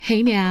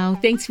Hey now,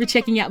 thanks for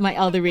checking out my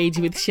All the Rage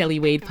with Shelley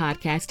Wade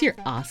podcast. You're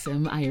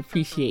awesome. I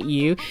appreciate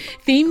you.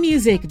 Theme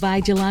music by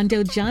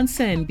Jolando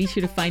Johnson. Be sure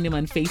to find him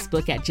on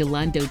Facebook at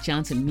Jolando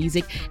Johnson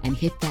Music and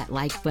hit that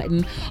like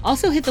button.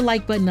 Also hit the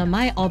like button on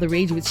my All the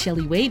Rage with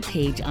Shelley Wade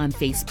page on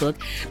Facebook.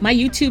 My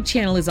YouTube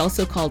channel is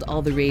also called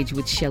All the Rage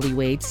with Shelley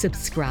Wade.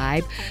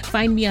 Subscribe.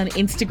 Find me on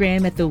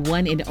Instagram at the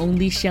one and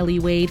only Shelley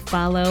Wade.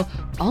 Follow.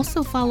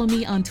 Also follow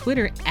me on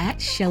Twitter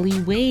at Shelley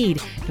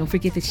Wade. Don't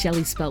forget that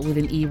Shelley spelled with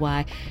an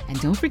EY.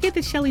 And don't forget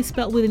that Shelley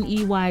spelled with an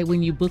EY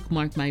when you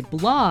bookmark my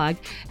blog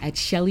at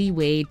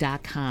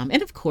ShelleyWade.com.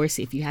 And of course,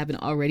 if you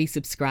haven't already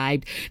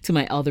subscribed to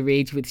my All the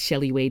Rage with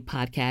Shelley Wade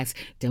podcast,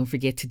 don't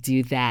forget to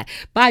do that.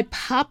 By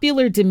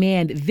popular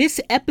demand,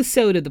 this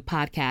episode of the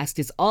podcast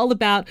is all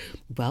about,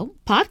 well,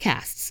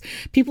 podcasts.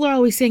 People are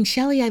always saying,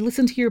 Shelley, I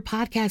listened to your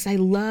podcast. I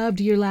loved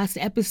your last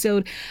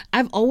episode.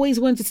 I've always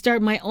wanted to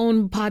start my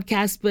own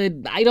podcast, but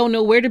I don't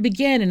know where to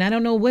begin and I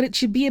don't know what it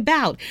should be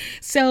about.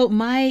 So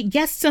my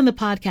guests on the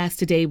podcast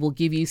today will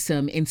give you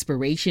some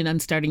inspiration on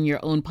starting your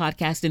own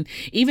podcast and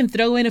even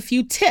throw in a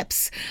few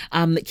tips.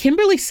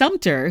 Kimberly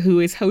Sumter,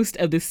 who is host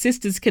of the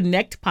Sisters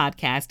Connect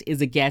podcast,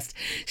 is a guest.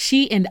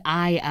 She and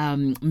I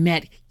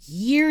met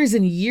years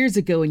and years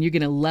ago, and you're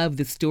going to love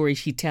the story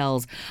she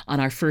tells on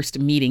our first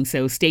meeting.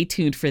 So stay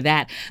tuned for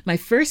that. My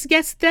first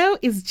guest, though,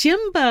 is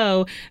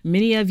Jimbo.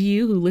 Many of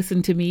you who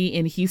listen to me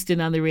in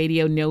Houston on the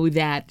radio know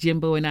that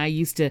Jimbo and I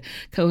used to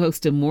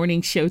co-host a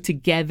morning show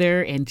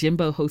together, and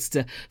Jimbo hosts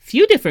a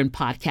few different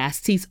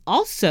podcasts. He's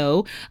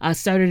also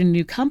started a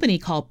new company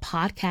called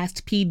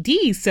Podcast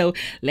PD. So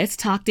let's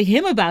talk to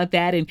him about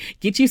that and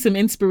get you some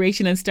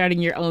inspiration on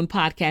starting your own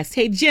podcast.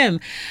 Hey, Jim,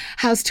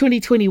 how's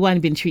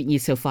 2021 been treating you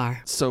so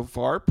far? So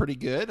far, pretty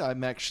good.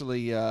 I'm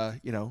actually,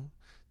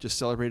 just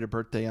celebrated a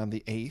birthday on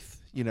the 8th.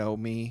 You know,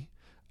 me,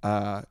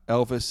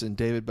 Elvis and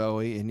David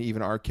Bowie and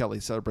even R. Kelly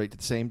celebrate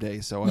the same day.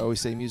 So I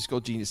always say musical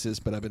geniuses,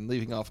 but I've been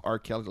leaving off R.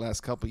 Kelly the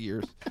last couple of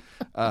years.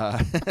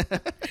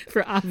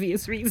 For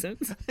obvious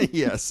reasons.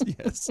 Yes.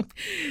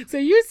 So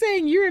you're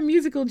saying you're a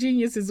musical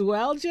genius as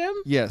well, Jim?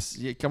 Yes.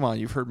 Yeah, come on.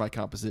 You've heard my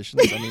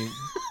compositions. I mean,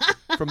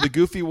 from the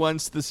goofy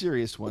ones to the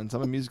serious ones,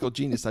 I'm a musical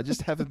genius. I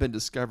just haven't been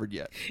discovered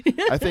yet.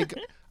 I think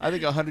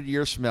 100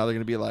 years from now, they're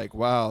going to be like,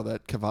 wow,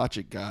 that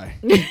Kovacic guy.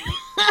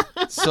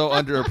 So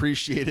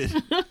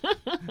underappreciated.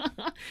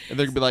 And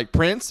they're going to be like,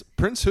 Prince?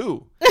 Prince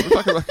who? We're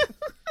talking about...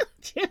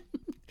 Jim,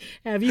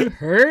 have you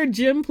heard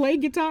Jim play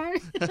guitar?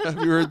 Have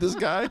you heard this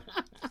guy?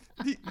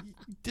 He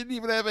didn't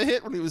even have a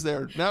hit when he was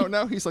there.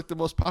 Now he's like the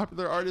most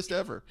popular artist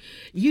ever.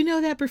 You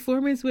know that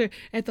performance where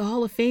at the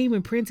Hall of Fame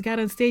when Prince got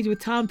on stage with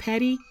Tom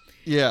Petty?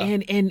 Yeah.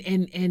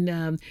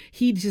 And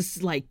he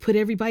just like put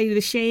everybody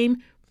to shame?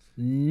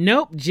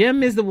 Nope.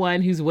 Jim is the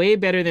one who's way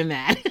better than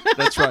that.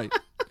 That's right.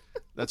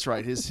 That's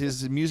right.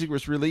 His music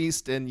was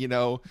released, and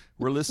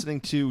we're listening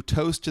to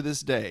Toast to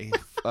this day.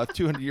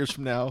 200 years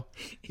from now,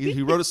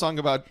 he wrote a song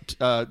about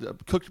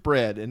cooked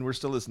bread, and we're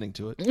still listening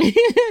to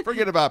it.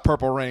 Forget about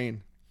Purple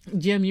Rain.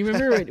 Jim, you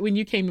remember when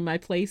you came to my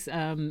place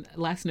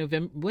last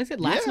November? Was it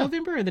last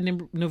November or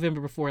the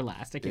November before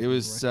last? I can't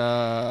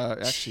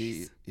remember.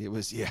 It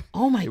was yeah.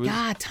 Oh my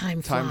God,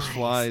 time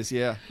flies.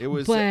 Yeah, it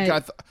was.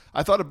 But,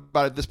 I thought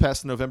about it this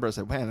past November. I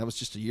said, man, that was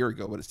just a year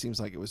ago, but it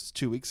seems like it was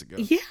 2 weeks ago.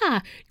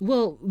 Yeah.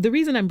 Well, the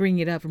reason I'm bringing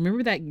it up,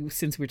 remember that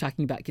since we're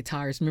talking about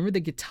guitars, remember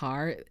the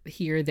guitar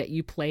here that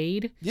you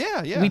played?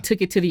 Yeah. We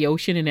took it to the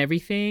ocean and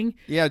everything.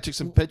 Yeah, I took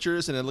some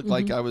pictures, and it looked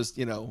like I was,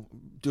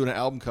 doing an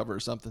album cover or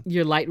something.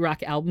 Your light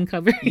rock album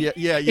cover.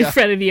 Yeah. In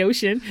front of the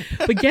ocean.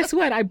 But guess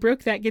what? I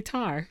broke that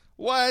guitar.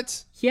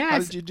 What? Yes. How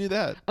did you do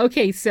that?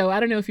 Okay, so I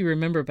don't know if you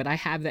remember, but I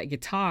have that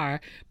guitar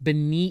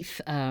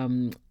beneath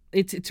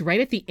it's right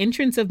at the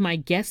entrance of my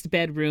guest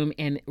bedroom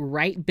and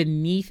right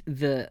beneath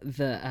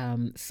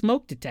the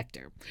smoke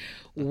detector.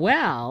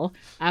 Well,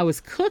 I was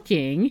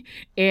cooking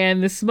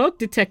and the smoke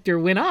detector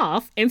went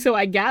off, and so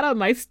I got on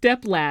my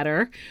step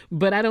ladder,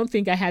 but I don't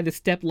think I had the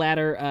step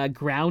ladder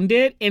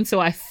grounded, and so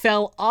I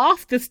fell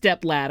off the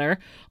step ladder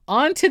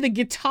onto the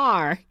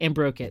guitar and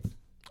broke it.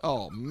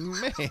 Oh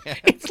man!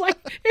 It was like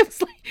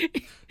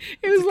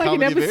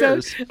an episode. I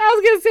was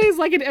gonna say it's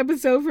like an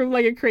episode from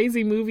like a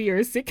crazy movie or a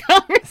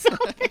sitcom or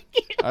something.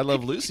 I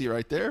Love Lucy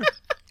right there.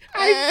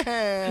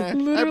 I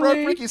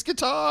broke Ricky's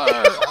guitar.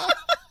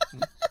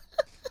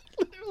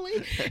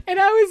 Literally, and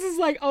I was just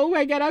like, "Oh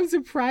my God!" I'm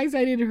surprised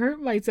I didn't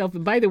hurt myself.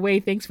 And by the way,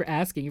 thanks for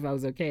asking if I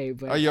was okay.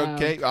 But are you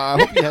okay? I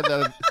hope you had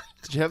that.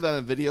 Did you have that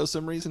on video?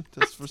 Some reason?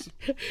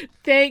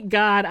 Thank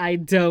God I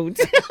don't.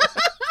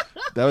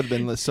 That would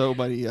have been so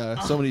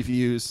many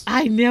views.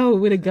 I know, it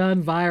would have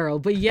gone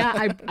viral. But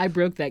yeah, I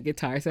broke that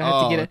guitar, so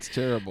that's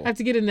terrible. I have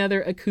to get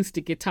another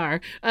acoustic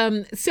guitar.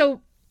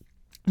 So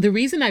the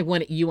reason I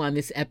wanted you on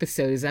this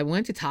episode is I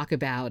wanted to talk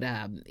about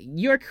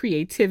your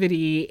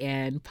creativity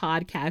and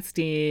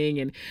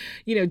podcasting.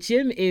 And,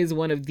 Jim is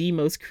one of the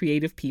most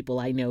creative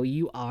people I know.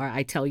 You are.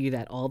 I tell you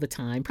that all the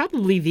time.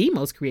 Probably the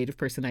most creative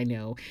person I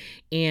know.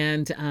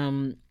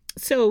 And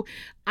so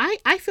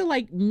I feel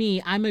like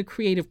I'm a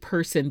creative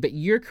person, but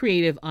you're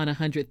creative on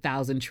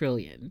 100,000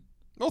 trillion.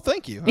 Well,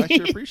 thank you. I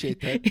sure appreciate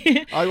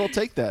that. I will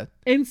take that.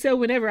 And so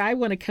whenever I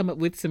want to come up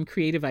with some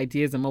creative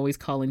ideas, I'm always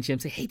calling Jim.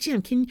 Say, "Hey,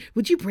 Jim,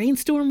 would you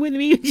brainstorm with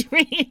me?"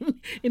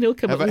 And he'll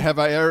come up. Have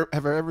I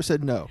ever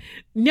said no?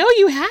 No,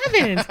 you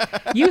haven't.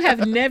 You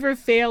have never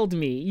failed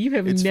me. You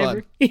have It's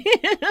never.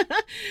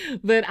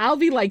 But I'll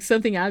be like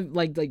something I'm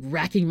like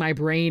racking my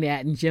brain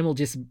at, and Jim will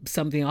just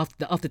something off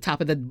the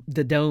top of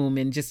the dome,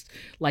 and just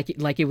like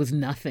it was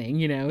nothing,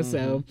 you know.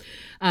 So,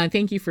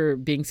 thank you for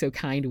being so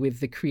kind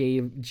with the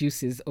creative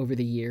juices over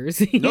the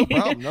years. No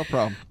problem. No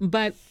problem.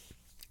 But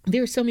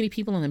there are so many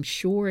people, and I'm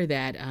sure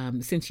that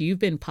since you've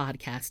been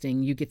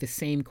podcasting, you get the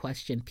same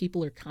question.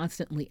 People are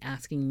constantly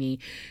asking me,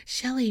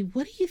 Shelley,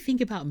 what do you think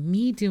about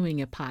me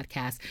doing a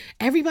podcast?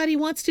 Everybody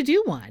wants to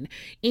do one.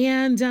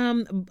 And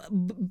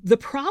the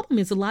problem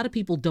is a lot of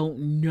people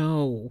don't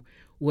know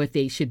what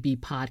they should be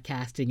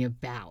podcasting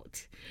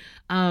about.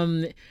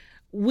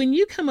 When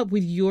you come up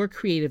with your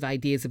creative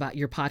ideas about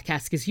your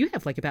podcast, because you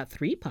have like about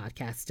 3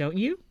 podcasts, don't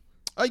you?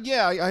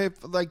 Yeah, I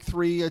have like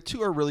 3.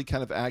 2 are really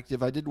kind of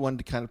active. I did one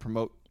to kind of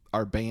promote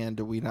our band.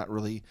 We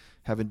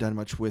haven't done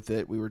much with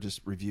it. We were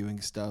just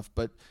reviewing stuff.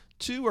 But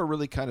 2 are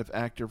really kind of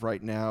active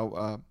right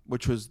now,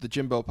 which was the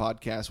Jimbo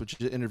podcast, which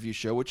is an interview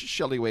show, which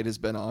Shelley Wade has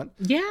been on.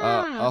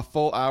 Yeah. A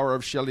full hour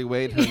of Shelley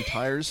Wade, her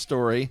entire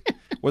story.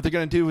 What they're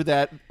going to do with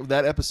that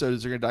episode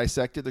is they're going to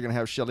dissect it. They're going to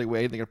have Shelley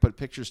Wade. They're going to put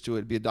pictures to it.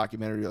 It'll be a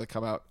documentary that'll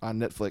come out on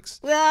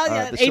Netflix. Well,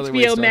 yeah,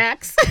 HBO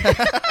Max.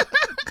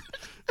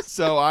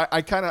 So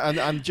I kind of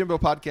on Jimbo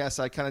podcast,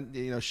 I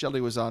kind of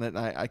Shelley was on it, and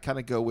I kind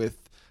of go with,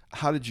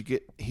 how did you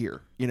get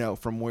here?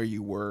 From where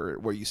you were,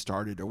 where you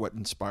started, or what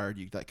inspired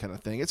you, that kind of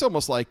thing. It's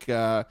almost like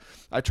I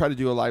try to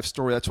do a life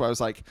story. That's why I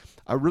was like,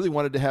 I really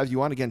wanted to have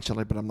you on again,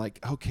 Shelley, but I'm like,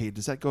 okay,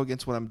 does that go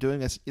against what I'm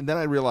doing? And then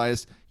I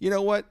realized, you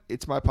know what?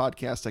 It's my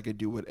podcast. I could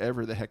do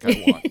whatever the heck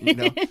I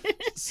want.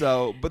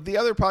 So, but the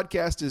other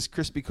podcast is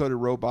Crispy Coated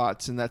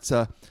Robots, and that's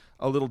a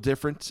little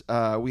different.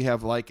 We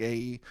have like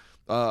a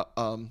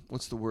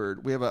what's the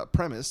word? We have a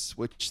premise,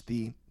 which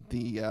the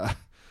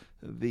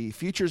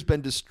future's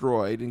been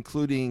destroyed,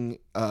 including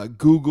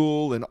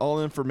Google and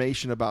all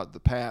information about the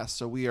past.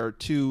 So we are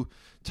 2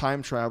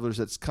 time travelers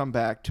that's come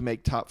back to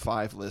make top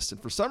 5 lists.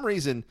 And for some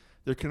reason,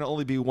 there can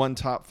only be one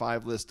top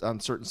 5 list on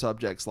certain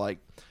subjects, like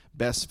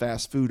best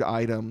fast food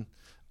item,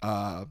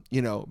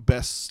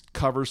 best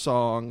cover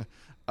song,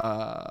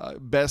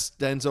 best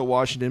Denzel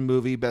Washington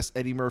movie, best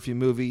Eddie Murphy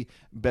movie,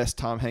 best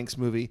Tom Hanks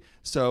movie.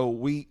 So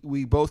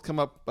we both come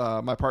up,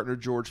 my partner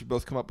George, we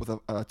both come up with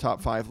a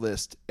top 5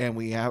 list, and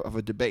we have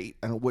a debate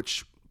on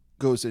which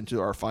goes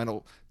into our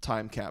final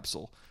time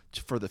capsule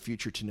for the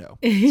future to know.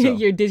 So,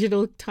 your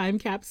digital time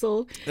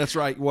capsule. That's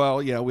right. Well,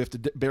 we have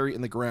to bury it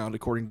in the ground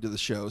according to the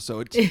show.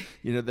 So it's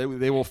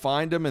they will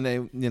find them, and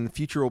in the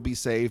future will be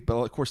saved. But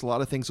of course, a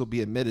lot of things will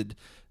be omitted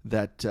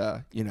that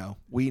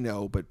we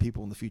know, but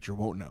people in the future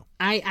won't know.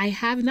 I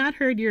have not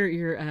heard your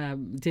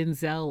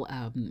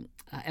Denzel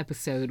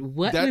episode.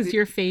 What was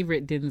your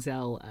favorite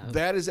Denzel?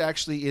 That is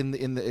actually in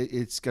the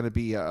it's going to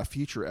be a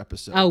future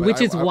episode. Oh,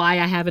 which is why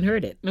I haven't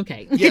heard it.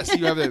 Okay. Yes,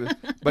 you have it.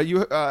 But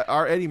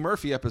our Eddie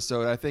Murphy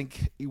episode, I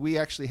think we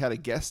actually had a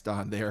guest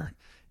on there,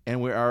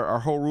 and our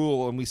whole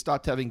rule, and we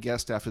stopped having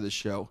guests after the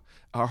show.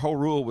 Our whole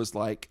rule was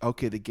like,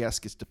 okay, the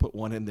guest gets to put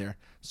one in there.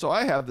 So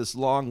I have this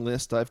long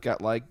list. I've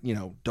got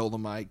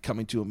Dolomite,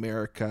 Coming to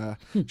America,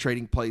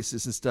 Trading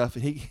Places and stuff.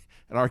 And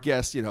our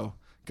guest,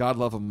 God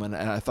love him, and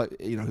I thought,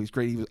 he was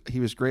great. He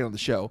was great on the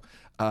show.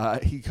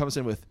 He comes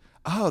in with,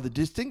 the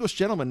distinguished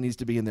gentleman needs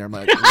to be in there. I'm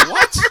like,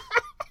 what?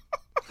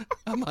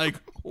 I'm like,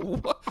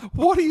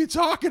 what are you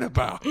talking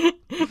about?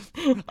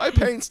 I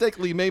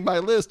painstakingly made my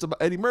list of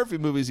Eddie Murphy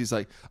movies. He's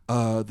like,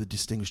 the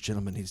distinguished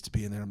gentleman needs to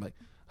be in there. I'm like,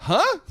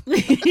 huh?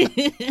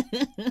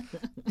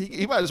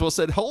 he might as well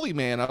said holy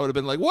man. I would have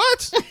been like,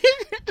 what?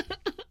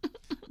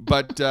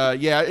 But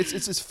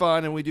it's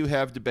fun, and we do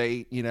have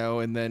debate,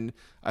 and then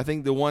I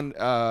think the one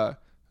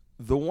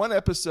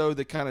episode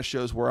that kind of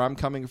shows where I'm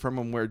coming from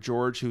and where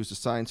George, who's a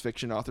science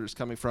fiction author, is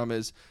coming from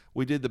is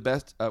we did the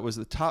best, was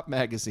the top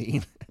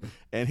magazine,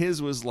 and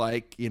his was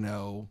like, he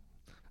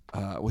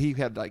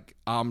had like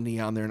Omni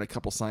on there and a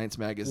couple science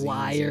magazines.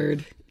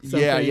 Wired.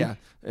 Yeah.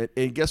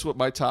 And guess what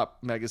my top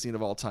magazine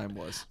of all time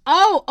was?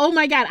 Oh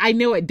my God. I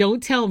know it.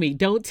 Don't tell me.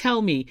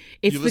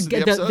 It's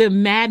the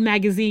Mad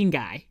Magazine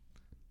guy.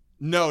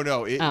 No.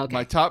 Okay.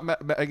 My top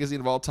magazine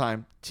of all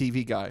time,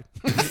 TV Guide.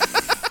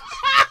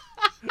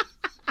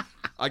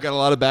 I got a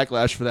lot of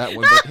backlash for that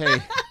one, but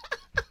hey.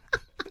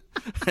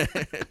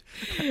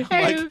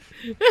 The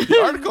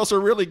articles are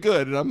really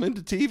good, and I'm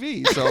into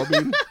TV. So,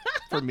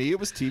 for me, it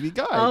was TV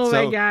Guide. Oh,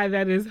 my God.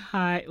 That is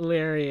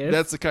hilarious.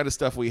 That's the kind of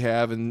stuff we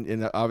have,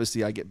 and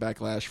obviously I get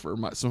backlash for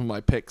some of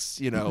my picks,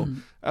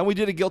 And we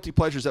did a Guilty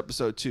Pleasures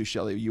episode, too,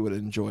 Shelley. You would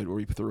have enjoyed, where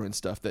we threw in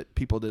stuff that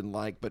people didn't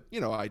like, but,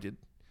 I did.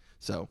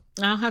 So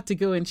I'll have to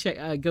go and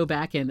go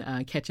back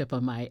and catch up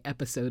on my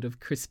episode of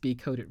Crispy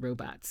Coated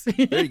Robots.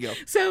 There you go.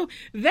 So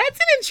that's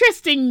an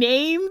interesting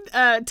name,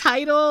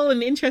 title,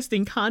 an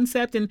interesting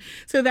concept. And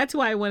so that's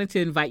why I wanted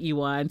to invite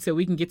you on so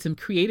we can get some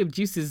creative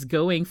juices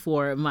going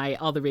for my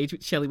All the Rage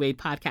with Shelley Wade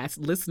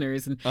podcast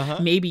listeners. And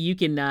maybe you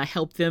can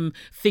help them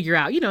figure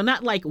out,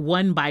 not like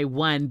one by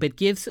one, but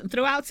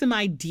throw out some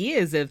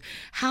ideas of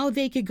how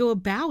they could go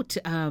about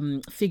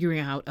figuring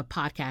out a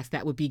podcast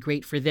that would be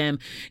great for them.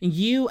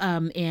 You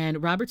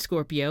and Robert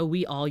Scorpio,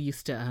 we all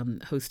used to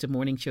host a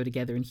morning show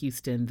together in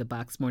Houston, the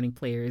Box Morning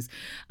Players.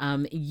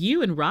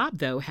 You and Rob,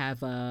 though,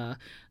 have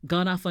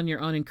gone off on your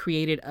own and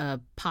created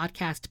a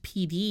podcast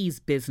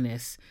PD's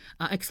business.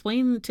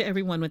 Explain to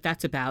everyone what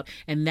that's about,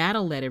 and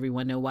that'll let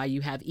everyone know why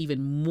you have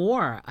even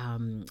more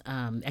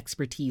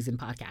expertise in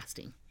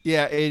podcasting.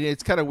 Yeah,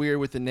 it's kind of weird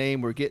with the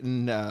name. We're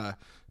getting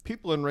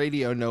people in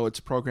radio know it's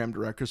program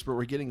directors, but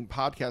we're getting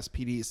podcast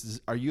PDs.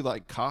 Are you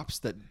like cops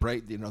that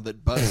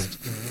that bust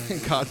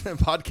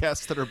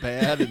podcasts that are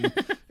bad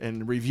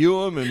and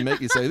review them and make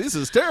you say this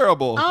is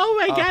terrible? Oh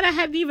my God, I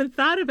hadn't even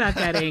thought about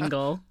that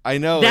angle. I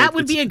know that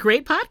would be a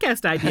great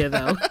podcast idea,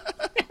 though.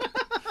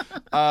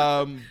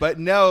 But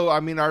no, I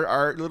mean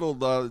our little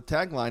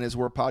tagline is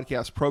we're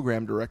podcast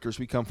program directors.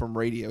 We come from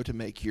radio to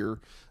make your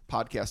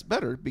podcast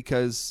better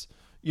because.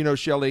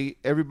 Shelley,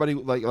 everybody,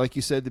 like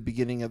you said at the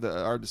beginning of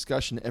our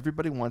discussion,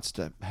 everybody wants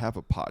to have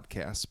a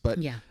podcast, but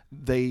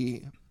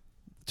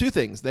two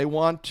things. They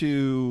want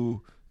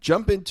to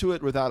jump into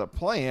it without a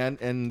plan,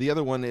 and the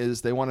other one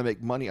is they want to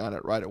make money on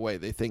it right away.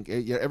 They think,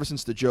 ever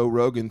since the Joe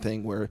Rogan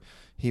thing where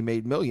he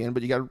made $1 million,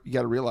 but you got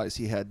to realize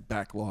he had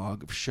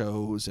backlog of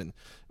shows and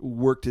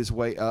worked his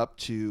way up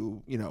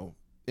to,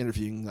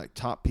 interviewing like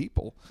top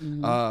people.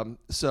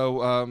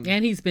 Mm-hmm.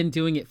 And he's been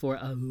doing it for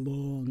a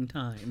long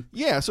time.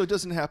 Yeah, so it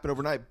doesn't happen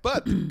overnight.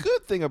 But the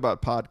good thing about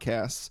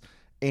podcasts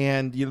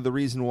and the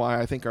reason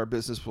why I think our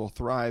business will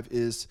thrive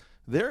is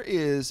there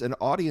is an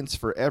audience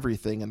for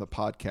everything in the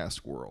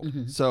podcast world.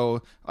 Mm-hmm.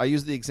 So I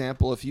use the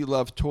example, if you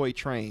love toy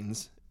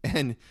trains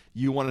and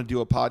you want to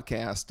do a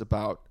podcast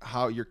about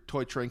how your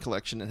toy train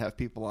collection and have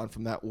people on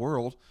from that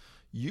world,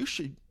 you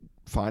should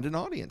find an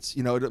audience.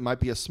 It might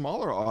be a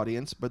smaller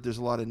audience, but there's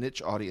a lot of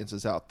niche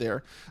audiences out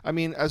there. I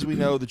mean, as we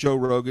know, the Joe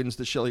Rogans,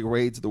 the Shelley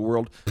Wades of the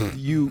world,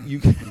 you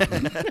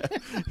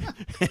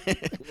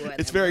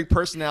it's very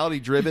personality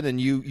driven and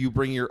you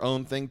bring your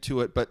own thing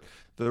to it. But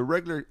the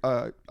regular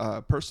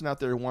person out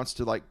there who wants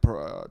to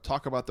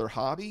talk about their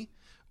hobby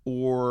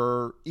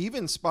or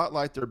even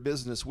spotlight their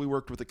business. We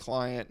worked with a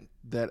client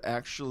that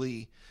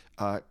actually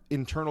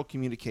internal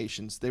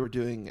communications, they were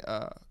doing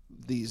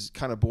these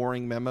kind of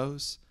boring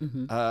memos,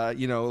 instead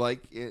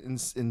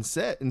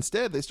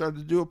they started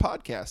to do a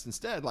podcast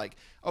instead. Like,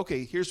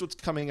 okay, here's what's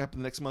coming up in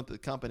the next month at the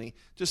company.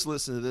 Just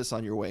listen to this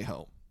on your way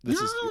home.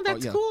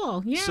 That's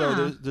cool. Yeah.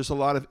 So there's a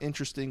lot of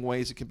interesting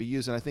ways it can be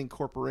used. And I think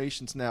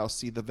corporations now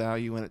see the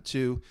value in it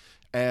too,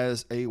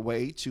 as a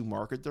way to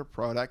market their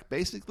product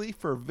basically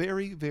for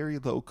very, very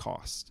low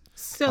cost.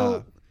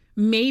 So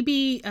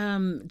maybe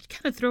kind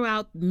of throw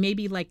out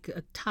maybe like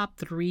a top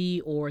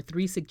 3 or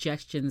 3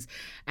 suggestions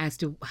as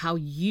to how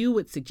you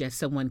would suggest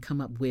someone come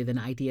up with an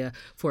idea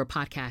for a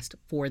podcast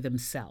for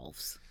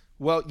themselves.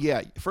 Well,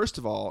 yeah. First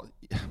of all,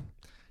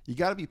 you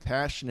got to be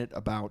passionate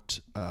about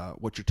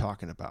what you're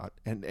talking about.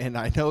 And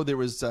I know there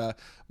was,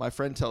 my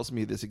friend tells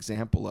me this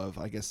example of,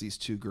 I guess, these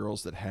 2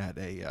 girls that had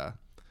a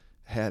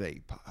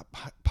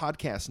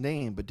podcast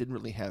name but didn't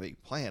really have a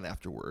plan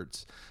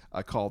afterwards,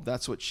 called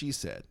That's What She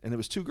Said. And it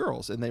was 2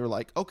 girls and they were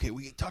like, okay,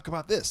 we talk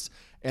about this.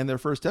 And their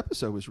first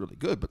episode was really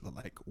good, but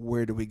like,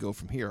 where do we go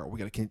from here? Are we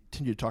going to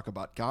continue to talk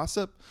about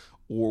gossip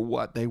or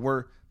what? They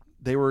were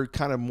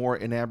kind of more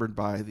enamored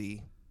by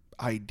the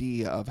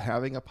idea of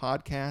having a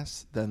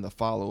podcast than the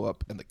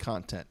follow-up and the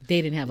content.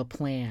 They didn't have a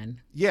plan.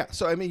 Yeah.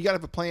 So, I mean, you got to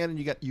have a plan and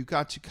you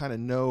got to kind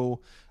of know,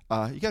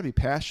 you got to be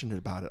passionate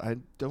about it. I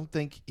don't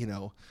think,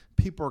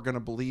 people are going to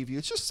believe you.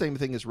 It's just the same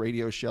thing as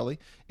radio, Shelley.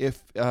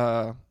 If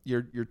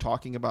you're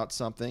talking about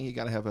something, you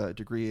got to have a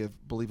degree of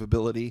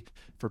believability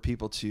for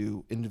people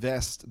to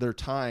invest their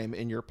time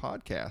in your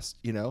podcast.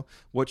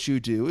 What you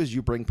do is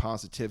you bring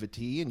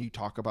positivity and you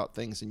talk about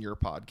things in your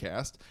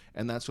podcast,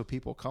 and that's what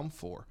people come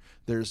for.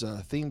 There's a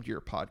theme to your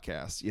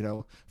podcast.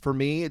 For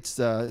me, it's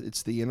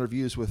the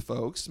interviews with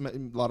folks, a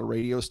lot of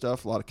radio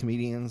stuff, a lot of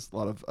comedians, a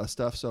lot of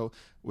stuff. So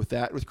with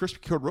Crispy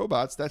Coated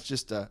Robots, that's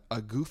just a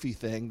goofy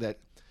thing that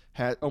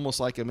had almost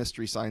like a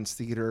mystery science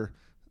theater,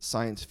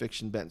 science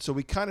fiction bent. So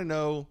we kind of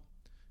know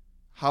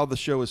how the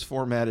show is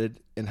formatted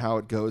and how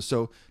it goes.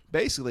 So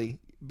basically,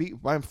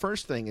 my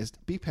first thing is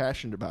be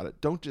passionate about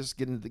it. Don't just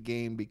get into the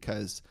game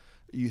because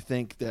you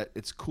think that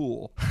it's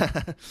cool.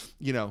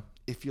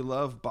 If you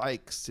love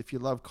bikes, if you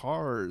love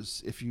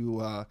cars, if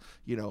you,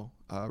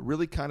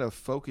 really kind of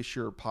focus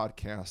your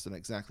podcast on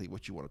exactly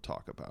what you want to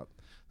talk about.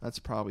 That's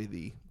probably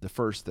the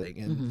first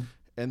thing.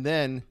 And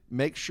then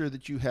make sure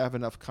that you have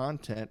enough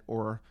content,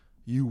 or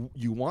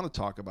you want to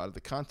talk about it.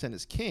 The content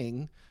is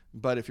king,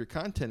 but if your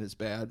content is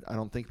bad, I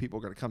don't think people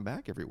are going to come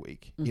back every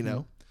week,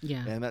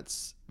 Yeah. And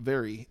that's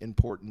very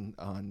important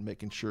on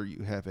making sure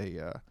you have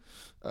a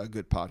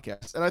good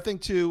podcast. And I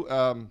think too,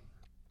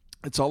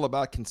 it's all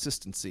about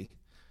consistency.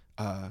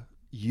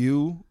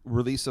 You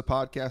release a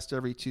podcast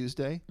every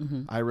Tuesday.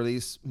 Mm-hmm. I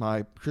release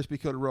my Crispy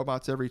Coated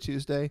Robots every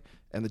Tuesday,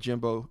 and the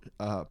Jimbo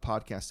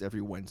podcast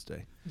every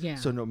Wednesday. Yeah.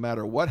 So no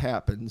matter what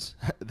happens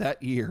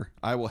that year,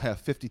 I will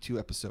have 52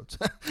 episodes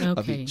of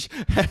Okay. each.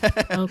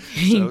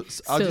 Okay.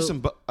 So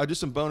I'll do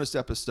some bonus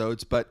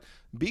episodes, but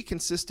be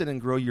consistent and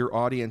grow your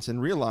audience,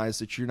 and realize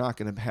that you're not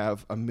going to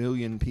have 1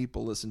 million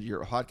people listen to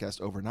your podcast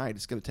overnight.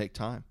 It's going to take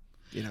time.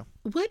 You know,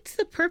 What's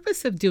the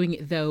purpose of doing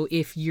it though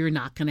if you're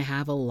not going to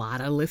have a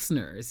lot of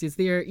listeners? Is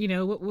there,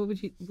 what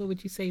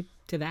would you say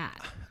to that?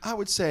 I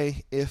would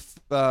say if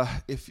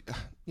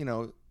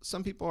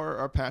some people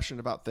are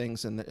passionate about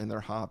things in their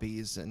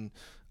hobbies, and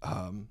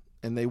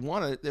they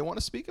want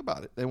to speak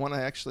about it. They want to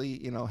actually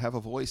have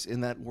a voice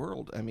in that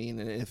world. I mean,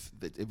 if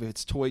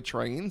it's toy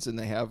trains and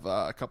they have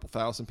a couple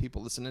thousand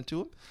people listening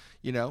to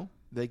them,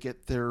 they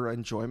get their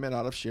enjoyment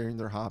out of sharing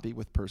their hobby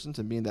with persons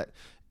and being that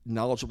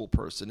knowledgeable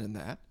person in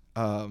that.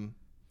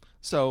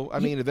 So I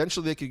mean,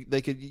 eventually you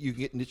can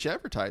get niche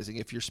advertising.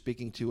 If you're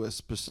speaking to a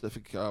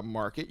specific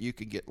market, you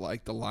could get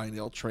like the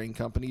Lionel Train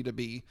Company to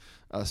be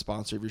a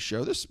sponsor of your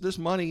show. There's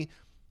money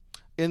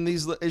in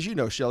these, as you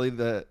know, Shelley,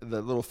 the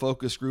little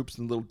focus groups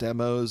and little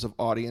demos of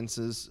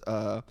audiences.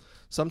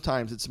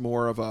 Sometimes it's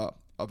more of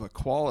a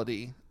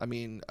quality,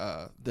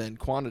 than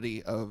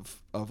quantity of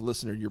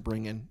listener you're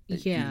bringing.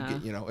 Yeah. You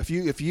can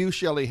get, if you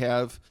Shelley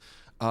have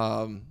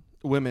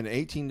women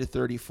 18 to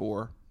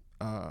 34.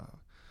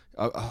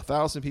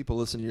 1,000 people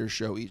listen to your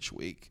show each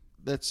week.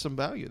 That's some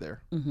value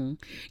there.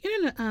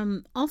 Mm-hmm.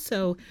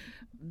 Also,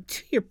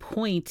 to your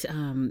point,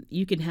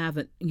 you can have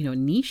a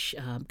niche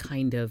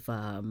kind of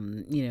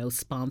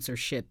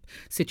sponsorship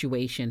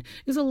situation.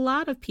 There's a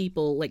lot of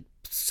people like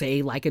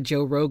a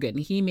Joe Rogan.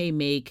 He may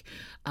make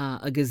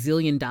a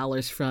gazillion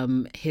dollars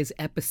from his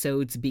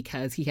episodes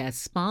because he has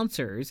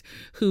sponsors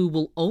who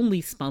will only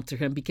sponsor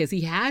him because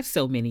he has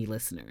so many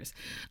listeners.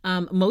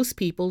 Most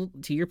people,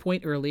 to your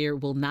point earlier,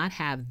 will not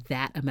have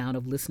that amount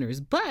of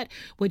listeners. But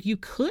what you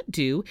could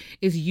do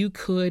is you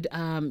could,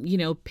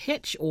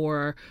 pitch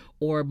or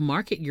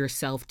market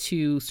yourself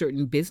to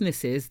certain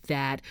businesses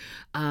that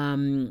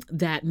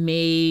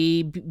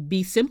may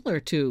be similar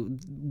to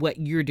what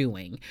you're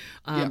doing,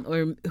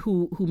 or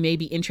who may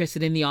be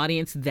interested in the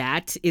audience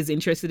that is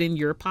interested in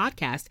your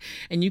podcast,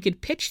 and you could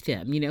pitch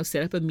them.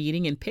 Set up a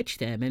meeting and pitch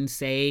them and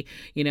say,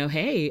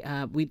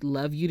 hey, we'd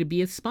love you to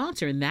be a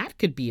sponsor, and that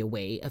could be a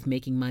way of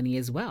making money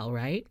as well,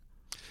 right?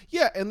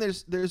 Yeah, and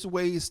there's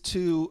ways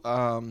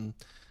to.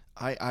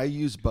 I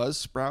use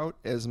Buzzsprout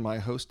as my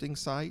hosting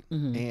site,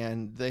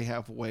 and they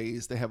have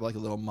ways. They have like a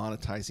little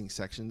monetizing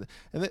section,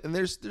 and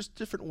there's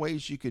different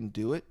ways you can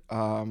do it.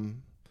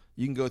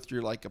 You can go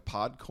through like a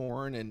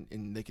Podcorn,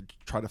 and they could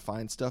try to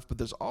find stuff. But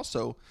there's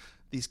also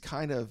these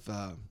kind of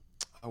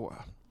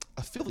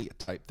affiliate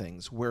type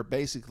things where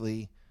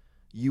basically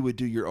you would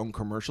do your own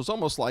commercials,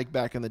 almost like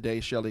back in the day,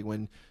 Shelley,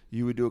 when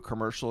you would do a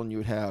commercial and you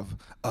would have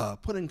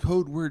put in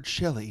code word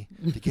Shelley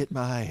to get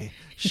my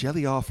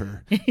Shelley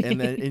offer, and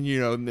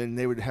then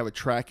they would have a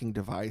tracking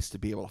device to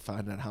be able to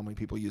find out how many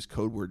people use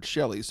code word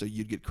Shelley, so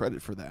you'd get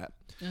credit for that.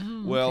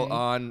 Oh, well,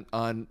 okay.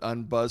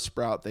 on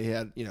Buzzsprout, they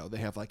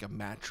have like a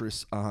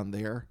mattress on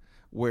there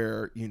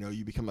where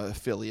you become an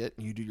affiliate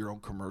and you do your own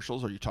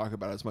commercials, or you talk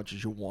about as much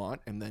as you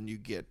want, and then you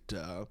get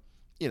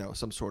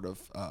some sort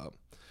of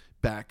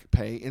back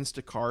pay.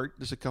 Instacart,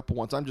 there's a couple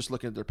ones. I'm just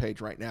looking at their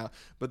page right now,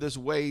 but there's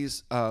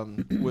ways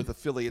with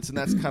affiliates, and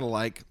that's kind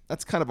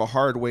of a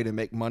hard way to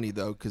make money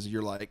though, because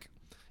you're like,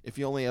 if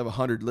you only have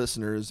 100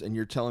 listeners and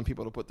you're telling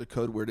people to put the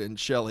code word in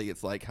Shelley,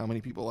 it's like how many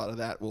people out of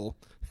that will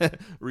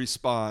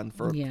respond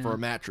for a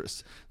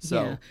mattress?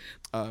 So,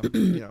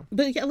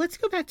 But yeah, let's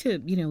go back to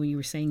when you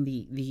were saying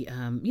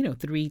the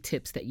 3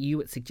 tips that you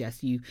would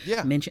suggest. You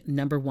mentioned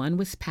number 1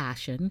 was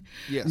passion.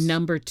 Yes.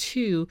 Number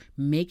 2,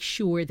 make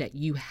sure that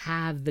you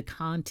have the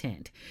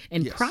content,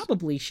 and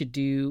probably should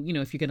do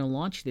if you're going to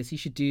launch this, you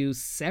should do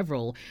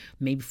several,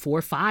 maybe 4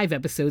 or 5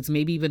 episodes,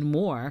 maybe even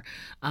more,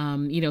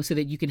 so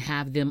that you can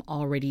have them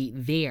already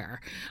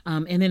there.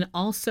 And then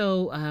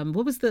also,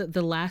 what was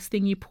the last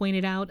thing you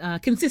pointed out?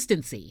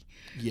 Consistency.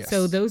 Yes.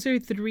 So those are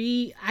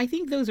 3. I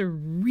think those are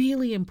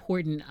really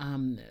important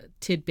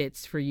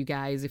tidbits for you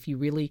guys if you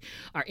really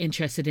are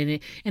interested in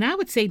it. And I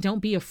would say don't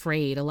be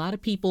afraid. A lot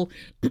of people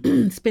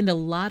spend a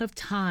lot of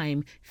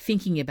time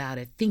thinking about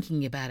it,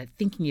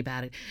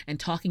 and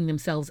talking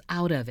themselves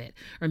out of it,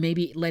 or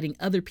maybe letting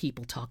other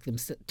people talk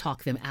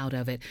them out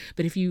of it.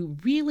 But if you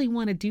really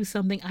want to do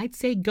something, I'd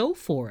say go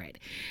for it.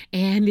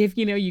 And if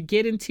you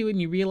get into it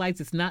and you realize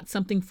it's not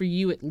something for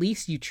you, at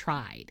least you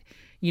tried.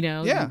 You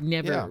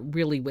never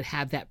really would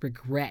have that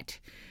regret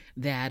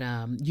that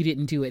you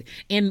didn't do it.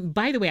 And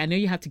by the way, I know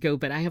you have to go,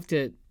 but I have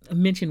to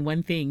mention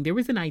one thing. There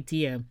was an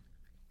idea.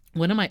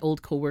 One of my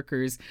old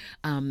coworkers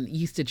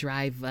used to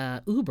drive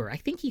Uber. I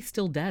think he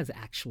still does,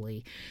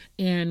 actually.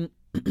 And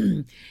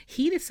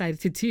he decided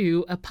to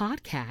do a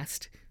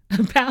podcast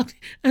about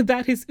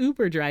about his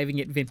Uber driving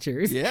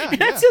adventures. Yeah, And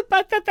yeah.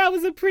 I thought that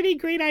was a pretty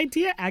great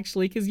idea,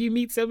 actually, because you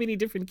meet so many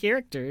different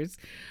characters,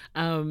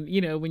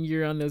 when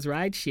you're on those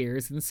ride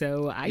shares. And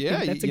so I Yeah,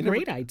 think that's a you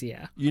great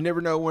idea. You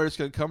never know where it's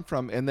going to come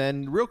from. And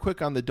then real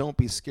quick on the don't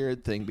be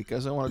scared thing,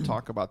 because I want to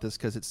talk about this,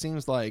 because it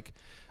seems like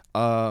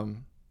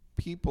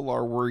people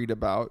are worried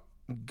about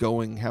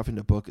having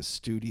to book a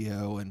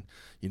studio and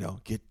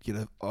get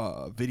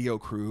a video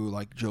crew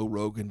like Joe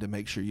Rogan to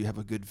make sure you have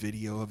a good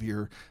video of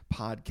your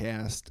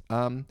podcast.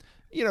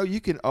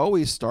 You can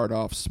always start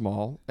off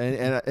small,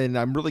 and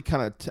I'm really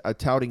kind of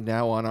touting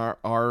now on our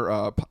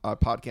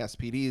podcast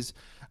PDs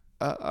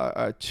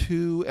a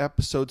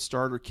 2-episode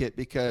starter kit,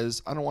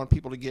 because I don't want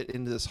people to get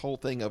into this whole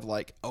thing of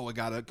like, oh, I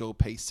gotta go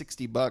pay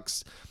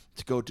 $60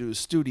 to go to a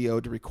studio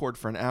to record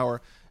for an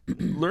hour.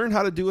 Learn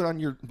how to do it on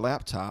your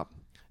laptop.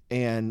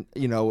 And,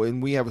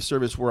 and we have a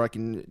service where I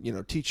can,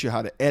 teach you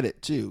how to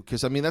edit too.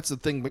 Because, I mean, that's the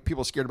thing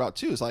people are scared about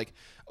too, is like,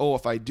 oh,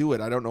 if I do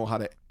it, I don't know how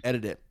to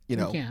edit it.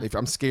 If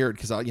I'm scared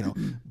because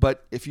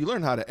but if you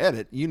learn how to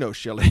edit,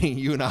 Shelley,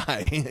 you and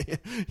I,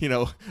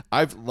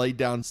 I've laid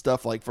down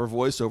stuff like for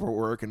voiceover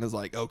work, and it's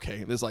like,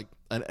 okay, there's like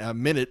a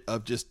minute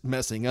of just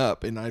messing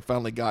up, and I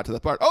finally got to the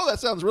part. Oh,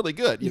 that sounds really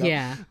good.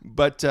 Yeah.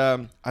 But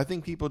I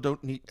think people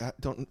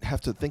don't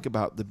have to think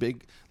about the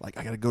big, like,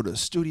 I got to go to a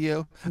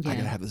studio. Yeah. I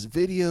got to have this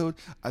video.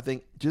 I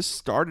think just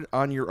start it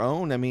on your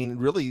own. I mean,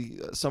 really,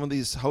 some of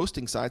these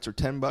hosting sites are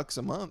 $10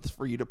 a month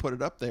for you to put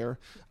it up there.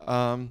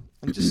 And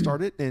just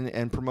start it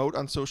and promote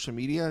on social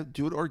media.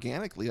 Do it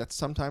organically. That's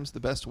sometimes the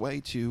best way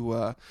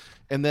to.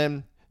 And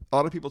then a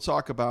lot of people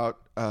talk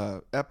about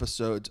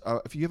episodes.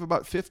 If you have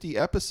about 50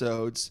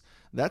 episodes,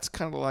 that's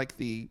kind of like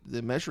the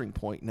measuring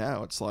point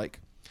now. It's like,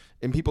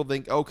 and people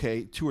think,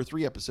 okay, 2 or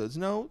 3 episodes.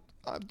 No,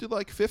 do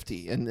like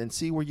 50 and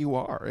see where you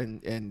are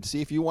and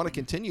see if you want to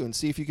continue and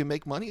see if you can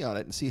make money on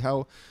it and see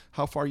how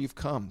far you've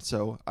come.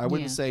 So I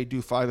wouldn't say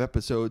do 5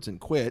 episodes and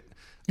quit.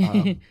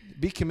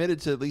 Be committed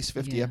to at least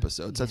 50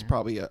 episodes. That's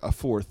probably a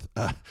fourth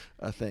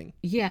thing.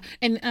 Yeah.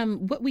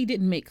 And what we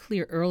didn't make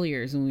clear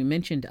earlier is when we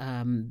mentioned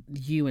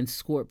you and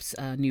Scorp's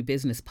new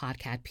business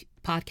podcast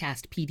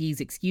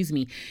PDs,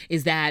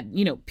 is that,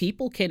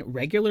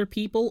 regular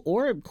people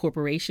or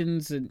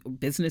corporations and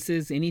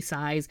businesses, any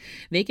size,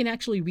 they can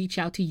actually reach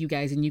out to you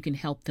guys and you can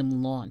help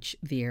them launch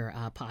their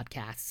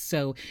podcasts.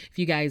 So if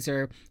you guys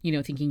are,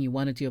 thinking you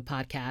want to do a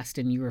podcast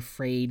and you're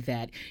afraid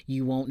that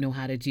you won't know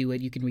how to do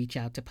it, you can reach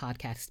out to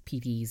podcast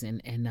PDs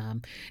and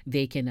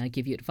they can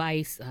give you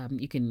advice.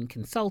 You can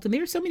consult. And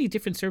there are so many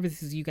different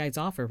services you guys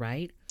offer,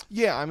 right?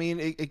 Yeah, I mean,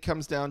 it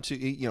comes down to,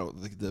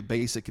 the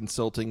basic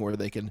consulting where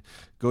they can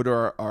go to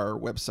our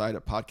website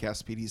at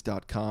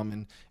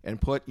podcastpds.com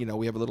and put,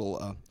 we have a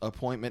little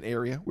appointment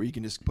area where you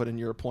can just put in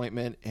your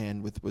appointment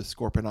and with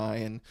Scorp and I,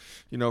 and,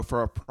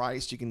 for a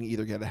price, you can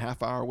either get a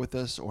half hour with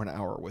us or an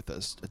hour with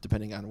us,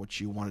 depending on what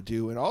you want to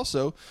do. And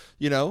also,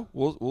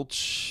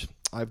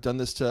 I've done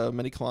this to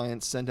many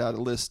clients, send out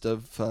a list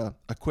of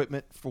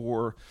equipment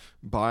for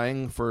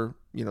buying for,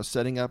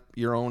 setting up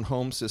your own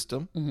home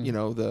system,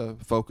 the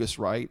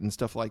Focusrite and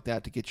stuff like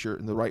that to get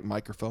the right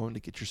microphone to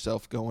get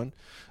yourself going.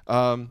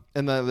 And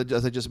then,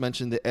 as I just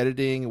mentioned, the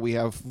editing, we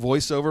have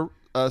voiceover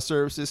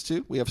services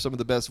too. We have some of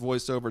the best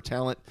voiceover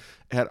talent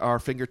at our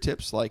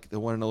fingertips, like the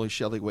one and only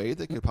Shelley Wade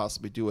that could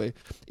possibly do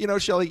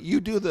Shelley,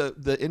 you do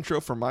the intro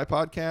for my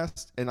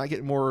podcast and I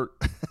get more...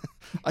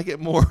 I get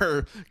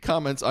more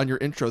comments on your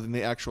intro than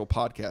the actual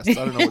podcast. I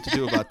don't know what to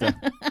do about that.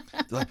 They're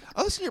like,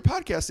 I listened to your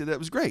podcast today. That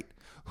was great.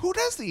 Who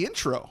does the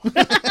intro?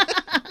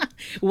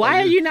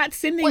 Why are you not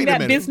sending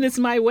that business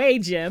my way,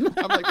 Jim?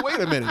 I'm like, wait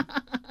a minute.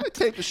 I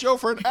taped the show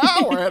for an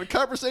hour. I had a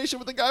conversation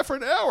with the guy for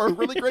an hour.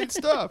 Really great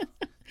stuff.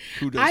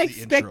 Who does I the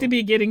expect intro? to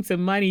be getting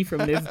some money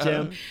from this,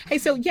 Jim. Hey,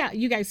 so yeah,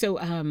 you guys, so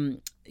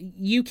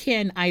you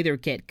can either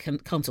get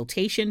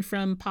consultation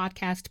from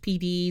podcast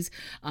PDs.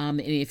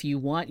 And if you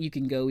want, you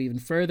can go even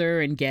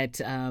further and get,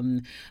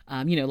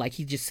 like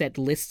he just said,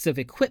 lists of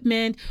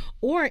equipment.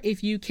 Or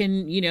if you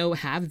can,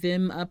 have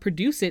them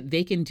produce it,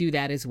 they can do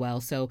that as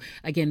well. So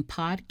again,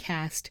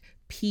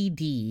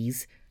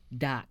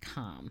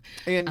 podcastpds.com.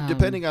 And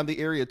depending on the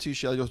area too,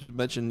 Shelley, you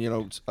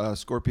mentioned,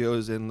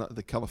 Scorpio's in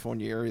the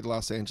California area, the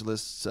Los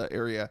Angeles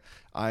area.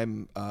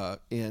 I'm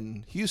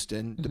in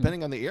Houston. Mm-hmm.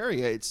 Depending on the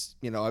area, it's,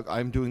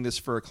 I'm doing this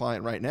for a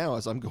client right now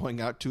as I'm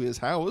going out to his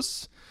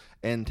house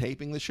and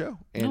taping the show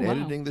and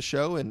editing the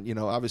show. And,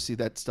 obviously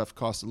that stuff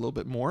costs a little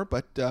bit more,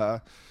 but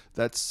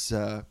that's,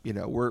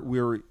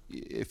 we're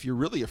if you're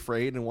really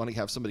afraid and want to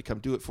have somebody come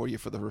do it for you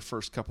for the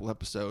first couple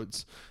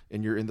episodes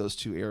and you're in those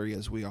 2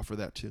 areas, we offer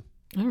that too.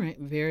 All right.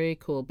 Very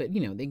cool. But, they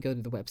can go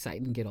to the website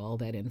and get all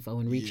that info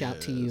and reach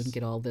out to you and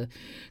get all the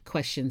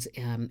questions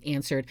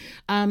answered.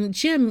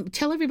 Jim,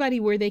 tell everybody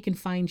where they can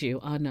find you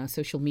on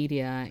social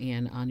media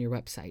and on your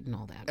website and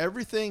all that.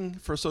 Everything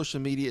for social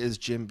media is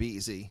Jim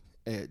Beazy,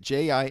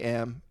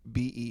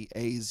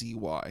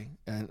 JimBeazy.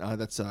 And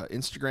that's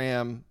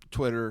Instagram,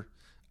 Twitter,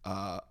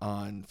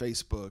 on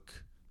Facebook,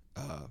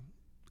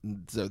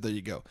 So there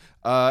you go.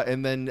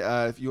 And then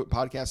if you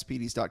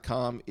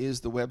podcastpds.com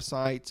is the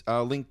website.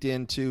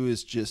 LinkedIn too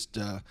is just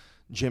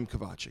Jim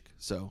Kovacic.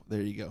 So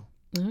there you go.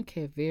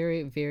 Okay,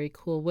 very, very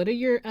cool. What are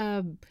your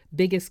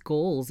biggest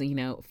goals,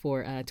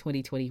 for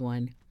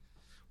 2021?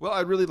 Well,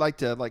 I'd really like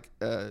to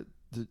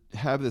to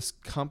have this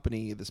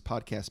company, this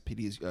podcast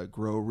PDs,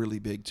 grow really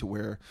big to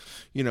where,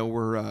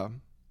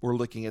 we're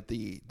looking at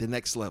the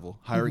next level,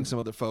 hiring some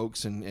other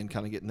folks and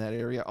kind of getting that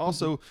area.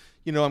 Also,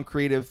 I'm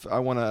creative. I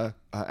want to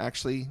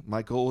actually,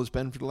 my goal has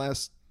been for the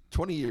last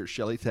 20 years,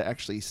 Shelley, to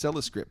actually sell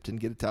a script and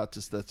get it out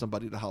to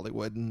somebody to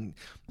Hollywood and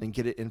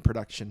get it in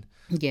production.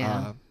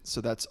 Yeah. So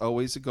that's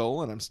always a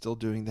goal, and I'm still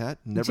doing that.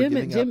 Never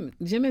giving up.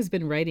 Jim has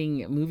been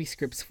writing movie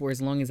scripts for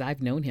as long as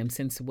I've known him,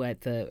 since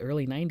the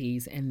early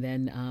 90s. And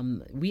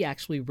then we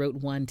actually wrote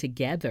one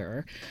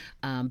together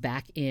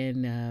back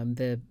in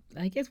the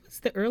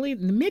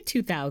mid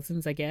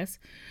 2000s, I guess.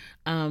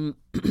 And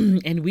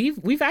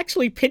we've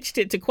actually pitched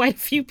it to quite a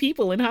few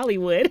people in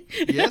Hollywood.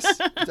 Yes,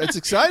 that's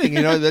exciting.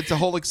 That's a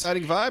whole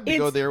exciting vibe to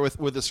go there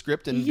with a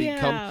script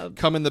and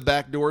come in the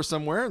back door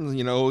somewhere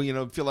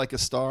and feel like a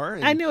star.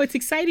 And, I know it's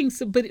exciting.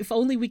 So, but if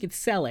only we could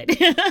sell it.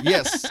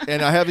 Yes,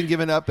 and I haven't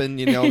given up. And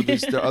there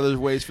are other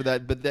ways for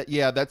that. But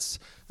that's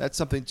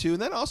something too.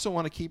 And then I also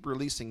want to keep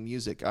releasing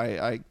music.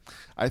 I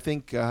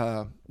think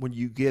when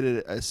you get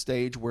at a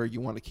stage where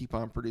you want to keep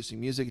on producing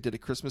music, I did a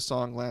Christmas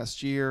song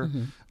last year.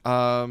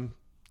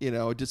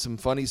 I did some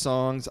funny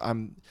songs.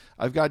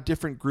 I've got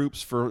different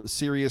groups for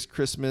serious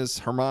Christmas,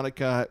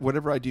 harmonica,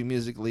 whatever I do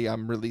musically,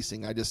 I'm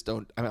releasing. I just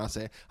don't. I'll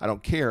say I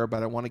don't care,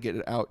 but I want to get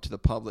it out to the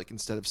public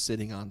instead of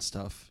sitting on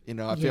stuff.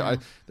 I feel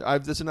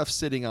there's enough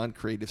sitting on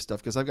creative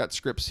stuff because I've got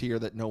scripts here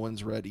that no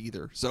one's read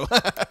either. So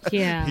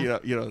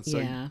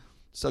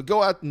So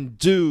go out and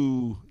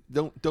do.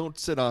 Don't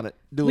sit on it.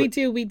 We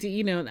do.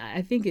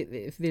 I think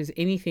if there's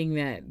anything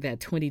that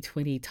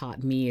 2020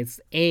 taught me,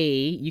 is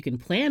you can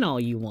plan all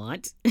you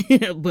want,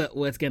 but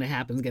what's going to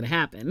happen is going to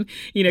happen.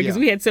 Because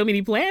we had so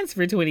many plans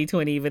for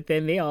 2020, but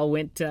then they all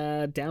went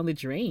down the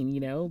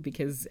drain.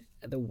 Because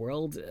the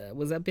world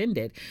was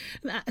upended.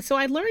 So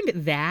I learned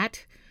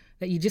that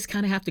you just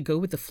kind of have to go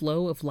with the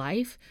flow of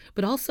life.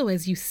 But also,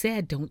 as you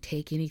said, don't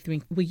take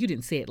anything. Well, you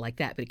didn't say it like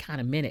that, but it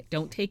kind of meant it.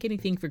 Don't take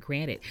anything for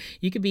granted.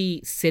 You could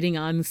be sitting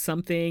on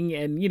something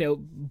and,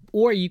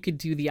 or you could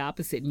do the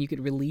opposite and you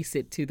could release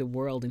it to the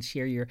world and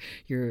share your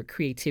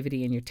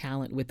creativity and your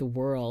talent with the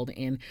world.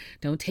 And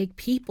don't take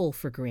people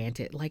for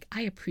granted. Like,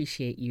 I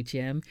appreciate you,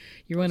 Jim.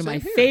 You're one of my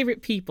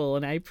favorite people,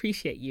 and I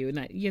appreciate you.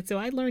 And so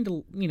I learned,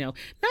 not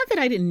that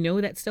I didn't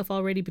know that stuff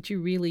already, but you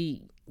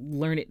really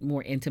learn it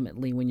more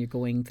intimately when you're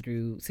going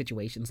through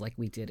situations like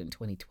we did in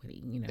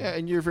 2020. Yeah,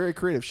 and you're very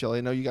creative, Shelley.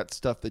 I know you got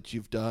stuff that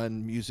you've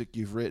done, music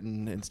you've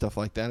written and stuff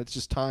like that. It's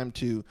just time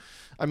to,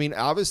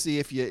 obviously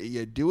if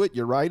you do it,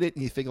 you write it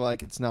and you think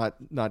like it's not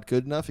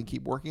good enough and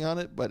keep working on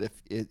it. But if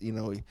it,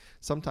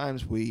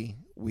 sometimes we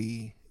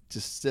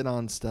just sit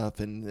on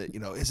stuff and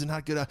is it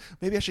not good?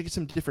 Maybe I should get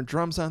some different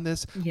drums on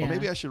this, or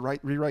maybe I should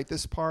rewrite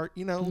this part.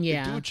 Do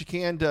what you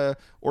can to,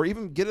 or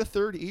even get a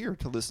third ear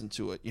to listen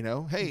to it.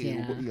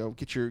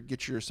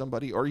 Get your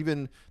somebody, or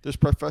even there's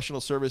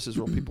professional services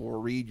where people will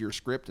read your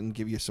script and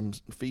give you some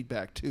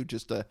feedback too,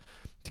 just to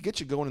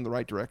get you going in the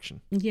right direction.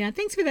 Yeah,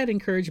 thanks for that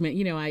encouragement.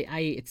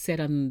 I said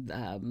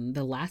on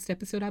the last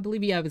episode, I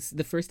believe, it was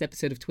the first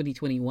episode of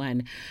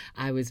 2021,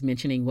 I was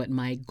mentioning what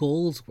my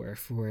goals were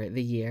for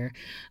the year.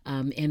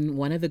 And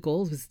one of the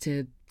goals was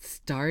to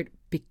start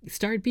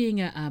being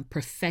a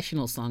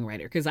professional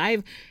songwriter, because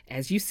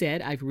as you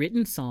said, I've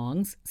written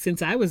songs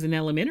since I was in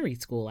elementary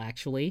school,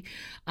 actually,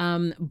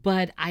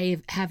 but I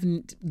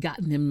haven't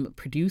gotten them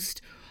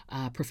produced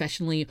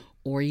professionally,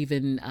 or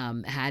even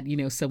had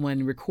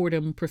someone record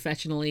them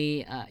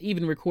professionally,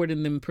 even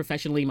recording them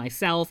professionally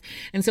myself.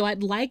 And so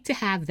I'd like to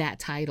have that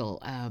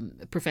title,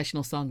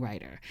 professional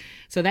songwriter.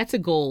 So that's a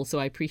goal. So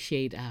I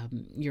appreciate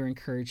your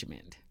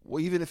encouragement. Well,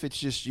 even if it's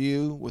just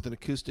you with an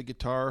acoustic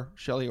guitar,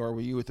 Shelley, or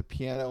were you with a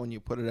piano and you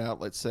put it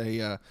out, let's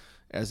say,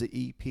 as an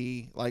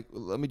EP, like,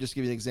 let me just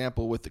give you an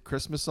example with the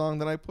Christmas song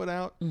that I put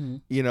out.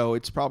 Mm-hmm.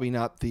 It's probably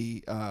not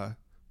the,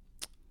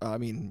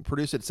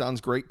 produce it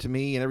sounds great to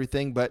me and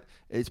everything, but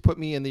it's put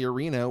me in the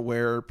arena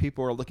where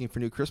people are looking for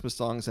new Christmas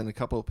songs, and a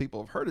couple of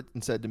people have heard it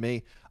and said to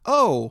me,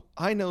 "Oh,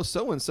 I know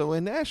so-and-so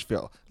in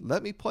Nashville.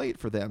 Let me play it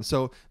for them."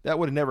 So that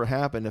would have never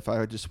happened if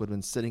I just would have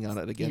been sitting on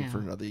it again for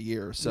another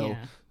year. So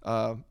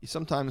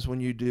sometimes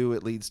when you do,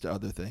 it leads to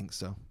other things.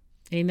 So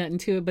ain't nothing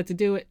to it but to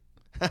do it.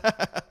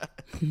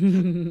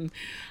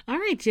 All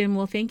right, Jim.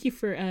 Well, thank you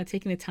for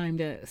taking the time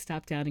to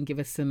stop down and give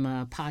us some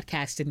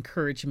podcast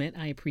encouragement.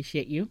 I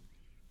appreciate you.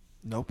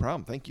 No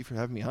problem. Thank you for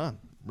having me on.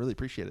 Really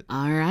appreciate it.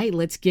 All right,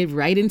 let's get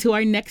right into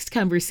our next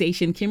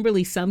conversation.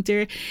 Kimberly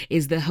Sumter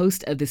is the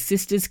host of the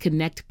Sisters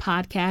Connect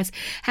podcast.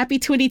 Happy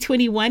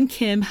 2021,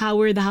 Kim. How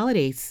were the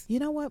holidays? You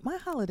know what? My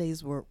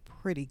holidays were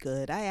pretty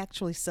good. I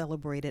actually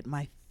celebrated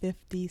my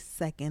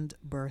 52nd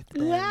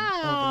birthday.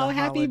 Wow,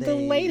 happy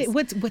belated.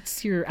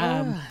 What's your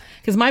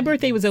because my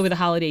birthday was over the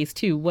holidays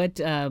too. What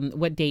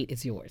date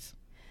is yours?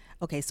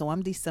 Okay, so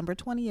I'm December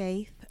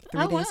 28th.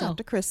 3 Oh, days wow.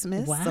 after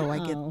Christmas. So I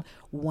get Wow.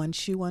 one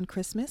shoe on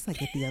Christmas. I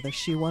get the other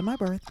shoe on my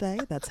birthday.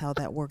 That's how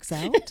that works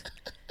out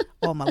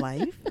all my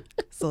life.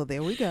 So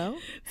there we go.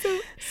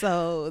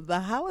 So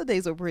the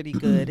holidays are pretty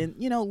good. And,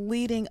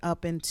 leading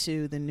up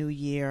into the new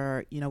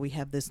year, we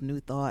have this new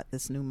thought,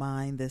 this new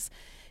mind, this,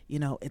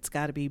 it's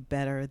got to be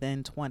better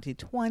than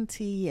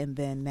 2020. And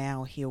then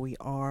now here we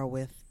are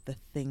with the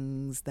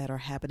things that are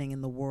happening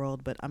in the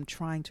world. But I'm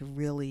trying to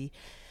really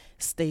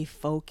stay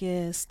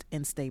focused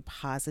and stay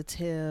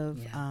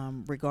positive,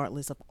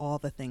 regardless of all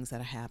the things that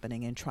are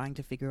happening, and trying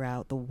to figure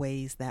out the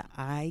ways that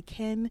I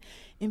can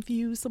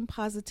infuse some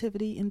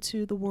positivity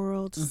into the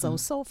world.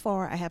 So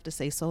far, I have to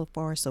say, so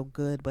far, so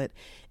good, but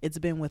it's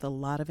been with a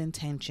lot of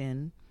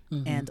intention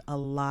and a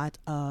lot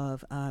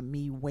of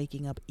me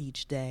waking up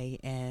each day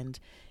and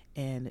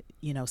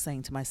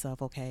saying to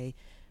myself, okay,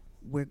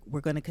 we're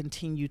going to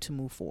continue to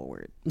move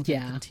forward. We're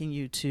gonna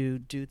continue to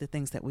do the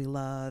things that we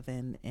love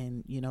and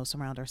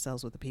surround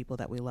ourselves with the people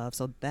that we love.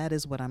 So that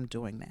is what I'm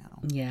doing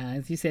now. Yeah,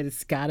 as you said,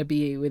 it's got to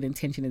be with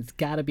intention. It's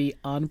got to be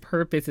on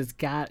purpose.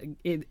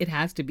 It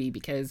has to be,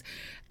 because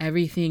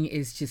everything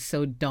is just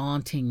so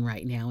daunting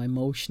right now,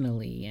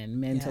 emotionally and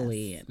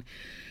mentally. And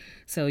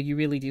so you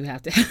really do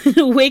have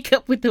to wake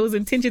up with those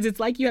intentions.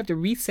 It's like you have to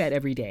reset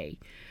every day.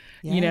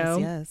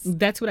 Yes.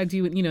 That's what I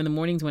do. In the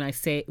mornings when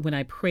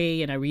I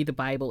pray and I read the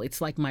Bible, it's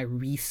like my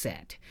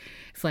reset.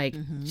 It's like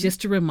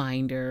just a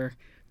reminder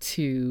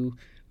to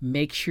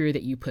make sure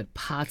that you put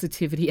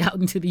positivity out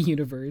into the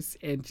universe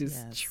and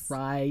just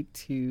try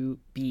to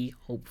be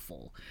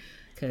hopeful,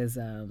 because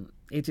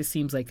it just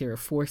seems like there are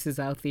forces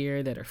out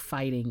there that are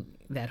fighting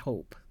that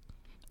hope.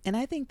 And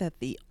I think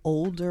that the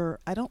older,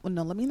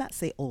 let me not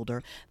say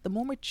older, the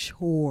more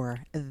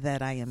mature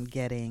that I am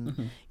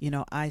getting,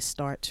 I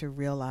start to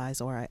realize,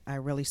 or I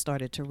really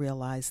started to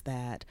realize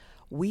that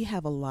we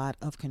have a lot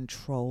of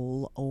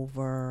control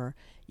over,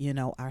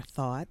 our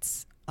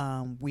thoughts.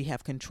 We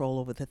have control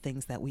over the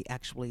things that we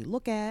actually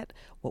look at,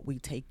 what we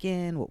take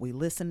in, what we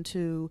listen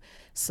to.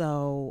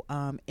 So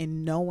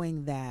in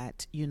knowing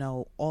that,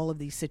 all of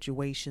these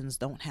situations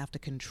don't have to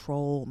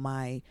control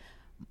my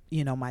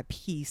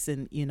peace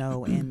and,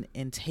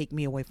 and take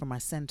me away from my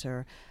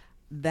center.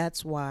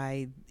 That's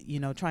why,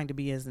 trying to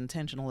be as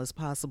intentional as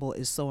possible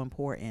is so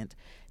important.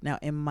 Now,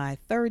 in my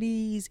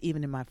 30s,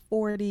 even in my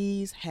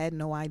 40s, had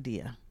no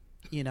idea.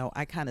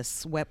 I kind of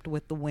swept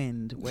with the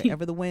wind.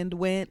 Wherever the wind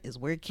went is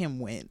where Kim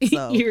went.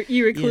 So you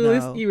were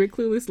clueless. You were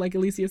clueless like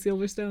Alicia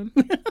Silverstone.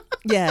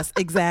 Yes,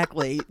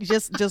 exactly.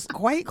 Just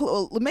quite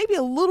maybe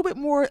a little bit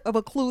more of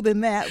a clue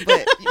than that,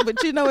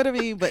 but you know what I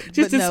mean. But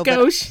just but a no,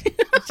 skosh.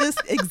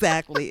 Just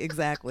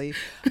exactly.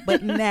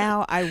 But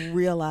now I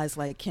realize,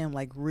 like, Kim,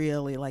 like,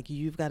 really, like,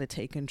 you've got to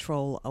take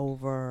control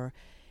over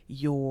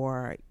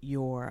your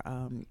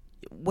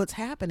what's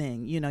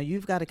happening.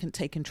 You've got to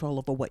take control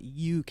over what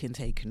you can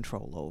take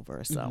control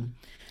over. So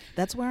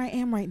that's where I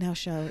am right now,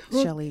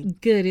 Shelley.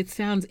 Good. It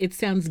sounds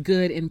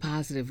good and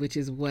positive, which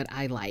is what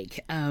I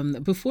like.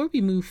 Before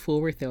we move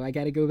forward, though, I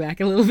got to go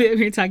back a little bit.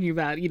 We were talking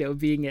about,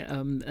 being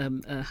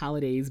a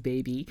holidays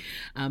baby.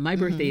 My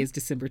birthday is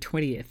December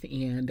 20th,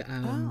 and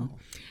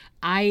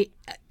I,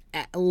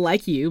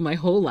 like you, my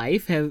whole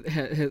life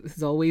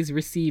has always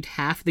received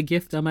half the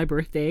gift on my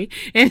birthday,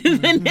 and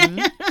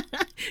then.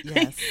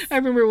 Yes. I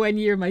remember one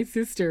year my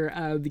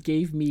sister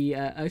gave me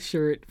a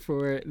shirt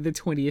for the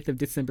 20th of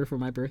December for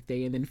my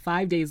birthday. And then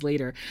 5 days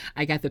later,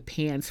 I got the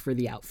pants for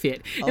the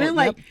outfit. And I'm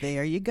like,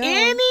 there you go.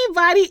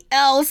 Anybody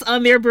else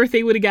on their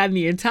birthday would have gotten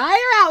the entire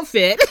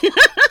outfit.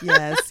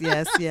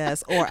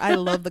 Yes. Or I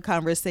love the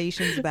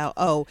conversations about,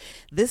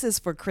 this is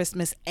for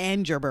Christmas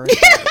and your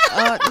birthday.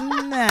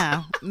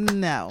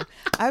 No.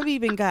 I've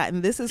even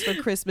gotten, this is for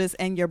Christmas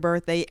and your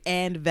birthday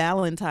and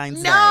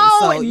Valentine's Day.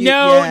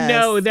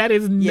 No, that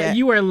is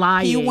you are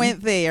lying. He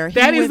went there.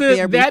 That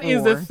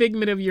is a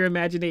figment of your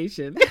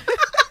imagination.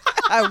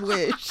 I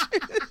wish.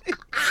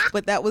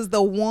 But that was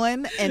the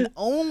one and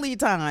only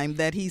time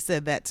that he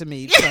said that to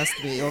me.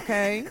 Trust me,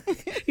 okay?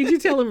 Did you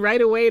tell him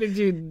right away? Or did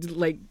you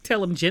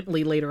tell him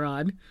gently later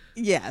on?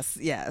 Yes.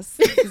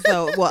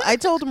 So, I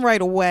told him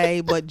right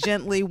away, but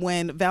gently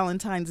when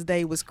Valentine's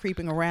Day was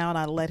creeping around,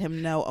 I let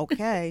him know,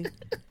 okay,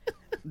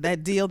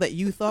 that deal that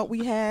you thought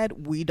we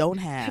had, we don't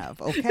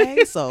have.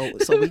 Okay, so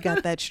we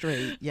got that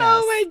straight. Yes.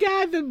 Oh my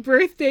God, the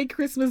birthday,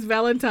 Christmas,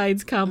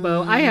 Valentine's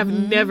combo. I have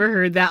never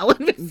heard that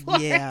one before.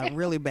 Yeah,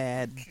 really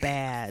bad.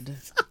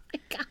 Oh my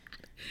God.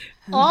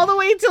 All the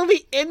way till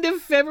the end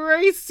of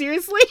February?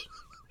 Seriously?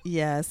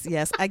 Yes.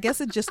 I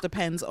guess it just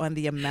depends on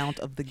the amount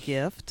of the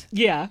gift.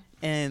 Yeah.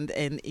 And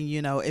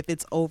if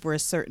it's over a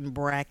certain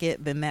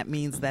bracket, then that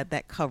means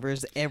that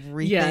covers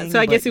everything. Yeah, so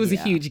I guess it was a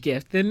huge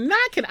gift. Then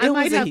I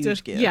might have to.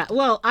 Gift. Yeah,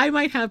 well, I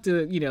might have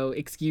to,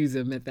 excuse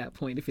him at that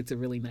point if it's a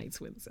really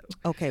nice one. So.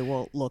 Okay,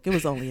 well, look, it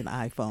was only an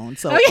iPhone,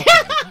 so.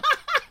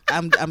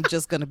 I'm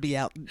just gonna be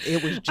out.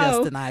 It was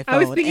just an iPhone. I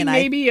was thinking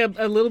maybe a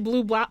little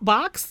blue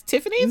box,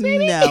 Tiffany's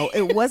maybe? No,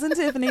 it wasn't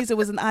Tiffany's. It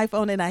was an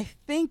iPhone, and I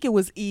think it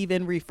was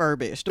even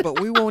refurbished, but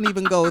we won't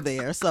even go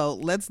there. So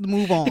let's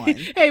move on.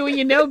 Hey, when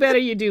you know better,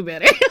 you do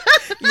better.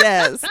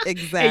 Yes,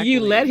 exactly. And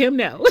you let him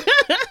know.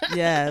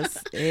 Yes,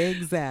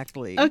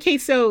 exactly. Okay,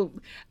 so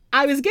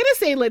I was going to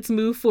say let's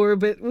move forward,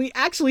 but we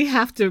actually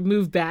have to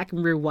move back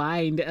and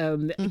rewind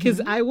because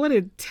I want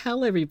to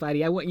tell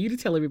everybody, I want you to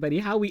tell everybody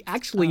how we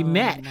actually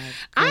met.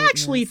 I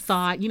actually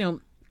thought,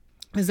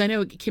 because I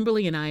know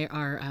Kimberly and I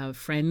are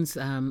friends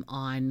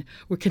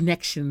we're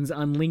connections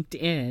on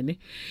LinkedIn.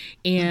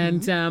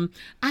 And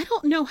I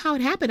don't know how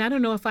it happened. I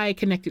don't know if I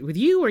connected with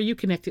you or you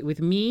connected with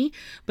me,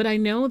 but I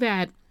know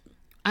that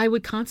I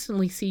would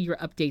constantly see your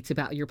updates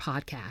about your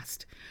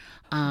podcast.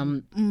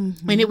 And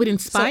it would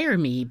inspire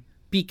me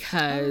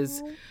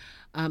because...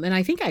 and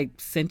I think I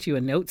sent you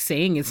a note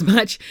saying as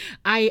much.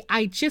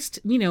 I just,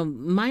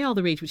 my All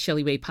the Rage with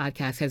Shelley Wade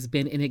podcast has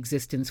been in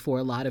existence for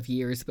a lot of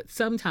years, but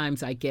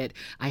sometimes I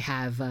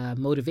have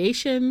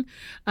motivation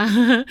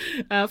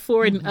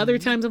for it, and other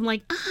times I'm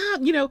like,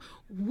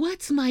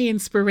 what's my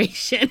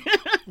inspiration?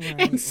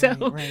 And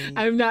so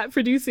I'm not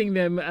producing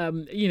them,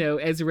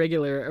 as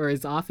regular or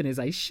as often as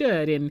I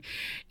should.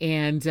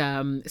 And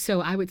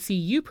so I would see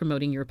you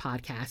promoting your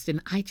podcast,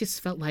 and I just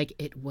felt like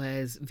it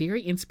was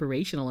very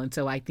inspirational. And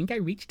so I think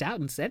I reached out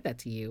and said that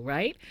to you,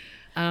 right?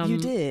 You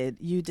did.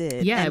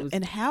 Yeah.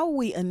 And how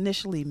we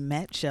initially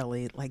met,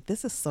 Shelley, like,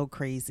 this is so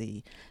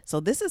crazy. So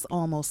this is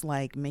almost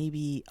like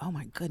maybe, oh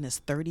my goodness,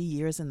 30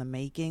 years in the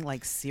making.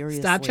 Like,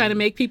 seriously. Stop trying to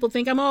make people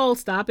think I'm old.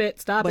 Stop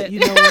it. But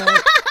you know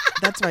what?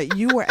 That's right.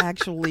 You were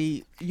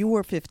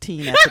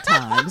 15 at the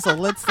time. So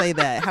let's say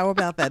that. How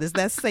about that? Is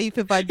that safe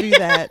if I do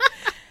that?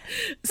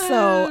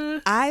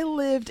 So I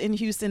lived in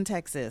Houston,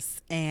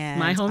 Texas. And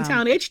my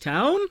hometown,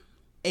 H-Town.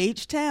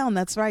 H-Town,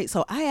 that's right.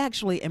 So I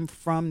actually am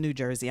from New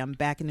Jersey. I'm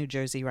back in New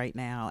Jersey right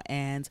now.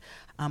 And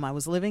I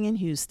was living in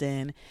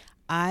Houston.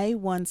 I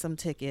won some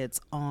tickets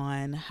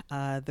on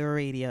the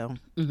radio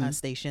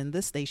station,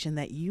 the station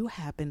that you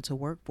happened to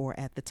work for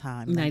at the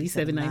time.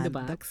 97.9 The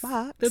Box.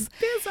 The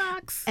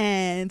Bizox.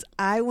 And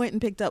I went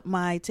and picked up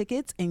my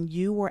tickets, and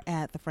you were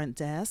at the front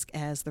desk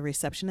as the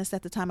receptionist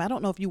at the time. I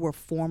don't know if you were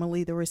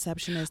formerly the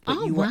receptionist,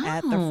 but you were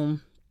at the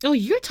Oh,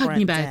 you're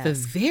talking about at the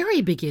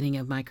very beginning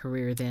of my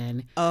career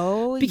then.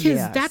 Oh, because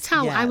that's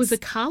how I was a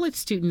college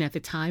student at the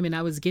time, and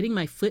I was getting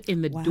my foot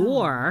in the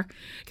door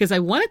because I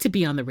wanted to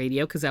be on the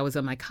radio because I was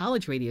on my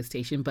college radio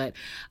station, but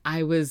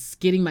I was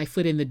getting my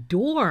foot in the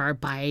door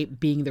by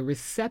being the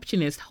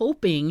receptionist,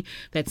 hoping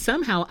that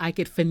somehow I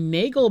could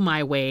finagle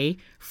my way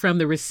from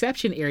the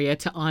reception area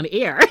to on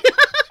air.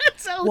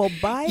 Well,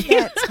 by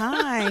that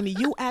time,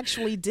 you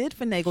actually did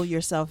finagle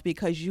yourself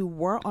because you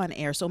were on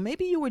air. So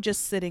maybe you were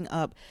just sitting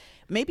up.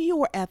 Maybe you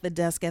were at the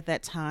desk at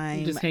that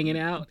time. Just hanging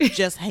out.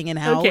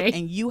 Okay.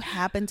 And you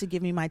happened to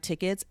give me my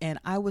tickets. And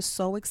I was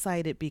so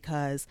excited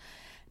because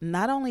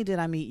not only did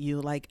I meet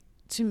you, like,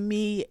 to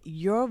me,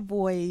 your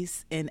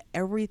voice and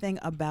everything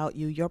about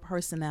you, your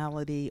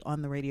personality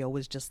on the radio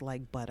was just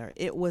like butter.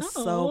 It was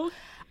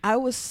I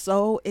was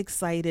so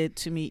excited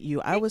to meet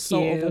you. I was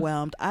so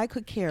overwhelmed. I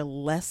could care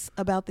less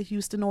about the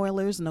Houston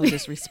Oilers, no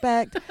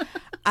disrespect.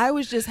 I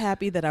was just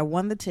happy that I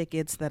won the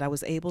tickets, that I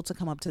was able to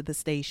come up to the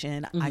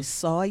station. I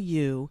saw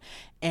you,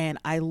 and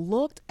I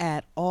looked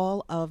at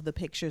all of the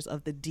pictures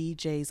of the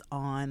DJs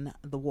on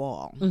the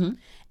wall.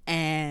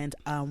 And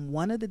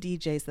one of the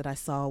DJs that I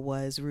saw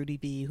was Rudy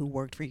B, who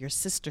worked for your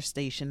sister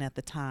station at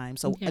the time.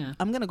 So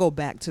I'm going to go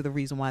back to the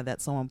reason why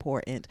that's so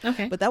important.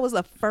 Okay. But that was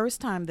the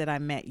first time that I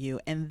met you.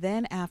 And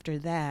then after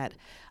that,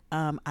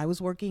 I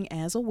was working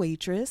as a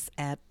waitress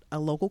at a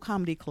local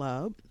comedy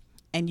club,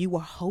 and you were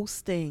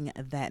hosting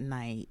that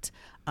night.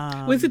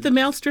 Was it the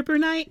male stripper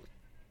night?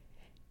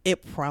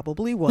 It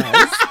probably was.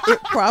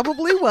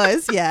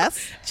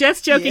 Yes.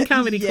 Just Joking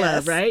Comedy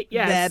Club, right?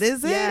 Yes. That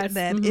is it.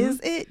 That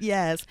is it.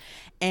 Yes.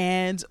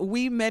 And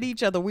we met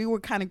each other. We were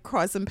kind of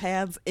crossing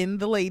paths in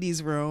the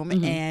ladies' room,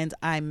 and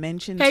I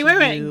mentioned to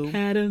you.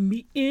 Had a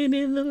meeting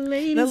in the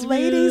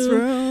ladies'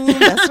 room.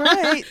 That's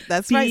right.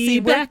 That's right. See,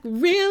 back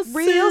real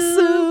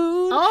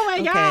soon. Oh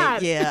my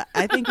God. Yeah.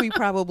 I think we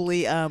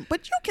probably.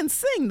 But you can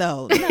sing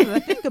though. Now that I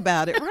think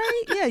about it,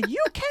 right? Yeah,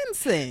 you can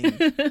sing.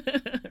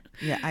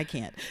 Yeah, I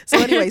can't. So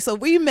anyway, so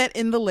we met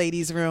in the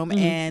ladies' room,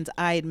 and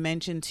I had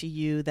mentioned to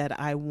you that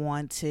I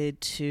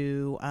wanted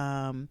to.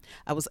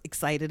 I was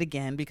excited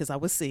again because I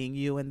was seeing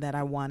you, and that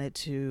I wanted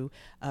to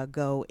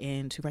go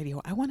into radio.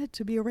 I wanted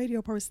to be a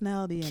radio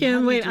personality. And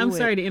Kim, wait, I'm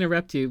sorry to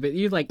interrupt you, but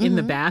you're like in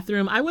the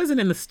bathroom. I wasn't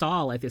in the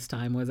stall at this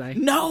time, was I?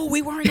 No,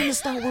 we weren't in the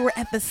stall. We were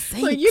at the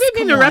same. Well, you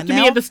didn't interrupt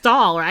me at the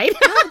stall, right?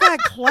 I've got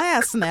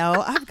class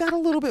now. I've got a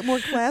little bit more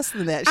class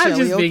than that, Shelley. I'm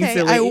just being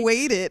silly. I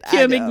waited.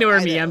 Kim, ignore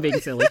me. I'm being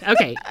silly.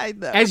 Okay. I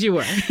know. As you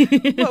were.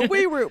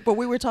 But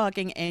we were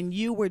talking, and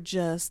you were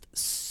just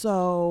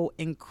so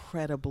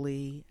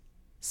incredibly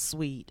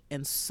sweet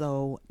and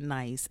so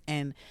nice,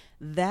 and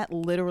that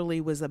literally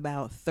was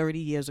about 30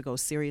 years ago,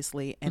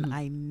 seriously, and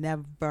I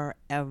never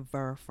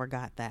ever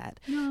forgot that.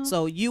 No.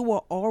 So you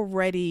were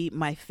already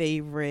my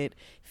favorite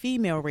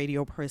female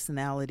radio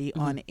personality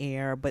on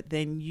air, but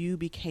then you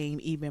became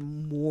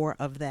even more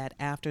of that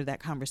after that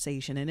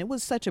conversation, and it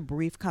was such a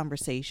brief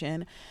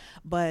conversation,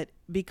 but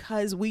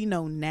because we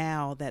know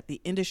now that the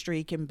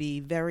industry can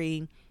be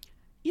very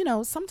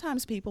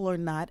sometimes people are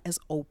not as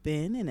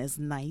open and as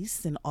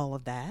nice and all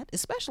of that,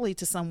 especially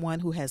to someone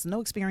who has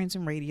no experience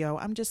in radio.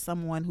 I'm just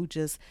someone who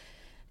just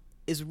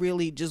is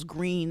really just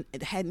green.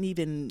 It hadn't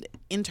even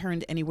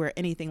interned anywhere,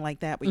 anything like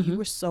that. But you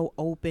were so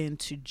open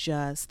to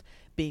just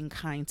being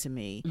kind to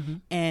me.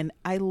 And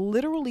I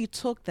literally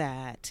took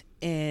that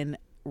and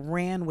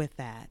ran with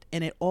that.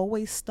 And it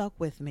always stuck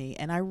with me.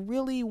 And I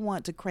really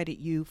want to credit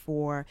you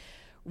for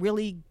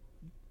really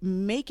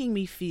making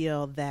me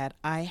feel that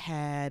I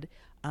had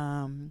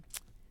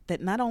that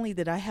not only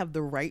did I have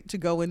the right to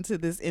go into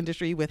this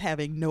industry with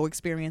having no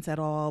experience at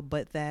all,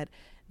 but that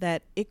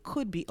it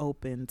could be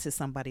open to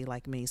somebody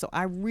like me. So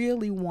I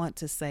really want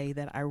to say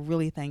that I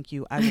really thank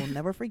you. I will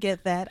never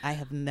forget that. I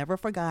have never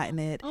forgotten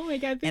it. Oh my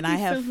God, and thank I you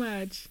have so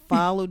much.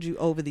 followed you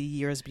over the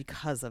years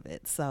because of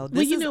it. So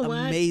this is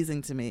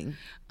amazing to me.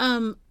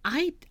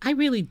 I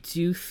really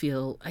do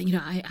feel,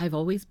 I've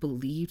always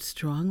believed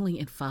strongly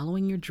in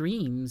following your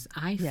dreams.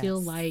 I feel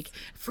Yes. like,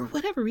 for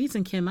whatever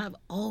reason, Kim, I've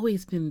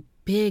always been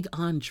big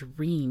on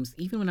dreams.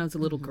 Even when I was a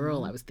little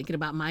girl, I was thinking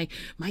about my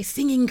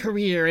singing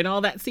career and all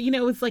that. So,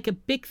 it's like a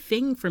big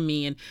thing for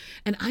me.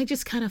 And I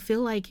just kind of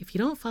feel like if you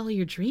don't follow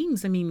your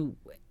dreams, I mean,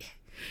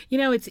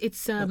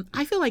 it's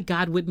I feel like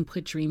God wouldn't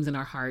put dreams in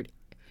our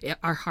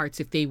hearts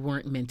if they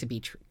weren't meant to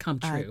be come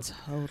true. I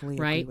totally agree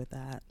right? with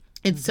that.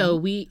 And so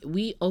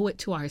we owe it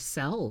to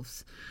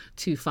ourselves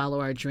to follow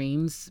our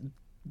dreams.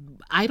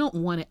 I don't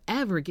want to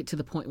ever get to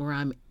the point where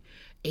I'm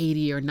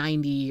 80 or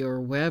 90 or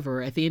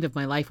wherever at the end of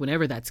my life,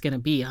 whenever that's going to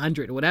be,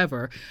 100 or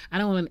whatever. I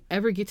don't want to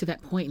ever get to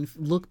that point and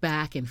look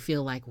back and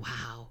feel like,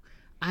 wow,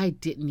 I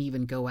didn't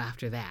even go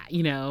after that,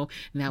 and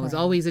that was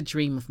always a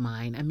dream of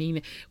mine. I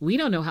mean, we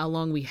don't know how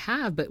long we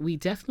have, but we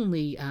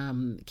definitely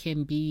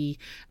can be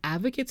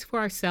advocates for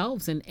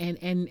ourselves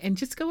and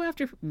just go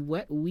after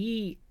what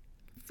we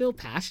feel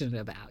passionate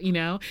about,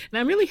 and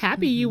I'm really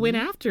happy you went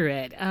after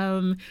it.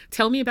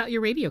 Tell me about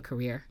your radio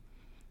career.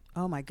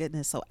 Oh my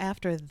goodness. So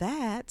after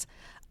that,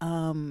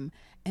 and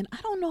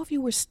I don't know if you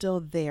were still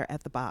there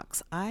at the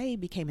box. I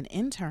became an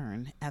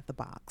intern at the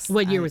box.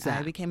 What year was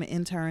that? I became an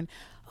intern.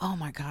 Oh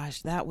my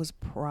gosh, that was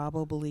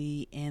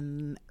probably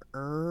in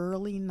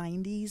early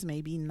 90s,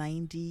 maybe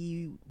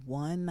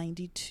 91,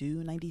 92,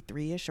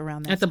 93-ish,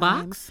 around that At the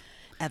time. box?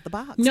 At the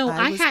box. No,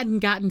 I hadn't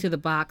gotten to the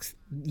box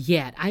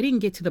yet. I didn't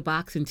get to the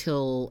box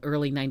until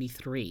early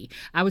 93.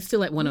 I was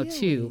still at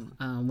 102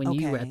 when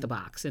you were at the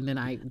box. And then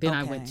I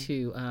went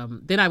to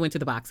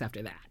the box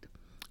after that.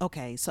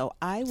 Okay, so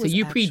I was So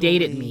you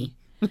predated me.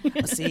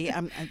 See,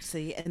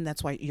 and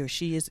that's why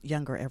she is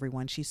younger.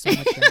 Everyone, she's so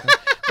much younger.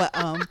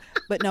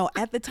 But no,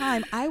 at the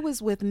time I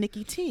was with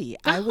Nikki T.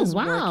 I was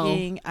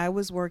working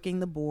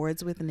the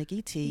boards with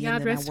Nikki T. God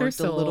and then rest I worked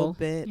her soul. a little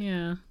bit.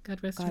 Yeah,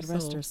 God rest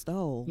her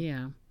soul.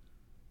 Yeah.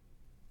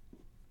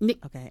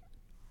 Okay.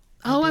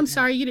 I'm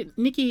sorry.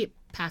 Nikki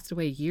passed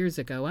away years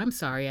ago. I'm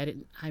sorry. I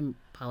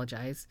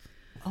apologize.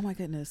 Oh my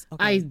goodness.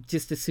 Okay. I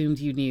just assumed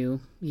you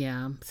knew.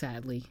 Yeah,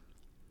 sadly.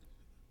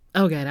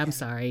 Oh God, I'm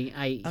sorry.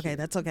 Okay,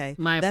 that's okay.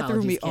 My apologies, that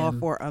threw me Kim. off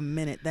for a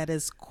minute. That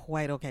is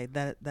quite okay.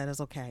 That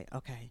is okay.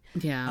 Okay.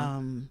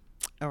 Yeah.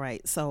 All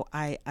right. So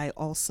I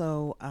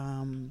also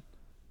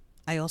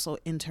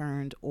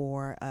interned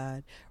or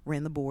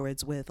ran the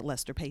boards with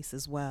Lester Pace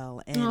as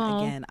well. And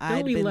again,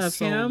 I've been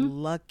so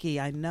lucky.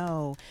 I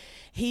know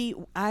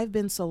I've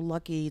been so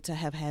lucky to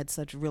have had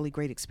such really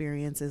great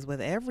experiences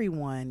with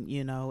everyone,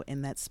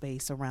 in that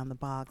space around the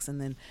box. And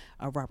then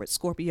Robert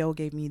Scorpio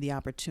gave me the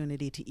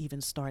opportunity to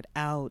even start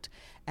out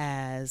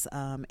as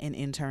an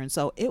intern.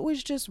 So it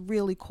was just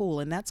really cool.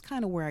 And that's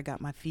kind of where I got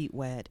my feet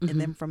wet.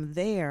 And then from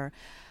there,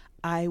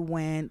 I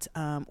went,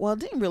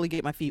 didn't really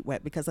get my feet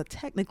wet because I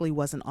technically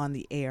wasn't on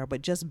the air,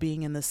 but just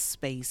being in the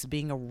space,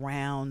 being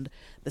around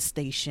the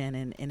station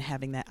and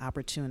having that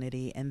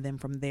opportunity. And then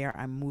from there,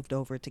 I moved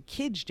over to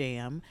Kids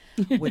Jam,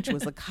 which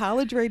was a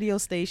college radio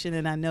station.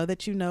 And I know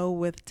that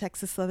with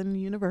Texas Southern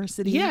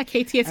University. Yeah,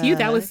 KTSU.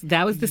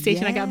 That was the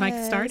station I got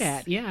my start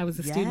at. Yeah, I was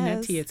a student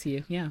at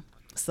TSU. Yeah.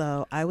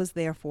 So I was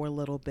there for a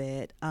little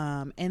bit,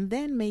 and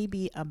then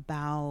maybe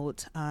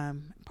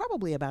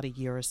probably about a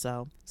year or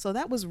so. So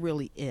that was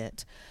really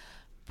it.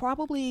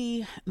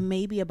 Probably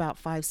maybe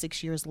about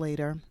 5-6 years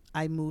later,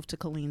 I moved to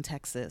Killeen,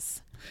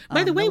 Texas.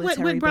 By the way, what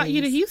brought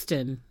you to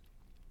Houston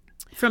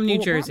from New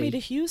Jersey? What brought me to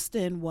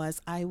Houston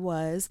was I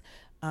was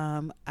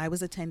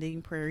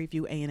attending Prairie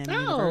View A&M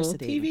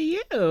University.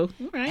 TVU.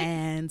 All right.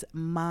 And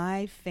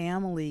my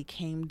family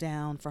came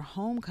down for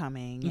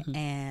homecoming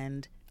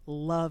and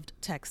loved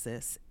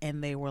Texas,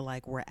 and they were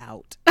like, we're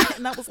out.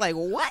 And I was like,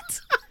 what?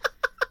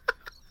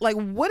 Like,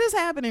 what is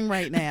happening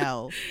right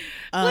now?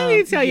 Let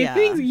me tell you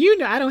things.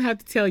 I don't have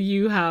to tell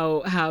you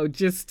how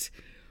just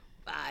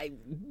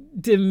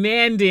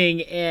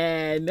demanding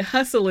and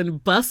hustle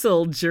and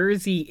bustle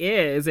Jersey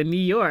is in New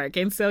York.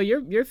 And so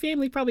your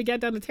family probably got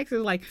down to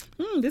Texas like,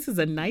 this is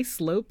a nice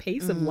slow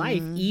pace of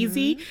life.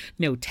 Easy,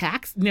 no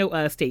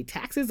state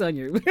taxes on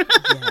your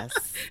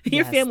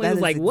your family was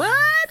like,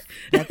 what?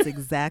 That's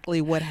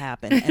exactly what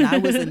happened. And I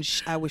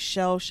was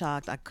shell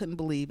shocked. I couldn't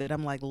believe it.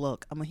 I'm like,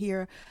 look, I'm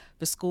here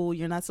for school.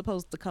 You're not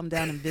supposed to come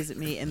down and visit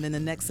me. And then the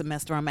next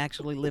semester, I'm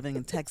actually living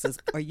in Texas.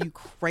 Are you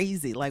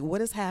crazy? Like,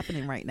 what is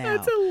happening right now?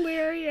 That's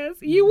hilarious.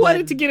 You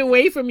wanted to get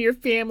away from your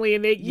family,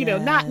 and they, you know,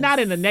 not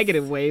in a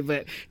negative way,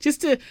 but just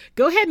to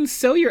go ahead and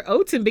sow your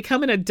oats and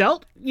become an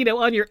adult, you know,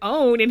 on your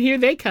own. And here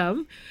they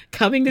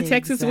coming to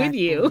Texas with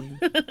you.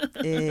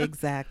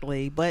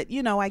 Exactly. But,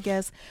 you know, I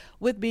guess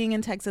with being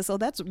in Texas, so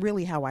that's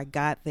really how I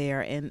got there.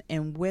 And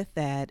with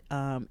that,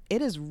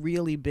 it has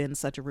really been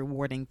such a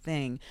rewarding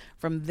thing.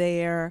 From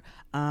there,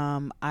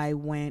 I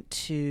went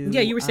to...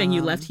 Yeah, you were saying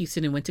you left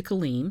Houston and went to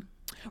Killeen.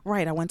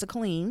 Right. I went to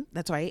Killeen.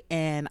 That's right.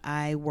 And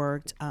I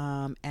worked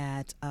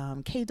at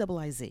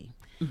KIIZ.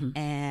 Mm-hmm.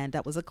 And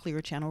that was a Clear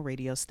Channel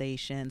radio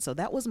station. So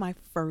that was my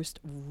first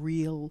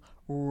real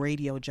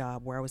radio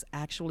job where I was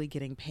actually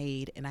getting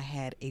paid and I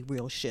had a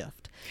real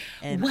shift.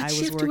 And what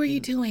shift were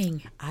you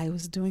doing? I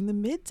was doing the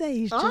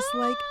middays,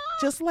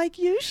 just like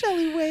you,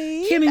 Shelly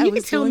Wade. Kim, and you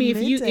can tell me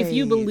if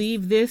you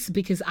believe this,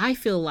 because I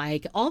feel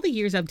like all the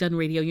years I've done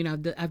radio, you know,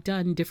 I've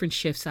done different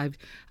shifts. I've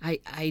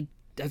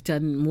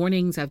done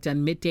mornings, I've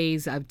done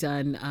middays, I've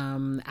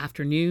done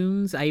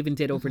afternoons. I even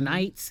did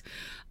overnights.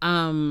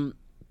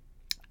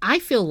 I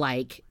feel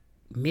like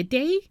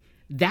midday,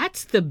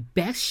 that's the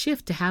best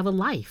shift to have a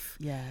life.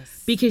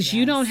 Yes. Because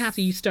you don't have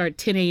to, you start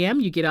 10 a.m.,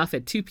 you get off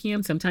at 2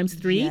 p.m., sometimes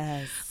 3.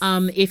 Yes.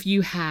 If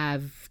you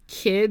have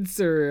kids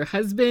or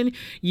husband,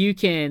 you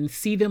can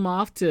see them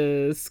off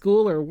to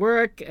school or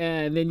work,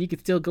 and then you can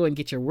still go and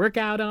get your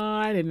workout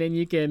on, and then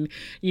you can,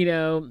 you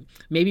know,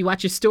 maybe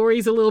watch your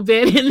stories a little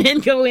bit and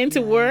then go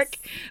into work.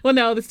 Well,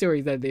 no, the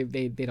stories,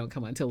 they don't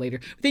come on until later.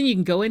 But then you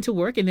can go into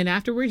work, and then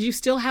afterwards you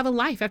still have a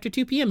life after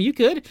 2 p.m. You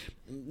could,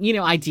 you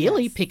know,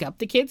 ideally pick up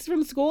the kids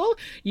from school.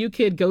 You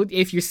could go,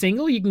 if you're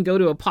single, you can go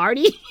to a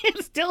party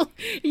and still,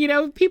 you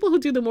know, people who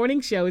do the morning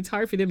show, it's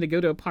hard for them to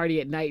go to a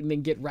party at night and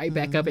then get right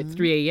back up at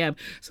 3 a.m.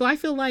 So I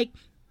feel like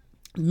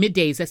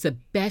middays, that's the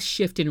best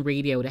shift in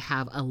radio to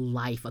have a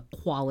life, a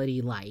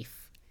quality life.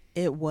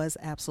 It was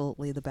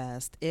absolutely the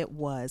best. It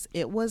was,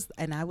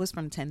 and I was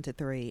from 10 to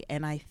 3.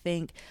 And I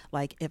think,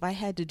 like, if I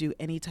had to do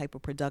any type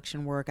of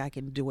production work, I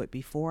can do it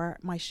before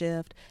my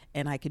shift,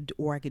 and I could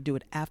do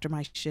it after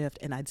my shift,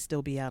 and I'd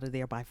still be out of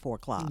there by 4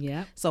 o'clock.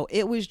 Yeah. So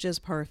it was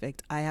just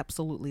perfect. I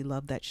absolutely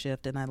loved that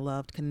shift, and I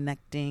loved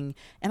connecting.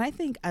 And I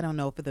think, I don't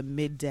know, for the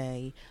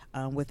midday,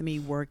 with me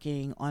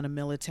working on a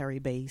military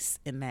base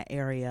in that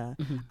area,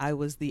 I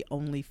was the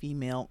only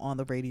female on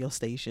the radio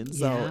station.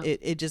 So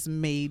it just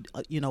made,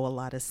 you know, a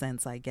lot of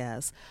sense, I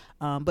guess.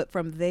 But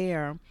from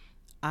there,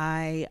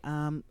 I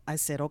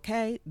said,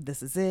 okay,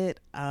 this is it.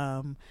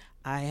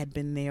 I had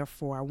been there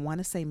for, I want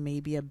to say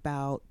maybe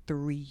about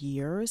 3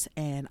 years,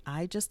 and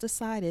I just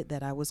decided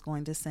that I was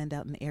going to send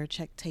out an air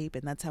check tape,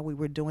 and that's how we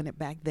were doing it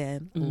back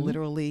then,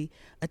 literally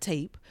a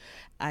tape.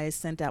 I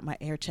sent out my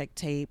air check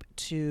tape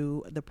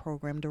to the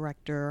program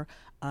director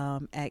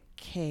at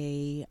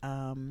KRMB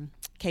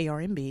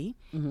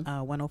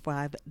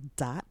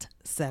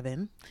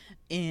 105.7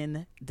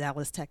 in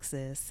Dallas,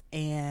 Texas,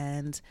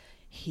 and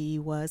he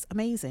was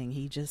amazing.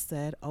 He just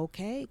said,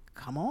 okay,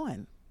 come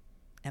on.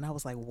 And I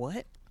was like,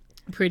 what?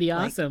 Pretty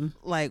awesome.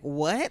 Like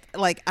what?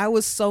 Like, I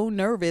was so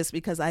nervous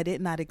because I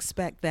did not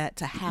expect that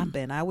to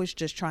happen. I was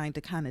just trying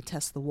to kind of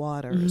test the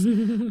waters.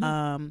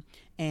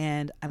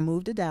 And I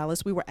moved to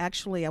Dallas. I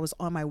was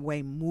on my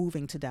way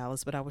moving to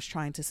Dallas, but I was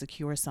trying to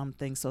secure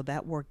something. So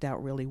that worked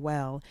out really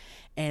well.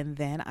 And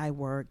then I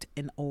worked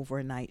an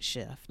overnight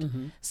shift.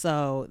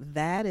 So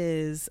that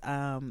is,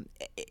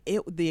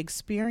 the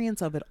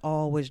experience of it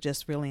all was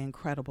just really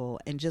incredible.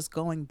 And just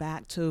going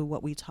back to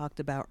what we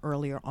talked about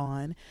earlier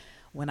on,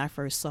 when I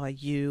first saw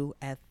you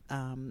at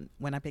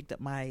when I picked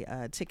up my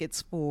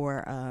tickets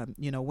for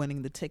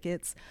winning the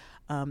tickets,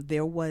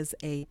 there was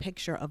a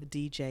picture of a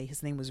DJ.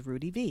 His name was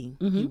Rudy V.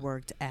 He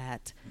worked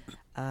at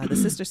the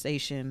sister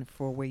station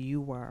for where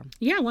you were.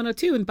 Yeah,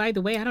 102. And by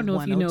the way, I don't know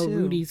if you know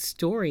Rudy's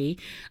story.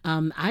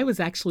 I was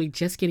actually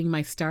just getting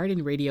my start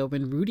in radio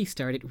when Rudy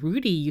started.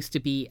 Rudy used to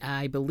be,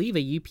 I believe,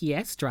 a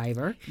UPS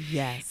driver.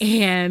 Yes.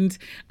 And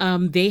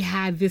they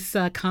had this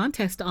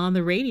contest on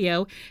the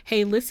radio.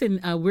 Hey,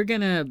 listen, we're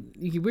gonna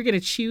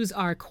choose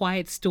our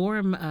Quiet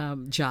Storm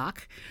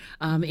jock.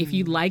 If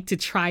you'd like to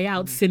try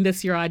out, send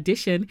us your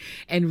audition.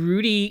 And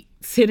Rudy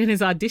sent in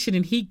his audition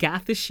and he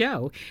got the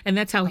show. And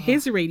that's how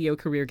his radio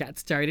career got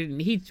started.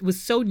 And he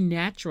was so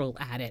natural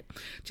at it.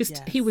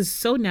 He was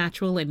so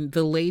natural and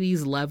the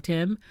ladies loved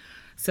him.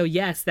 So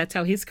yes, that's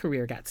how his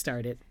career got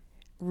started.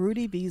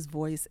 Rudy V's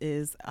voice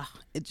is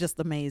it's just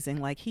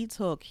amazing. Like, he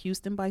took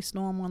Houston by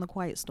storm on the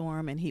Quiet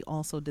Storm, and he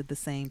also did the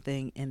same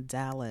thing in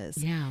Dallas.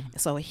 Yeah.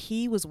 So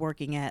he was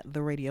working at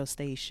the radio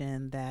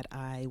station that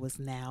I was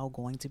now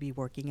going to be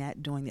working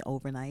at doing the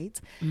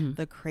overnight.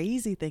 The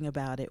crazy thing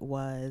about it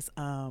was,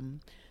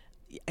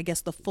 I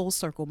guess the full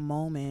circle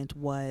moment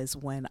was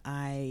when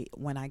I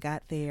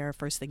got there.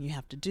 First thing you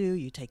have to do,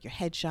 you take your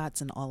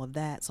headshots and all of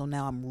that. So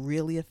now I'm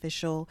really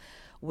official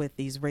with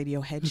these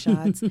radio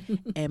headshots.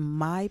 And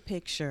my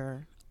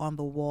picture on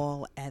the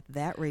wall at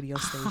that radio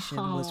station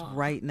was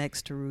right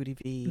next to Rudy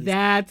V's.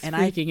 That's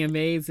freaking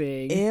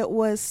amazing. It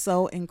was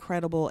so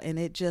incredible, and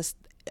it just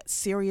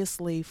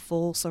seriously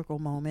full circle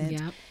moment.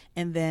 Yep.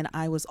 And then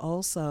I was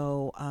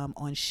also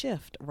on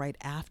shift right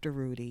after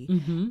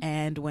Rudy.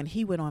 And when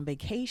he went on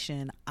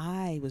vacation,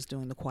 I was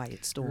doing the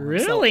Quiet Storm.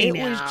 Really? So it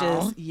was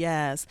just,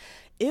 yes,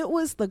 it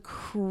was the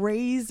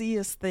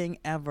craziest thing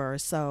ever.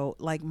 So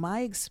like my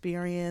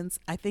experience,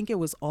 I think it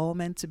was all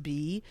meant to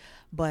be,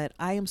 but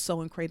I am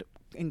so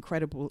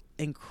incredibly,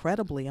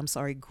 I'm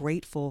sorry,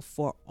 grateful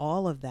for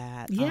all of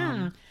that.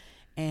 Yeah.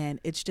 And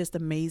it's just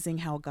amazing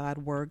how God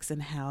works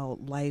and how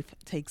life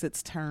takes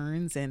its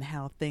turns and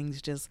how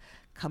things just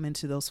come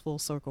into those full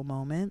circle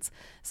moments.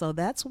 So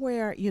that's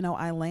where, you know,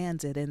 I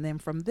landed. And then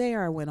from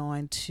there, I went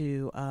on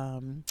to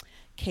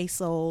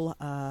K-Soul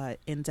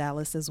in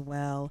Dallas as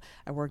well.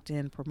 I worked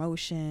in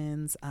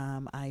promotions.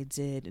 I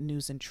did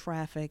news and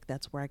traffic.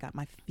 That's where I got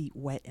my feet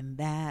wet in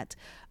that.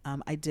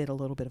 I did a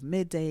little bit of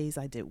middays.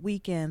 I did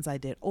weekends. I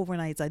did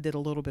overnights. I did a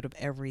little bit of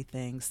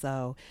everything.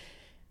 So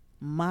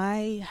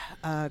my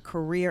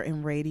career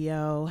in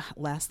radio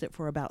lasted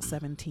for about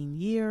 17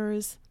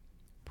 years.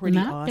 Pretty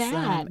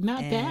awesome.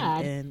 Not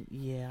bad. And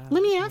yeah.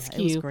 Let me ask you.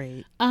 It was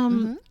great.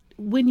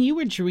 When you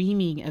were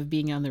dreaming of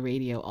being on the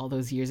radio all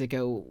those years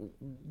ago,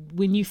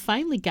 when you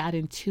finally got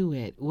into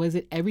it, was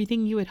it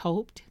everything you had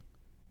hoped?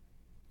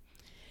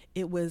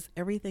 It was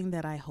everything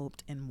that I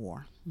hoped and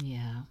more.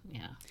 Yeah.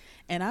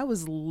 And I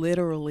was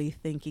literally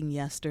thinking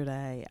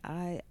yesterday,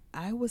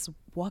 I was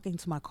walking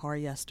to my car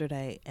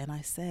yesterday and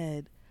I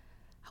said,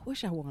 I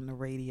wish I were on the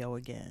radio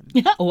again.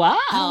 Wow.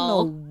 I don't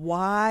know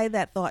why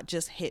that thought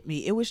just hit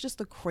me. It was just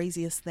the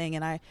craziest thing.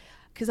 And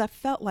because I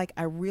felt like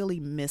I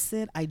really miss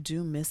it. I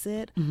do miss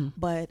it.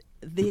 But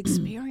the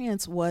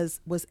experience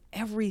was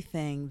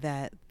everything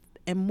that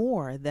and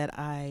more that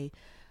I've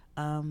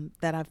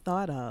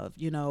thought of.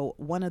 You know,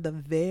 one of the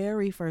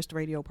very first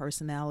radio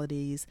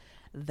personalities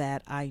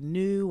that I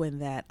knew and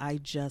that I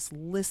just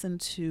listened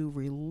to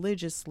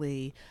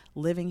religiously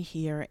living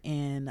here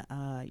in,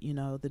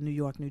 the New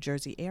York, New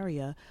Jersey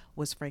area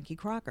was Frankie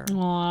Crocker.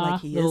 Aww,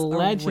 like he is a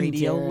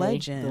radio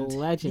legend. The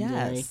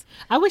legendary. Yes.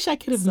 I wish I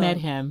could have met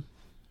him.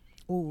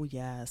 Oh,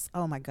 yes.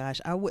 Oh, my gosh.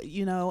 I would,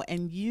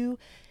 and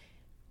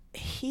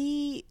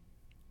he,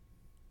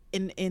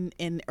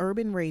 in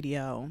urban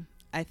radio,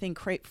 I think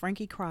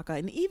Frankie Crocker,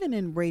 and even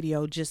in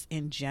radio just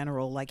in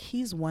general, like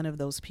he's one of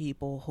those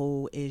people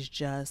who is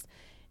just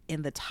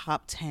in the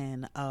top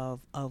 10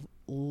 of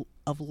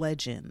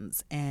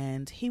legends,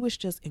 and he was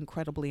just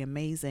incredibly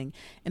amazing.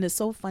 And it's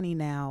so funny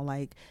now,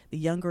 like the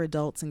younger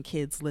adults and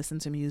kids listen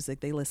to music,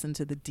 they listen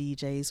to the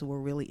DJs who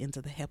are really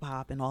into the hip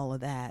hop and all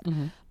of that.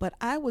 But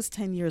I was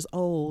 10 years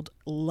old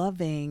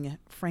loving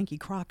Frankie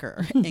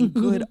Crocker and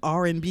good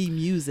R&B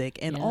music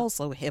and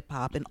also hip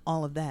hop and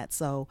all of that.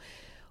 So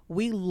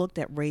we looked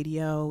at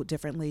radio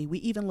differently. We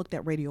even looked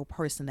at radio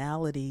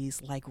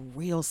personalities like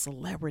real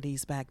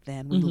celebrities back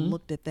then. We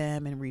looked at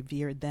them and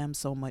revered them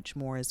so much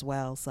more as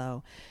well.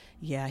 So,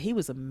 yeah, he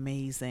was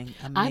amazing.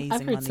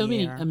 I've heard so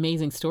many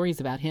amazing stories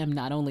about him,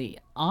 not only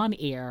on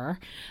air.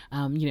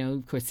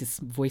 Of course, his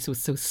voice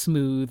was so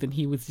smooth and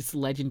he was just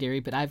legendary.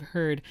 But I've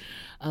heard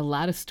a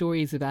lot of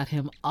stories about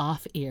him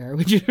off air,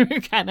 which are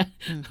kind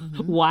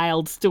of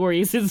wild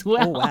stories as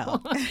well. Oh,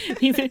 wow.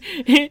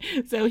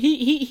 So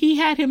he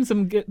had him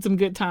some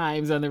good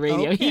times on the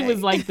radio. Okay. He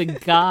was like the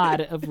god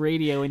of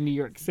radio in New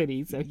York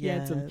City. So he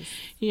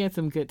had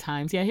some good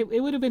times. Yeah, it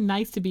would have been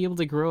nice to be able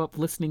to grow up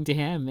listening to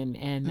him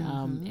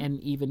and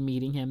even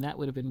meeting him. That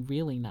would have been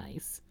really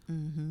nice.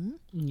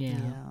 Yeah.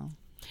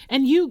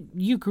 And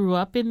you grew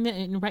up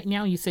in right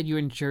now you said you're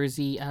in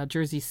Jersey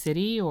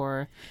City,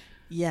 or?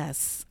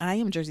 Yes, I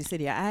am Jersey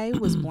City. I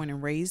was born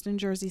and raised in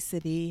Jersey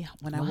City.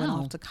 When I went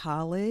off to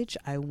college,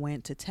 I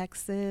went to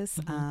Texas,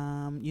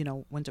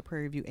 went to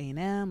Prairie View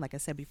A&M, like I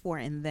said before,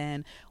 and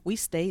then we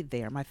stayed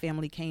there. My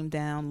family came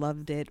down,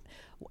 loved it.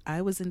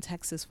 I was in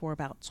Texas for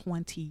about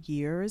 20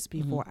 years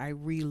before I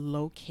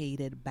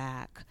relocated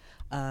back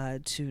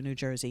to New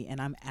Jersey,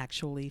 and I'm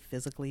actually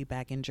physically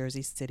back in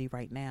Jersey City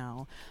right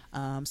now.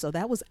 So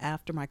that was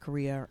after my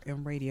career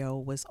in radio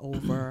was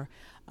over,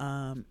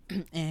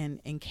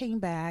 and came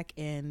back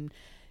and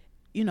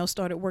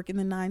started working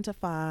the 9 to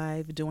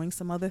 5, doing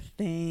some other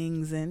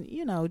things, and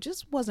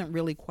just wasn't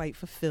really quite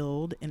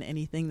fulfilled in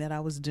anything that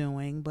I was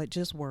doing, but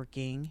just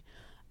working.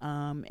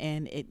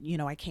 And it,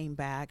 I came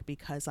back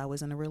because I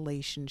was in a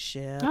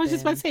relationship. I was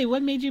just about to say,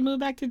 what made you move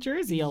back to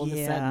Jersey all of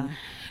a sudden?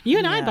 You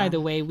and I, by the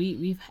way,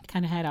 we've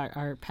kind of had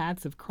our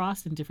paths have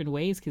crossed in different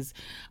ways because,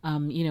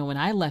 when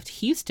I left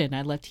Houston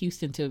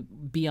to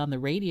be on the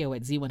radio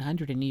at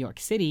Z100 in New York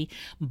City.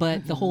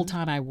 But the whole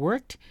time I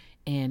worked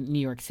in New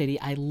York City,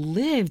 I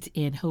lived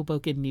in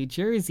Hoboken, New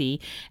Jersey,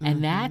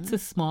 and that's a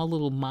small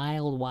little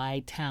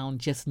mile-wide town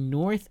just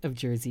north of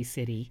Jersey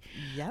City.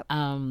 Yep.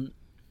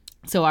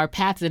 So our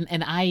paths,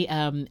 and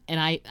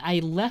I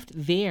left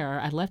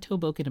there. I left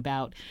Hoboken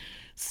about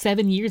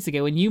 7 years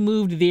ago, and you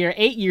moved there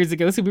 8 years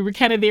ago. So we were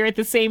kind of there at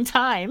the same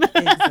time.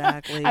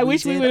 Exactly. I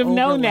wish we would have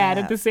known that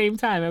at the same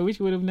time. I wish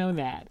we would have known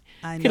that.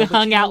 I know, Could have but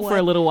hung you know out for a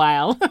what? little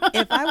while.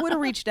 If I would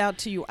have reached out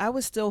to you, I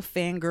was still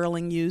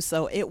fangirling you,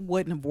 so it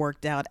wouldn't have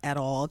worked out at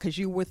all because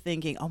you were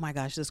thinking, "Oh my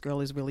gosh, this girl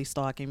is really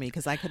stalking me."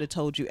 Because I could have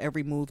told you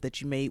every move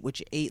that you made, what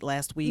you ate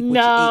last week, what you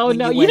ate No, when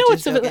no. you You went know to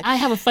what's? Sugar. I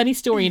have a funny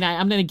story, and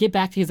I'm going to get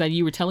back to because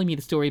you were telling me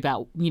the story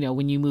about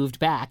when you moved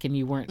back and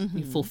you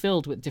weren't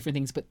fulfilled with different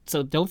things. But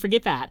so don't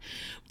forget that.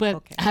 But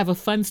Okay. I have a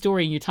fun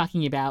story, and you're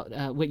talking about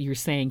what you're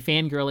saying,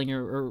 fangirling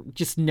or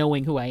just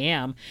knowing who I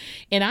am,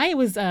 and I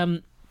was.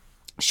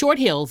 Short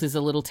Hills is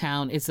a little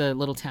town. It's a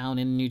little town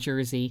in New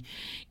Jersey,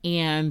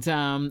 and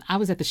I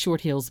was at the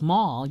Short Hills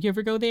Mall. You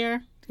ever go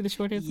there to the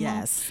Short Hills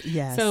Mall?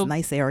 Yes, So-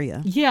 nice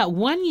area. Yeah,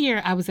 one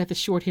year I was at the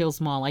Short Hills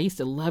Mall. I used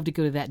to love to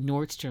go to that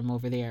Nordstrom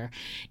over there.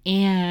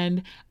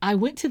 And I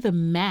went to the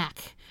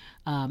MAC.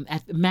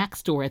 At the MAC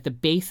store at the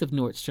base of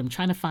Nordstrom,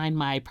 trying to find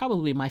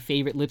probably my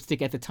favorite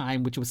lipstick at the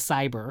time, which was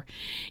Cyber.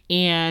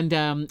 And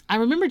I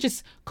remember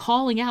just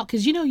calling out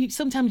because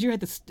sometimes you're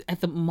at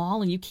the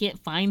mall and you can't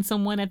find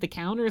someone at the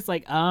counter. It's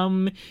like,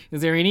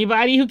 is there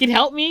anybody who can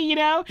help me?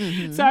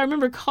 So I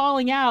remember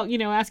calling out,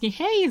 asking,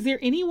 hey, is there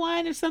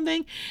anyone or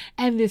something?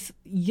 And this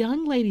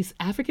young lady, this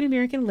African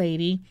American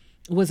lady,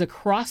 was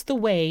across the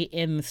way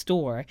in the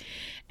store,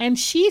 and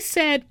she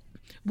said,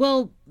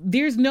 well,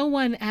 there's no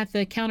one at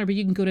the counter, but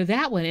you can go to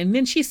that one. And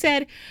then she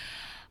said,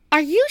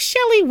 are you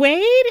Shelley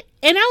Wade?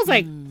 And I was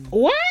like,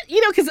 what?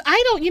 Because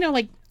I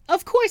don't,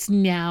 of course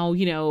now,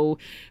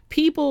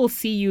 people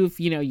see you if,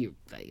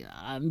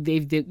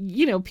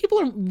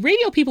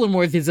 radio people are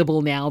more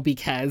visible now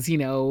because,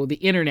 the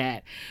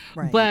internet.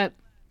 Right. But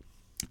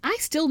I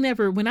still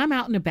never, when I'm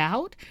out and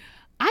about,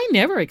 I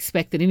never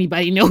expect that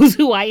anybody knows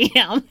who I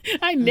am.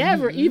 I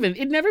never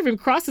it never even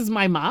crosses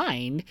my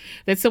mind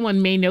that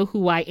someone may know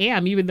who I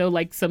am, even though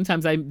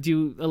sometimes I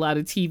do a lot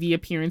of TV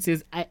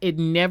appearances. It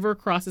never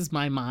crosses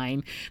my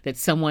mind that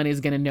someone is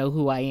going to know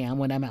who I am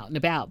when I'm out and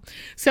about.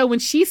 So when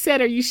she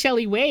said, are you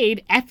Shelley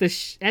Wade at the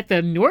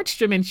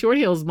Nordstrom in Short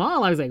Hills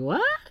Mall, I was like,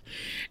 what?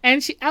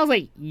 And I was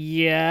like,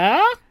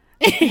 yeah.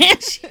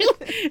 and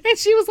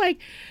she was like,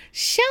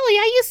 Shelley,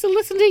 I used to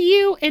listen to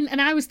you. And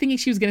I was thinking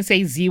she was going to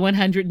say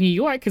Z100 New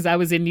York because I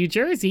was in New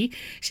Jersey.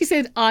 She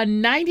said on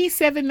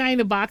 97.9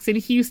 The Box in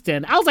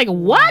Houston. I was like,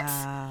 what?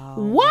 Wow,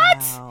 What?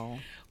 wow.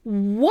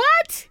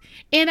 What?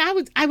 And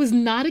I was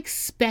not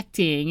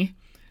expecting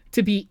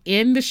to be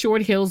in the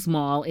Short Hills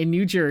Mall in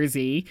New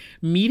Jersey,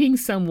 meeting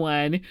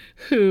someone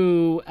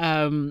who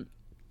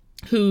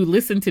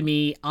listened to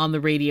me on the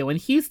radio in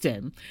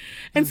Houston.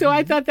 And so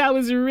I thought that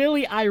was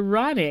really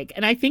ironic.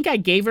 And I think I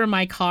gave her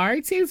my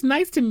card, say, it's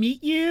nice to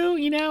meet you,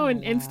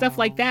 and stuff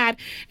like that.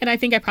 And I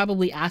think I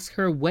probably asked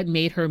her what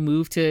made her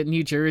move to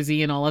New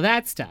Jersey and all of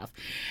that stuff.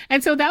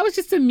 And so that was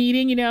just a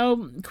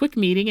meeting, quick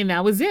meeting, and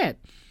that was it.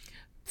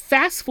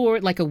 Fast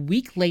forward a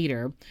week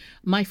later,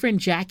 my friend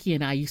Jackie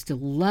and I used to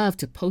love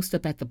to post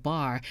up at the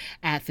bar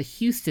at the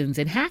Houstons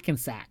in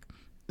Hackensack.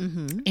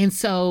 And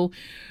so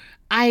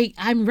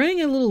I'm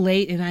running a little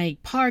late and I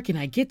park and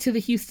I get to the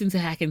Houstons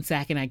at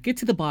Hackensack and I get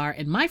to the bar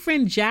and my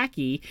friend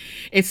Jackie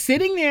is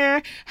sitting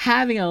there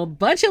having a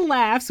bunch of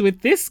laughs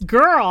with this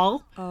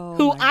girl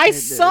who my I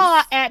goodness.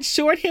 saw at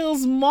Short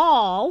Hills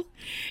Mall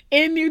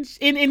in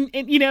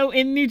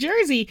New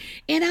Jersey.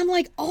 And I'm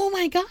like, oh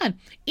my God.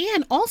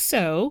 And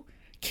also,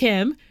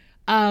 Kim,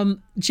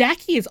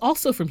 Jackie is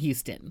also from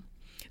Houston.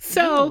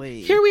 So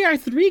Really? here we are,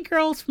 3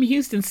 girls from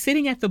Houston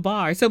sitting at the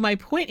bar. So my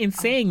point in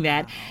saying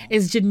that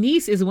is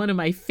Janice is one of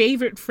my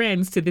favorite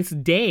friends to this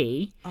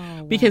day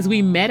because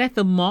we met at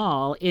the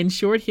mall in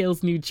Short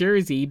Hills, New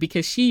Jersey,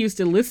 because she used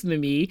to listen to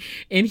me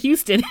in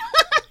Houston.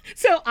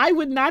 So I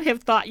would not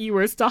have thought you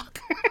were a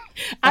stalker.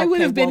 I would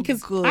Okay, have been, well,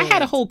 because I had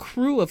a good. whole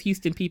crew of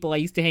Houston people I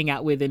used to hang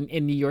out with in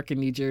New York and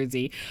New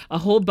Jersey. A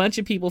whole bunch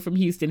of people from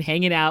Houston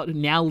hanging out,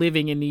 now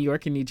living in New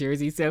York and New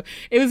Jersey. So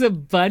it was a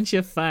bunch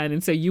of fun.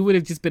 And so you would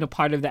have just been a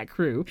part of that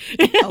crew.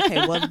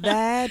 Okay, well,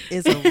 that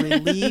is a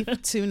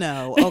relief to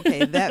know.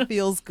 Okay, that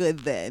feels good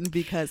then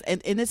because,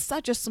 and it's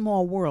such a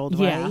small world,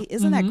 Yeah. right?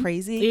 Isn't that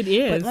crazy? It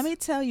is. But let me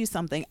tell you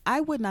something.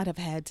 I would not have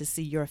had to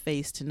see your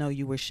face to know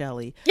you were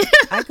Shelley.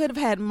 I could have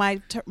had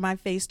my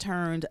face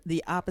turned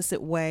the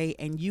opposite way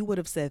and you would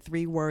have said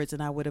 3 words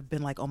and I would have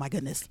been like, oh my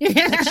goodness,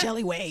 that's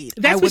Shelley Wade.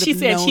 I That's what would she have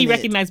said. She known it.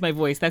 recognized my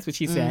voice. That's what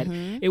she said.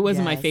 It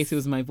wasn't my Yes. face. It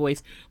was my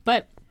voice.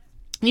 But,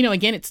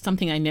 again, it's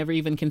something I never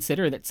even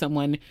consider that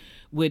someone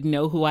would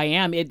know who I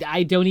am.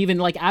 I don't even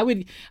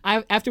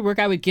after work,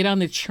 I would get on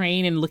the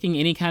train and looking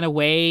any kind of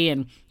way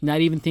and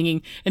not even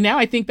thinking. And now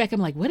I think back, I'm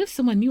like, what if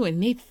someone knew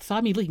and they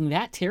saw me looking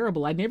that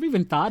terrible? I never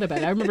even thought about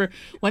it. I remember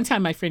one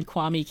time my friend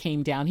Kwame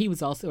came down. He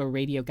was also a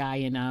radio guy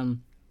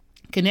in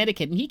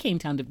Connecticut, and he came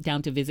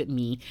down to visit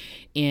me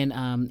in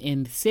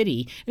the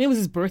city, and it was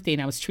his birthday,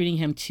 and I was treating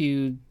him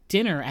to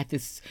dinner at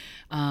this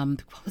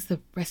what was the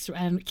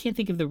restaurant? I can't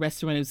think of the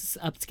restaurant. It was this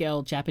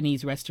upscale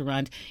Japanese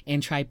restaurant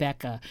in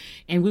Tribeca,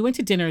 and we went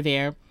to dinner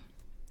there.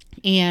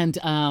 And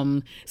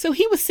so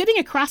he was sitting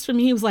across from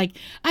me. He was like,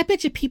 I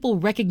bet you people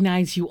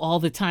recognize you all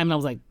the time. And I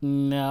was like,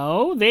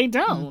 no, they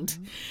don't.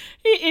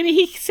 And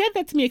he said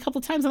that to me a couple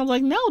of times. And I was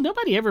like, no,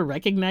 nobody ever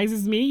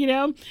recognizes me,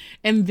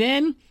 And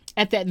then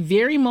at that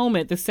very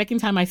moment, the second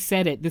time I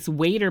said it, this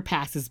waiter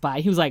passes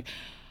by. He was like,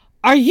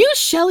 "Are you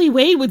Shelly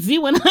Wade with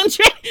Z100?"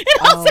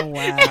 Oh,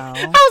 wow.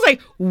 I was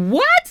like,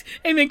 "What?"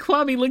 And then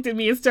Kwame looked at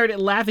me and started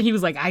laughing. He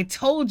was like, "I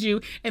told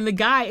you." And the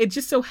guy, it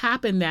just so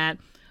happened that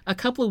a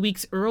couple of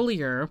weeks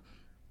earlier,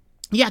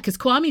 yeah, because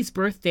Kwame's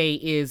birthday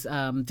is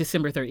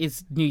December 3rd,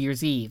 is New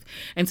Year's Eve.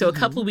 And so a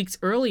couple of weeks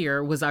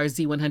earlier was our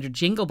Z100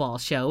 Jingle Ball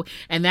show.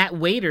 And that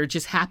waiter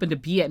just happened to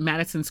be at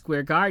Madison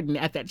Square Garden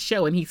at that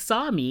show. And he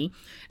saw me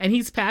and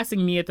he's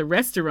passing me at the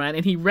restaurant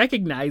and he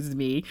recognized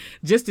me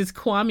just as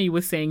Kwame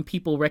was saying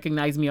people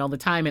recognize me all the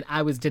time and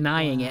I was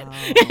denying it.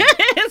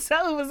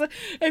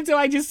 And so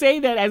I just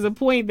say that as a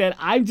point that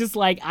I'm just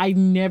like, I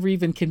never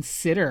even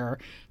consider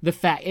the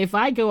fact, if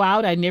I go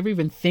out, I never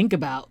even think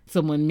about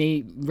someone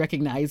may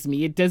recognize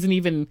me. It doesn't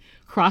even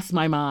cross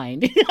my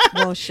mind.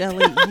 Well,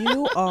 Shelly,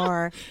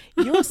 you're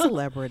a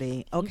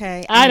celebrity,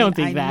 okay? I don't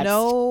think that's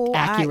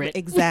accurate.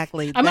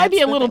 Exactly. I might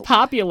be a little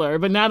popular,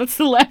 but not a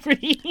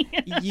celebrity.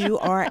 You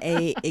are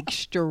a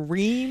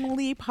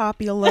extremely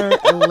popular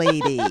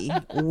lady,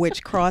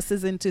 which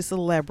crosses into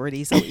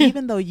celebrity. So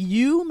even though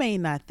you may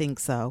not think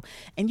so,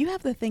 and you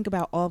have to think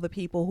about all the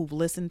people who've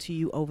listened to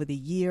you over the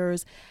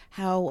years,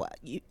 how,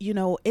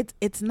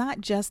 it's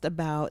not just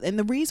about, and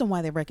the reason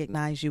why they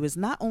recognize you is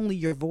not only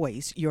your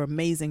voice, your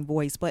amazing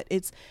voice, but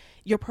it's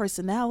your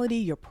personality,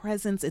 your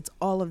presence, it's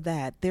all of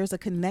that. There's a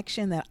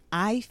connection that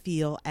I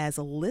feel as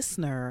a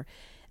listener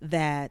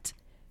that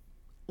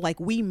like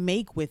we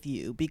make with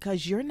you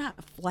because you're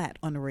not flat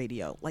on the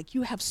radio. Like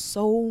you have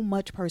so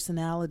much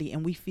personality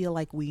and we feel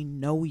like we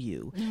know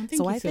you.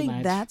 So I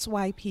think that's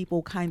why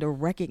people kind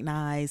of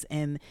recognize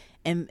and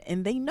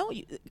they know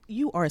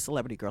you are a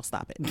celebrity, girl.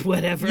 Stop it.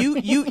 Whatever.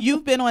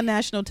 You've been on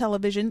national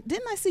television.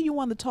 Didn't I see you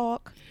on The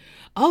Talk?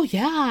 Oh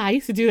yeah, I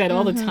used to do that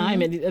all the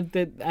time, and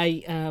I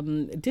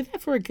did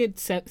that for a good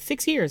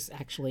 6 years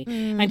actually.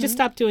 I just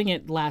stopped doing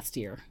it last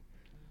year.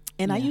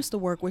 And I used to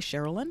work with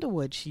Cheryl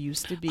Underwood. She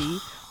used to be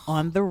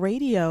on the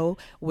radio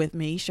with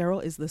me.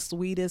 Cheryl is the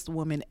sweetest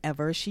woman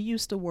ever. She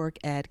used to work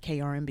at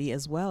KRMB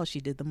as well. She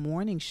did the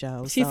morning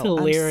show. She's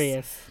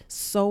hilarious. I'm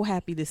so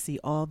happy to see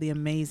all the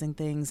amazing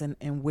things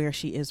and where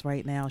she is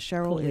right now.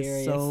 Cheryl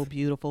is so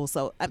beautiful.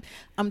 So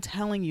I'm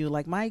telling you,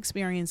 like my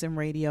experience in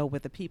radio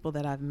with the people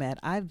that I've met,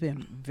 I've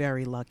been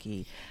very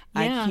lucky.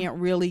 Yeah. I can't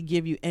really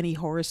give you any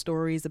horror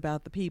stories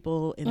about the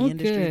people in the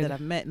industry that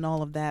I've met and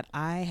all of that.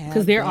 I have,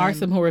 because there are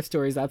some horror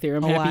stories out there.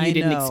 I'm happy you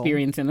didn't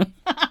experience them.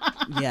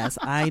 Yes,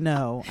 I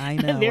know.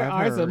 There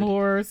are some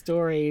horror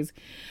stories.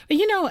 But,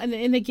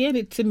 and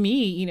again, to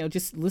me,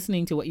 just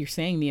listening to what you're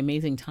saying, the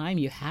amazing time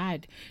you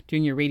had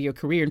during your radio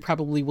career and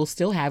probably will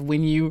still have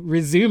when you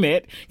resume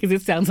it, because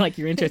it sounds like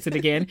you're interested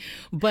again.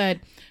 But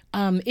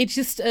it's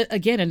just,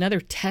 again, another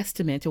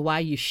testament to why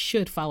you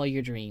should follow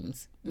your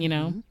dreams,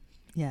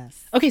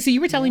 Yes. Okay, so you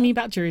were telling me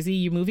about Jersey,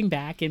 you moving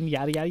back and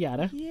yada, yada,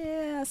 yada.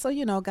 Yeah, so,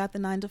 got the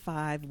 9 to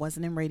 5,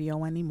 wasn't in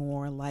radio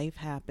anymore. Life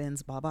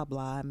happens, blah, blah,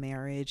 blah.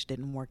 Marriage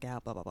didn't work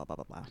out, blah, blah, blah, blah,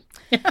 blah,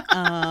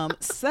 blah.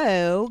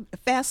 So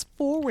fast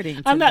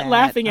forwarding to I'm not that,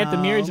 laughing at the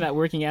marriage not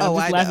working out. I'm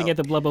just laughing at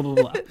the blah, blah, blah,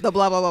 blah. The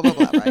blah, blah, blah, blah,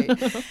 blah,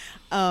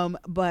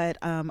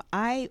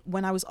 right?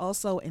 When I was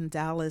also in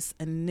Dallas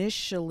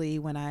initially,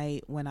 when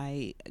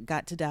I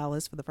got to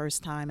Dallas for the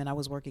first time and I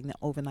was working the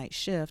overnight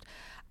shift,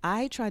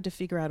 I tried to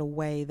figure out a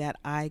way that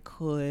I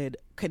could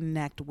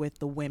connect with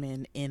the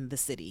women in the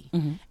city.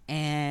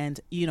 And,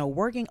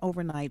 working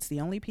overnights, the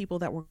only people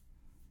that were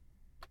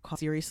caught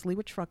seriously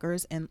with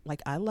truckers, and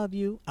like, I love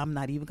you. I'm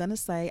not even going to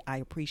say I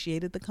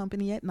appreciated the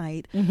company at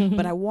night,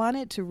 but I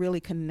wanted to really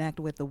connect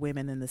with the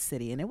women in the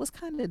city. And it was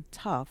kind of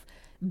tough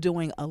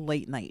doing a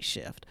late night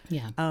shift.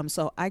 Yeah.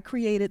 So I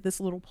created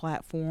this little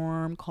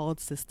platform called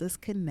Sisters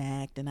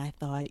Connect. And I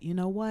thought, you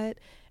know what,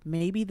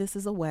 maybe this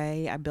is a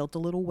way. I built a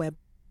little web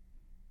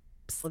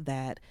of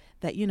that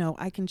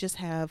I can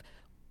just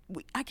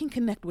I can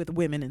connect with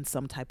women in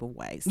some type of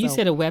way. So, you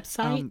said a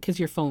website because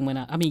your phone went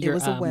out. I mean, your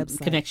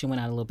connection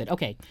went out a little bit.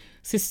 Okay,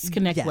 Sisters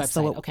Connect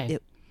website.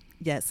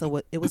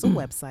 So it was a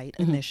website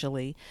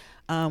initially,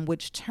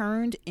 which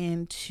turned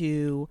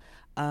into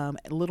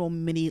little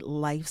mini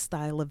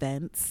lifestyle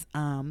events.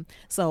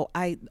 So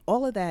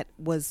all of that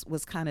was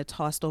kind of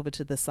tossed over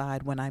to the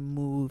side when I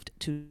moved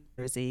to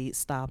Jersey,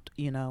 stopped,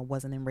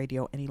 wasn't in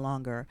radio any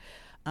longer.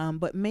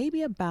 But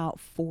maybe about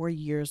 4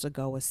 years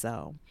ago or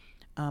so,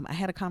 I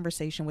had a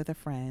conversation with a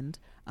friend.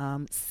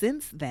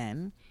 Since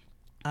then,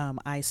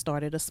 I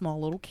started a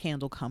small little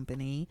candle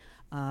company,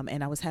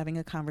 and I was having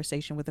a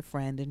conversation with a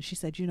friend, and she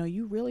said,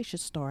 you really should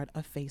start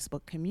a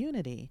Facebook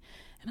community.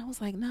 And I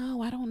was like,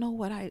 no, I don't know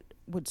what I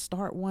would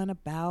start one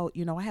about.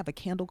 I have a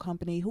candle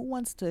company. Who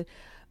wants to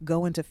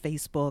go into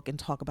Facebook and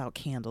talk about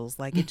candles?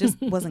 Like, it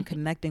just wasn't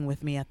connecting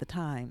with me at the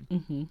time.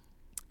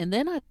 And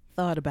then I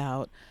thought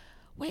about,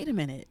 wait a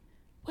minute.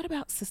 What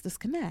about Sisters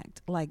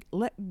Connect? Like,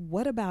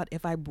 what about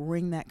if I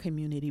bring that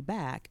community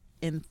back?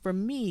 And for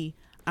me,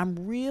 I'm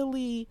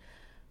really,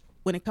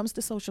 when it comes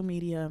to social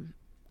media,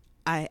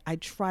 I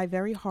try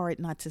very hard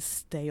not to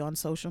stay on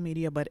social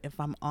media, but if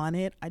I'm on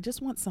it, I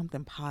just want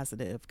something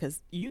positive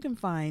because you can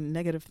find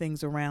negative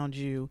things around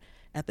you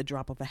at the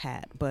drop of a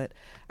hat. But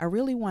I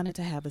really wanted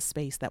to have a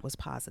space that was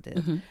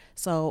positive.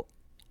 So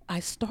I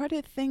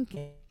started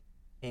thinking,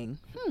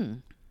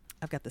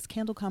 I've got this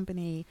candle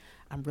company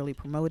I'm really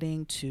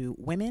promoting to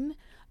women.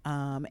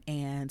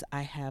 And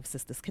I have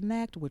Sisters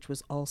Connect, which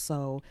was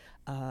also,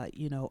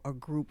 a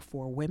group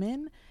for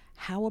women.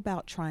 How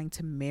about trying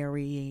to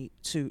marry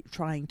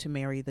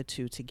the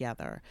two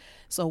together?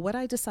 So what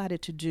I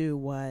decided to do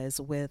was,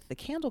 with the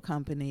candle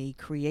company,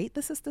 create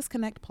the Sisters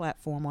Connect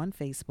platform on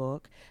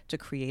Facebook to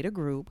create a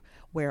group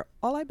where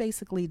all I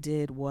basically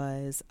did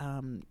was,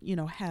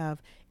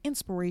 have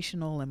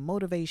inspirational and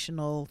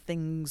motivational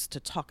things to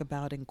talk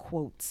about in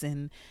quotes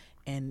and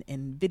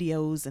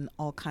videos and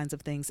all kinds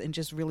of things, and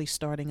just really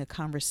starting a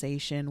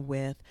conversation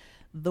with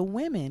the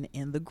women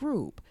in the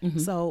group.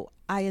 So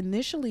I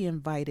initially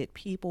invited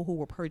people who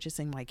were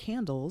purchasing my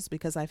candles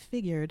because I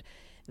figured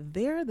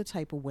they're the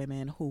type of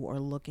women who are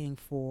looking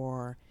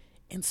for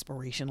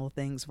inspirational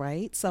things,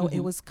 right? So it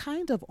was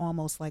kind of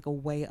almost like a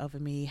way of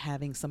me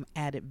having some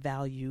added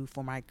value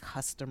for my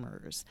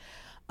customers.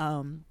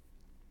 And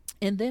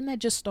then that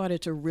just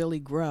started to really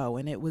grow,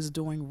 and it was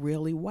doing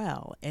really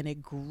well, and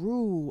it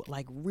grew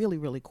like really,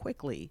 really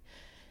quickly.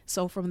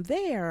 So from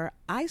there,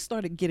 I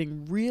started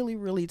getting really,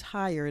 really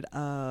tired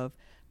of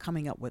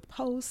coming up with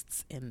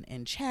posts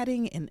and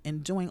chatting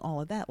and doing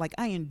all of that. Like,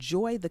 I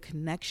enjoy the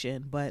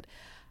connection, but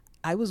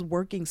I was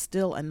working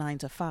still a 9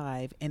 to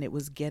 5, and it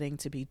was getting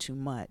to be too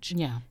much.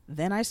 Yeah.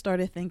 Then I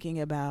started thinking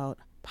about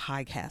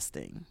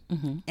podcasting,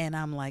 and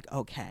I'm like,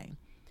 okay.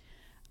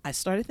 I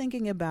started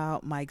thinking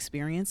about my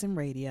experience in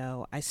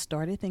radio. I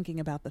started thinking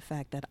about the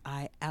fact that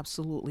I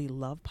absolutely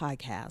love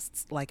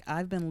podcasts. Like,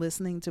 I've been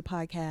listening to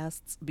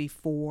podcasts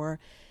before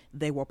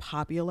they were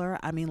popular.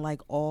 I mean,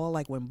 like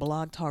when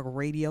Blog Talk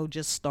Radio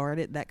just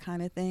started, that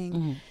kind of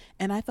thing.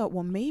 And I thought,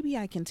 well, maybe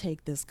I can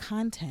take this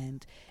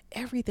content,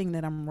 everything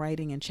that I'm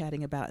writing and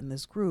chatting about in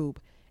this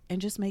group, and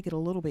just make it a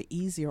little bit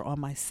easier on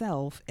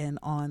myself and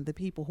on the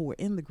people who are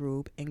in the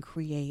group, and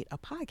create a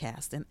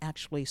podcast and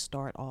actually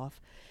start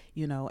off,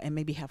 and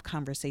maybe have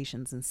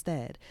conversations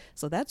instead.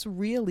 So that's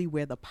really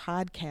where the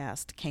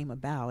podcast came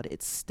about.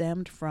 It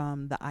stemmed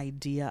from the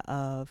idea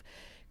of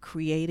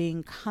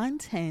creating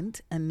content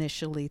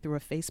initially through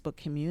a Facebook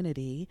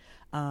community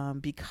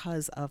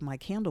because of my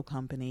candle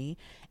company,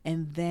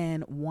 and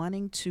then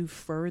wanting to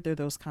further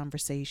those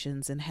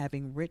conversations and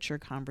having richer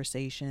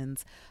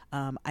conversations,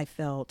 I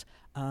felt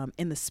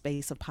in the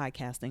space of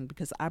podcasting,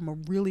 because I'm a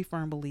really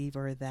firm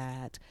believer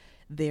that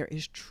there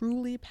is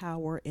truly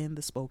power in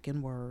the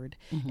spoken word.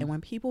 And when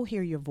people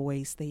hear your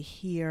voice, they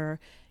hear,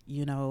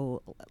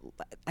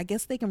 I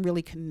guess they can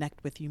really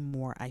connect with you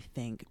more, I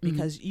think,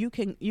 because you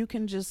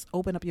can just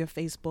open up your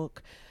Facebook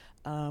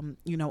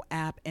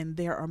app, and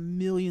there are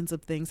millions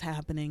of things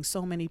happening,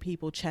 so many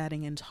people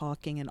chatting and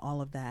talking and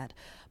all of that.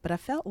 But I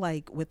felt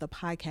like with the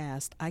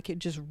podcast, I could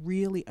just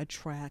really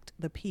attract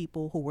the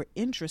people who were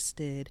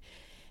interested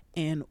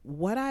in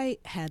what I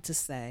had to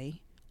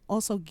say,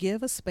 also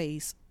give a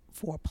space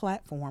for a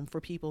platform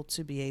for people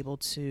to be able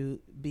to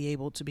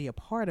be a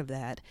part of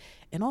that,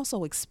 and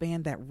also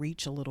expand that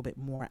reach a little bit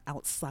more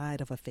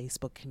outside of a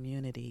Facebook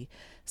community.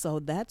 So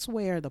that's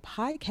where the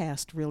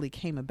podcast really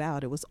came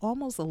about. It was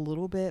almost a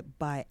little bit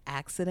by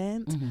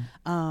accident,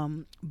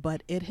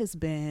 but it has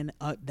been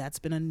that's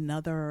been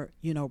another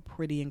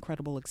pretty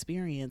incredible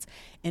experience,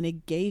 and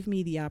it gave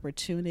me the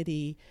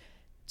opportunity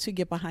to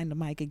get behind the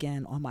mic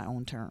again on my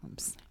own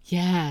terms.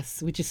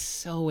 Yes, which is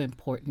so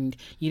important.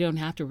 You don't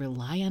have to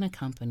rely on a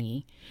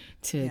company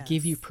to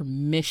give you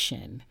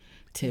permission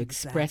to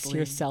express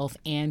yourself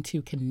and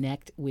to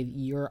connect with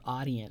your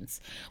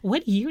audience.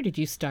 What year did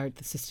you start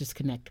the Sisters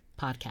Connect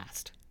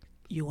podcast?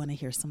 You want to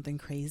hear something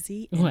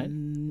crazy? What?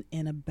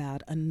 In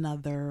about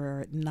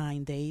another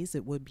 9 days,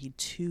 it would be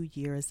 2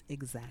 years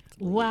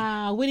exactly.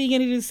 Wow. What are you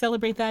going to do to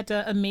celebrate that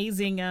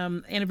amazing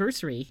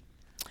anniversary?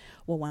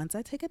 Well, once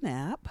I take a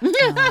nap,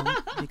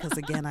 because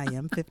again, I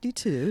am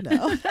 52.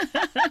 No,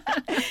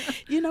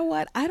 you know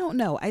what? I don't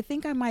know. I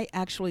think I might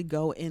actually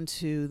go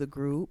into the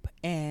group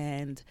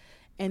and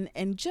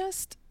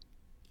just,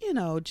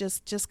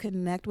 just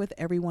connect with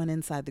everyone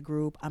inside the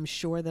group. I'm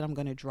sure that I'm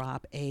going to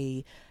drop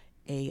an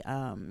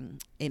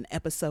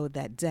episode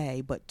that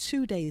day, but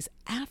 2 days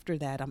after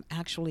that, I'm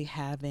actually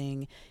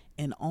having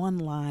an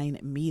online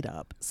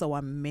meetup. So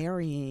I'm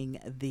marrying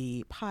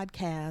the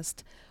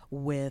podcast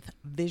with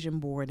vision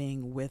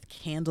boarding, with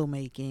candle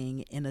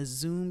making in a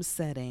Zoom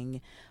setting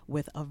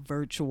with a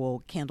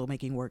virtual candle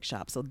making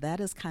workshop. So that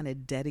is kind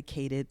of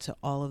dedicated to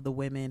all of the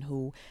women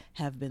who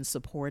have been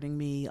supporting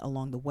me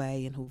along the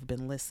way and who've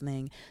been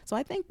listening. So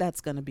I think that's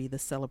going to be the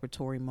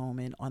celebratory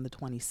moment on the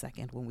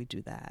 22nd when we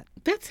do that.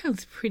 That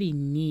sounds pretty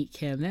neat,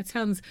 Kim. That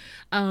sounds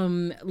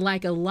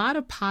like a lot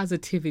of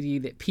positivity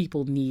that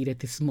people need at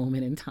this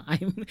moment in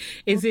time.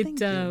 Is it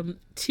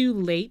too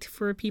late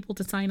for people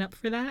to sign up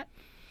for that?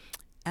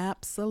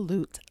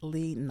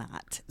 Absolutely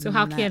not. So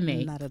how can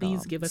they? Not at Please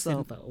all. give us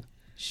info.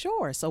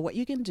 Sure. So what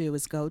you can do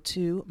is go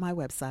to my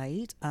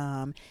website.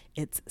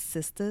 It's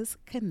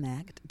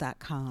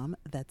sistersconnect.com.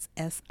 That's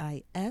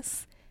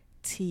SISTAHS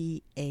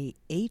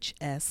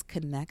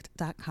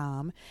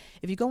connect.com.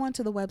 If you go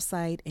onto the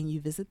website and you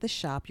visit the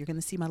shop, you're going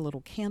to see my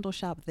little candle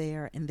shop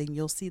there, and then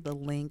you'll see the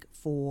link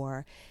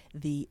for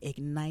the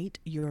Ignite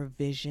Your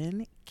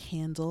Vision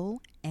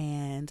candle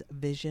and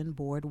vision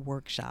board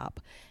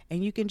workshop.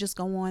 And you can just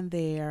go on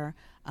there,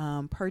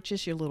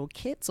 purchase your little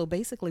kit. So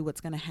basically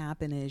what's going to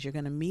happen is you're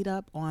going to meet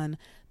up on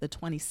the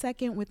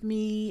 22nd with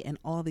me and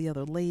all the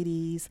other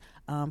ladies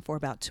for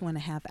about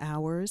 2.5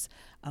 hours.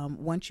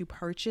 Once you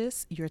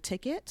purchase your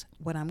ticket,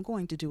 what I'm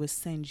going to do is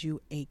send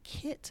you a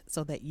kit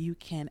so that you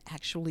can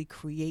actually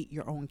create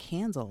your own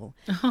candle.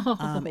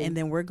 And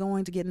then we're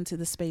going to get into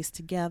the space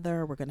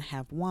together. We're going to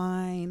have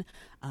wine.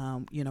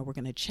 We're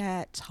going to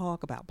chat,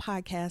 talk about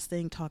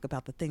podcasting, talk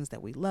about the things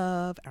that we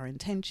love, our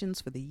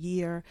intentions for the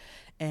year.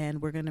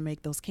 And we're going to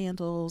make those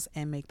candles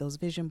and make those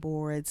vision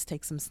boards,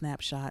 take some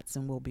snapshots,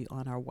 and we'll be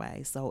on our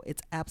way. So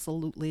it's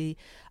absolutely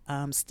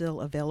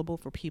still available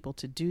for people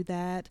to do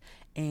that.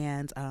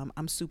 And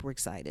I'm super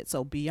excited.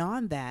 So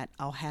beyond that,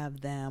 I'll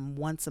have them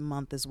once a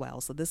month as well.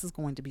 So this is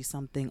going to be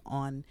something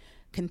on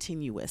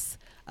continuous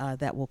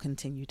that will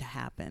continue to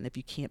happen if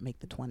you can't make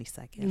the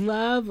 22nd.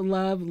 Love,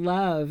 love,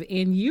 love.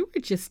 And you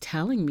were just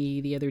telling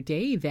me the other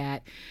day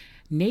that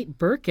Nate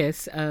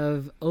Berkus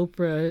of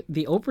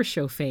the Oprah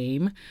Show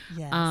fame.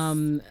 Yes.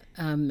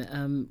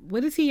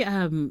 What is he?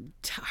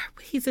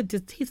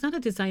 He's not a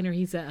designer.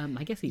 He's a.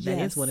 I guess that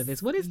is one of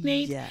his. What is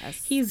Nate?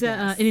 Yes. He's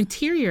an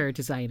interior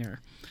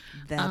designer.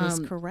 That is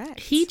correct.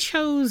 He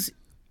chose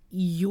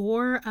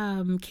your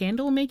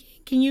candle making.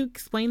 Can you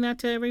explain that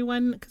to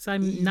everyone? Because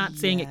I'm not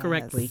saying it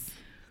correctly.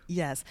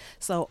 Yes.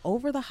 So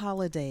over the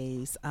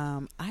holidays,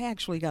 I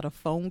actually got a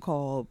phone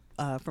call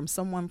from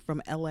someone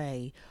from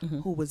LA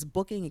who was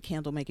booking a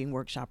candle making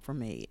workshop for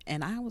me.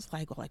 And I was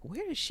like,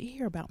 where did she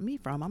hear about me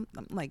from? I'm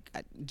like,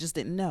 I just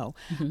didn't know.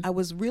 I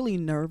was really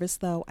nervous,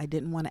 though. I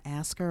didn't want to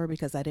ask her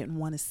because I didn't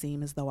want to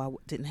seem as though I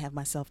didn't have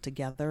myself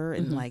together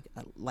and like,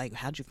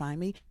 how'd you find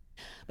me?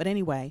 But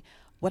anyway,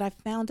 what I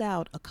found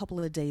out a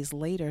couple of days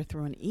later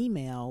through an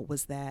email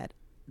was that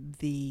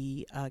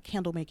the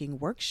candle making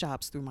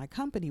workshops through my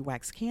company,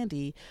 Wax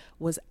Candy,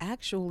 was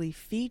actually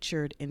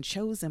featured and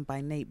chosen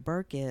by Nate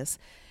Berkus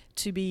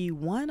to be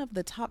one of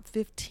the top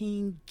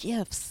 15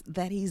 gifts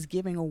that he's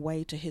giving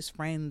away to his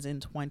friends in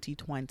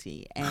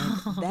 2020. And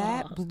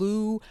that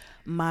blew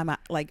my mind.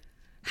 Like,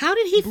 how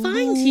did he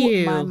find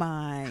you? My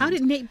mind. How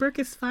did Nate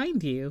Berkus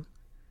find you?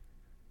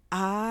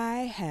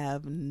 I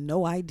have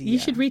no idea. You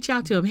should reach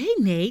out to him. Hey,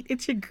 Nate,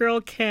 it's your girl,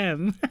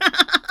 Kim.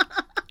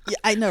 Yeah,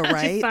 I know,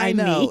 right? I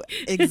know.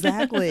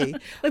 Exactly.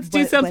 Let's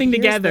do something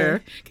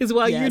together. Because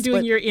while you're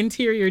doing your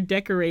interior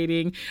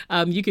decorating,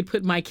 you could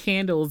put my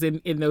candles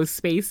in those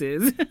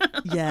spaces.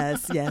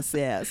 Yes.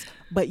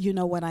 But you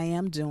know what I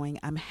am doing?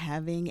 I'm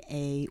having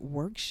a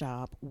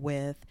workshop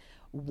with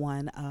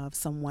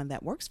someone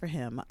that works for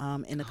him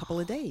in a couple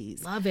of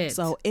days. Love it.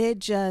 So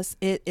it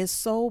is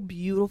so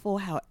beautiful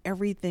how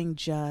everything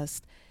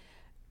just,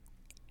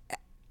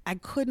 I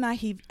could not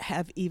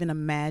have even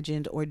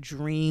imagined or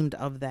dreamed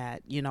of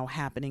that,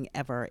 happening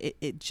ever.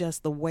 It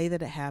just, the way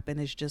that it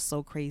happened is just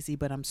so crazy,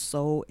 but I'm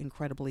so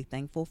incredibly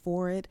thankful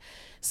for it.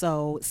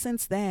 So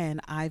since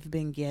then, I've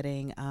been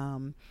getting,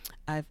 I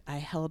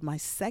held my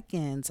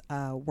second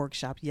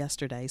workshop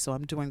yesterday. So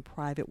I'm doing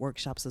private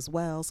workshops as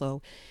well.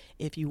 So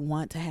if you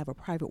want to have a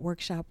private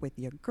workshop with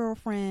your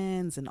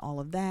girlfriends and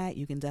all of that,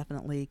 you can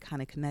definitely kind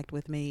of connect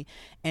with me.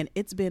 And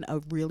it's been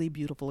a really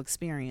beautiful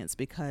experience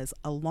because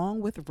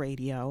along with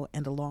radio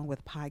and along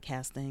with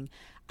podcasting,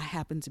 I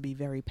happen to be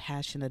very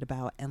passionate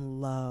about and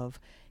love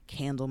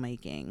candle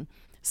making.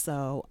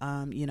 So,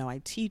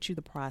 I teach you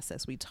the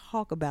process. We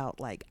talk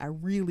about, I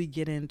really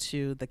get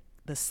into the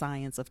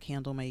science of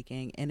candle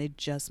making, and it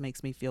just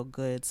makes me feel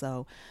good.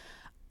 So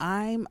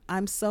I'm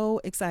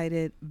so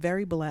excited,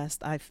 very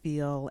blessed, I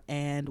feel.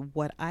 And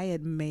what I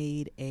had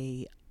made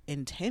a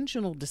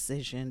intentional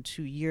decision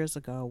 2 years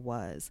ago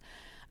was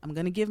I'm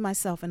going to give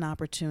myself an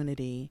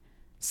opportunity,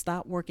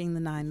 stop working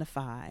the 9 to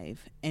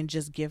 5, and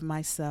just give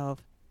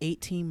myself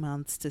 18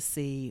 months to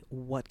see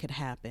what could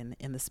happen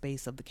in the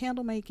space of the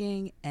candle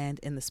making and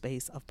in the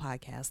space of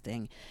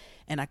podcasting.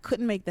 And I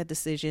couldn't make that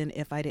decision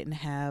if I didn't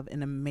have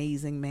an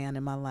amazing man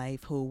in my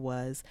life who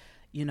was,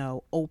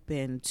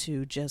 open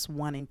to just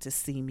wanting to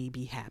see me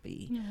be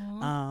happy.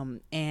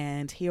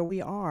 And here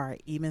we are,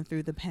 even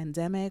through the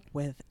pandemic,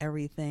 with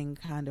everything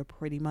kind of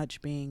pretty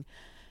much being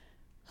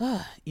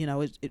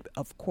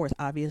of course,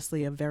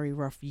 obviously a very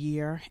rough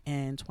year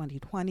in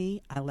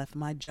 2020. I left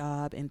my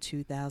job in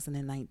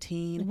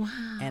 2019. Wow.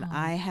 And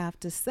I have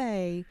to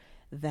say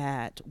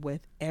that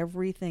with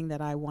everything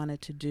that I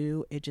wanted to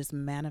do, it just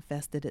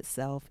manifested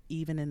itself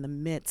even in the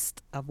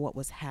midst of what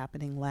was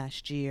happening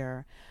last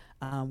year.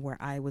 where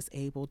I was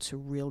able to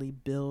really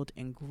build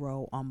and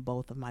grow on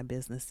both of my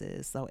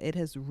businesses. So it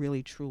has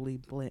really, truly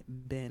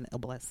been a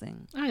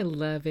blessing. I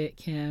love it,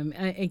 Kim.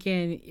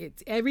 Again,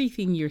 it's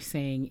everything you're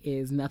saying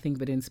is nothing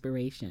but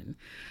inspiration.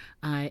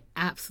 I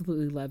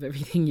absolutely love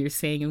everything you're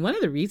saying. And one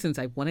of the reasons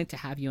I wanted to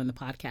have you on the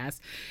podcast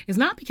is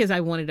not because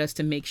I wanted us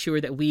to make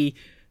sure that we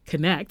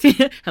connect.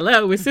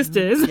 Hello, we're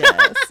sisters.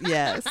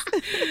 Yes.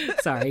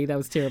 Sorry, that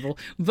was terrible.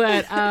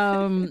 But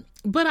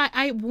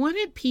I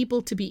wanted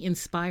people to be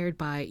inspired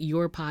by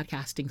your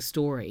podcasting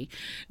story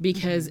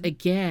because,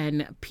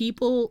 again,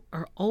 people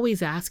are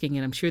always asking,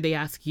 and I'm sure they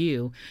ask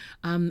you,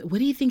 what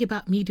do you think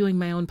about me doing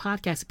my own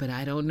podcast? But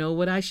I don't know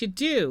what I should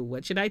do.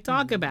 What should I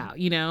talk about?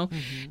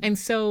 And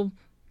so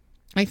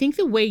I think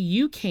the way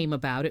you came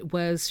about it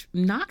was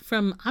not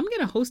from, I'm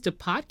going to host a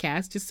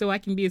podcast just so I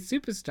can be a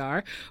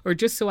superstar or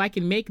just so I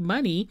can make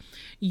money.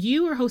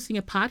 You are hosting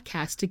a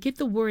podcast to get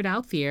the word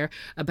out there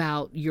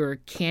about your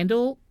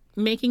candle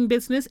making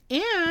business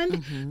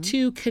and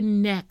to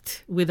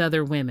connect with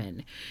other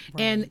women.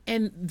 Right.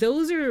 And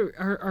those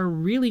are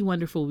really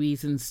wonderful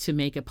reasons to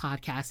make a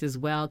podcast as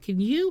well.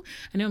 Can you,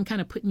 I know I'm kind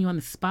of putting you on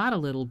the spot a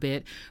little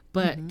bit,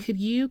 but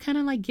could you kind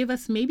of like give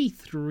us maybe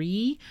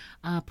 3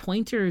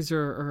 pointers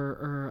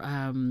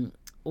or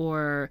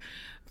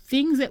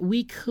things that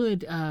we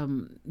could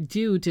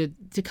do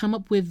to come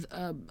up with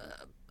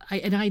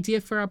an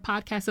idea for a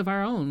podcast of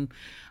our own,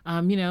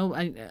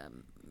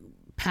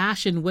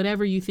 passion,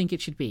 whatever you think it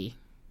should be?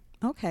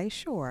 Okay,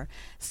 sure.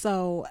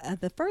 So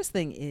the first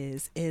thing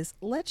is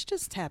let's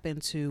just tap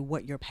into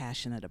what you're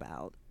passionate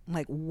about.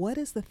 Like, what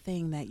is the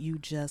thing that you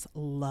just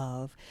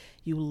love?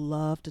 You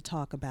love to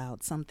talk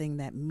about something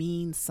that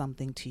means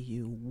something to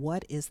you.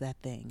 What is that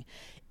thing?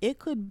 It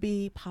could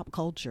be pop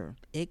culture.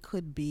 It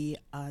could be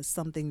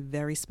something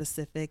very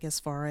specific as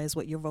far as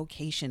what your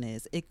vocation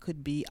is. It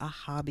could be a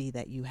hobby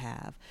that you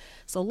have.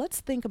 So let's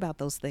think about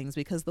those things,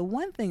 because the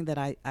one thing that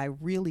I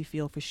really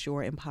feel for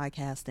sure in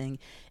podcasting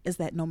is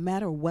that no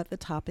matter what the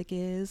topic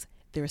is,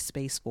 there's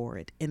space for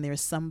it, and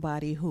there's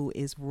somebody who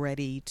is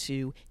ready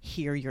to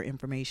hear your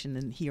information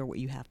and hear what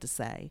you have to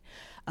say.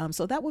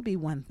 So that would be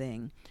one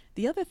thing.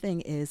 The other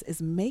thing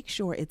is make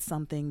sure it's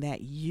something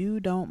that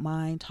you don't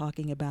mind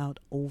talking about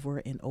over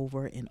and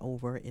over and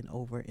over and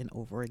over and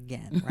over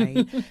again,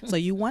 right? So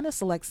you want to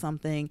select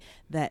something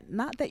that,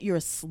 not that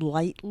you're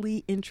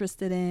slightly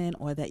interested in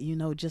or that you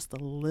know just a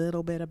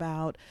little bit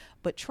about,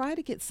 but try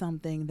to get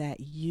something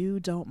that you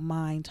don't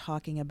mind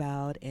talking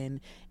about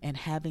and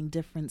having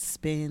different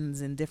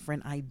spins and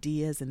different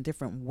ideas and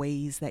different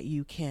ways that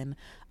you can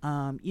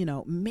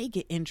make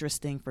it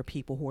interesting for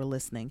people who are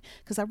listening.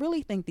 Because I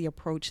really think the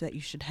approach that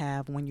you should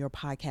have when you're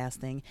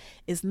podcasting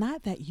is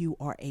not that you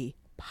are a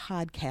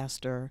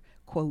podcaster,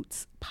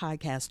 quotes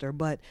podcaster,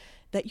 but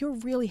that you're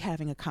really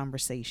having a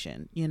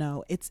conversation.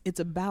 It's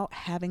about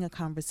having a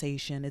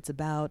conversation. It's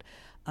about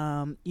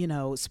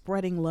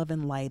spreading love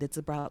and light. It's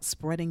about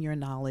spreading your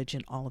knowledge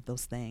and all of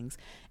those things.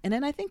 And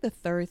then I think the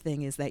third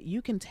thing is that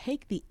you can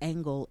take the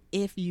angle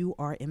if you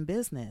are in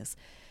business.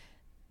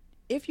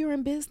 If you're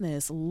in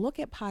business, look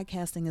at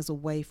podcasting as a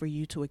way for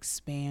you to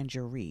expand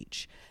your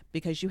reach,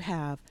 because you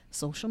have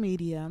social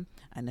media.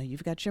 I know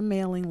you've got your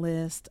mailing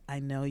list. I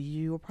know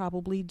you are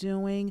probably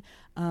doing,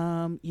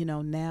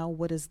 now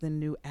what is the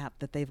new app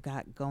that they've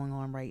got going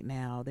on right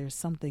now? There's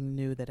something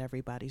new that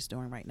everybody's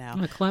doing right now.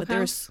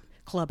 Clubhouse?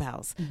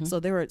 Clubhouse. So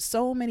there are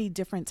so many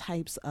different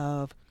types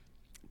of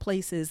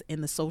places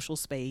in the social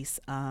space,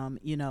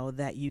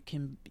 that you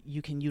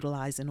can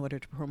utilize in order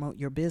to promote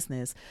your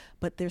business.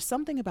 But there's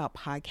something about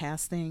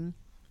podcasting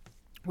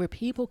where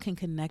people can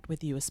connect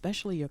with you,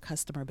 especially your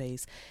customer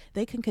base.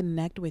 They can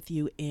connect with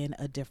you in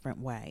a different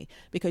way,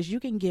 because you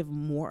can give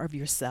more of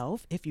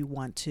yourself if you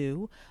want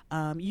to.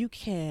 You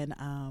can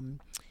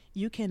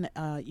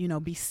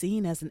be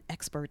seen as an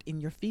expert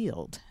in your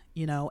field.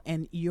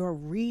 And your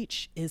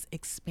reach is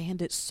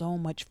expanded so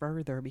much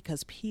further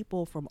because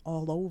people from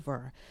all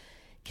over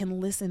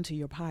can listen to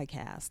your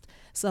podcast.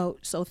 So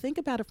think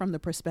about it from the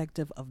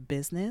perspective of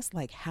business,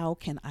 like how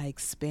can I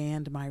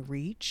expand my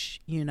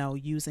reach,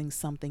 using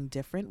something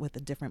different with a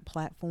different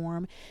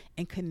platform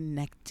and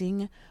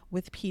connecting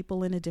with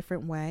people in a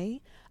different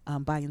way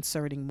by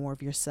inserting more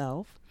of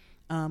yourself.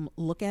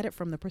 Look at it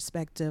from the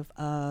perspective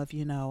of,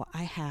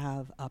 I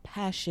have a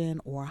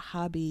passion or a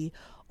hobby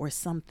or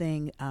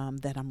something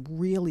that I'm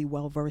really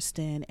well versed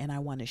in and I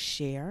want to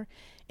share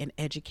and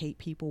educate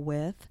people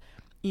with.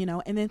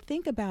 And then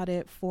think about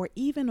it for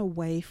even a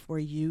way for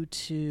you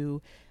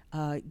to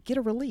get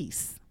a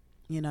release,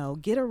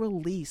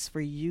 for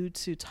you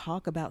to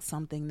talk about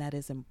something that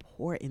is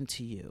important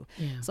to you.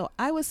 Yeah. So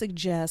I would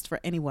suggest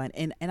for anyone,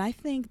 and I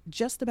think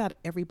just about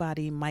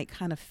everybody might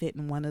kind of fit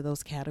in one of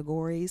those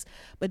categories,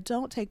 but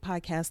don't take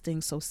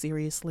podcasting so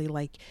seriously,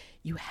 like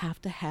you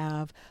have to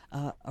have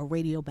a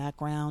radio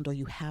background or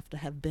you have to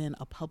have been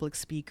a public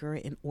speaker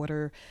in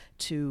order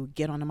to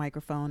get on a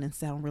microphone and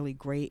sound really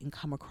great and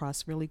come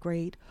across really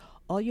great.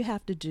 All you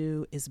have to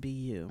do is be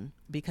you,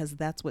 because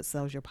that's what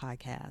sells your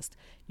podcast.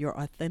 Your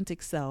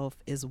authentic self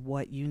is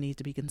what you need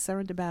to be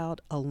concerned about,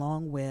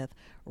 along with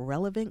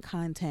relevant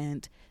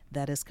content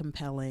that is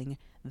compelling.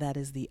 That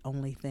is the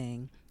only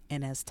thing.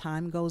 And as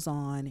time goes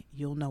on,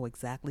 you'll know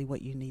exactly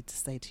what you need to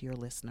say to your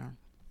listener.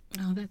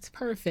 Oh, that's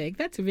perfect.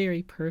 That's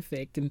very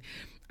perfect. And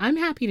I'm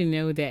happy to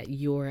know that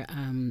your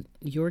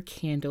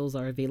candles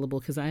are available,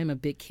 because I am a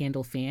big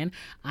candle fan.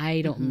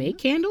 I don't make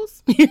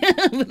candles,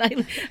 but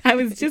I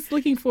was just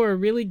looking for a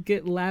really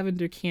good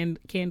lavender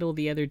candle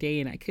the other day,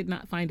 and I could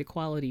not find a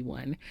quality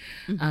one.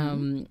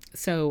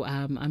 So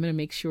I'm going to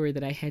make sure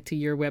that I head to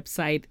your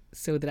website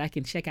so that I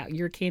can check out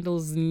your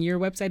candles. And your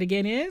website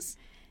again is?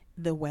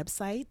 The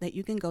website that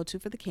you can go to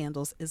for the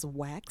candles is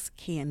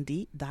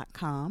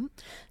waxcandy.com.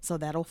 So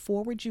that'll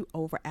forward you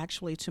over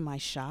actually to my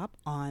shop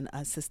on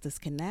Sisters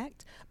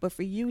Connect. But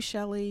for you,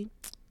 Shelly,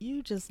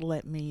 you just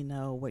let me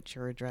know what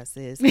your address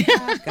is.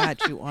 I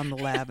got you on the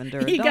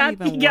lavender. Don't even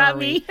worry. Got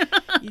me.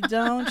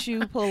 Don't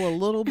you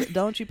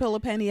pull a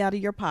penny out of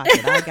your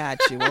pocket. I got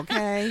you,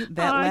 okay?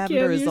 That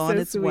lavender is on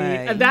its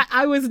way. That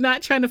I was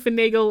not trying to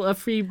finagle a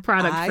free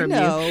product from you.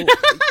 I know.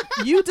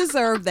 You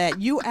deserve that.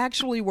 You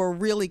actually were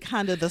really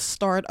kind of the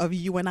start of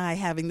you and I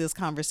having this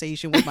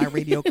conversation with my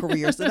radio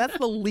career. So that's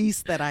the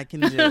least that I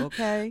can do,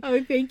 okay?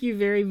 Oh, thank you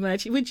very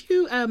much. Would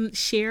you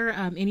share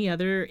any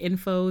other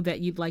info that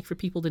you'd like for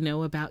people to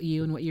know about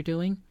you and what you're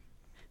doing?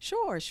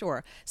 Sure.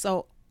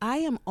 So I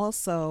am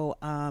also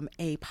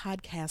a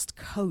podcast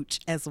coach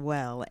as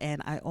well,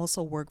 and I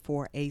also work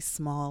for a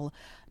small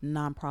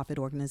nonprofit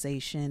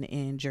organization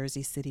in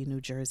Jersey City,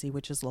 New Jersey,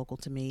 which is local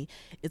to me.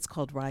 It's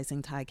called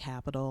Rising Tide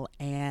Capital,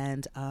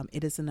 and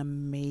it is an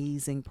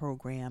amazing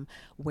program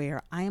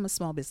where I am a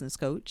small business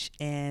coach,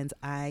 and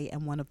I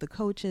am one of the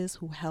coaches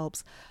who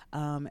helps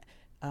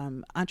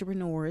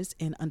entrepreneurs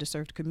in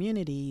underserved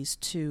communities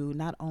to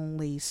not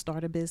only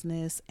start a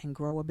business and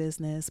grow a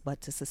business,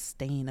 but to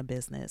sustain a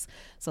business.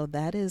 So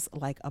that is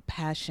like a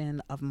passion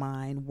of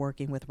mine,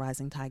 working with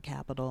Rising Tide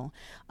Capital.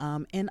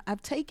 And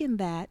I've taken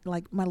that,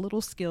 like my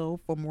little skill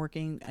from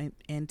working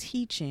and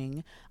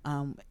teaching,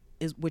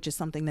 which is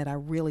something that I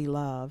really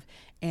love.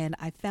 And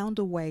I found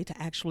a way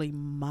to actually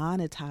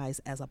monetize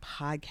as a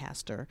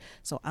podcaster.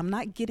 So I'm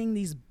not getting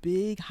these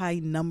big high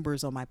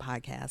numbers on my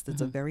podcast.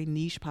 It's a very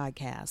niche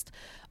podcast,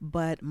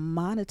 but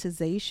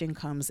monetization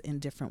comes in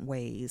different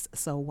ways.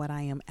 So what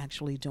I am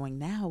actually doing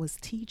now is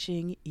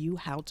teaching you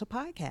how to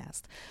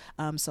podcast.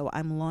 So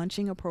I'm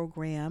launching a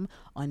program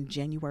on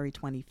January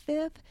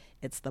 25th.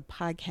 It's the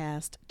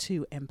Podcast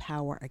to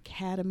Empower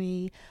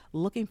Academy,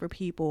 looking for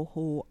people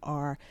who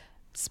are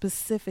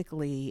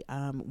specifically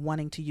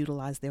wanting to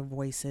utilize their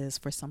voices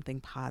for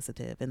something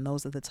positive. And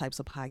those are the types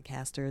of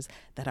podcasters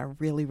that I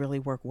really, really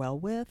work well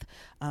with.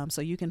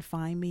 So you can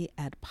find me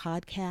at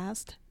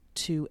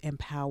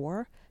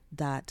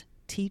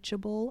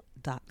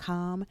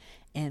podcasttoempower.teachable.com.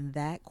 And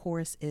that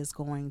course is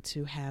going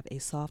to have a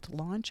soft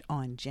launch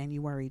on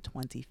January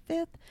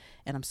 25th.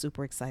 And I'm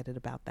super excited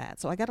about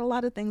that. So I got a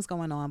lot of things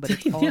going on, but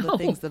it's all the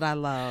things that I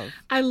love.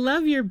 I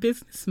love your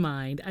business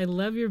mind.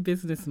 Love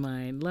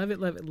it,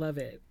 love it, love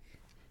it.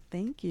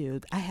 Thank you.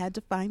 I had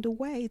to find a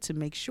way to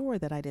make sure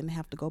that I didn't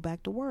have to go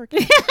back to work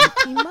in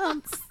 18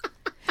 months.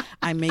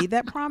 I made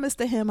that promise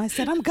to him. I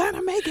said, I'm going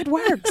to make it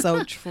work.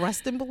 So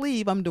trust and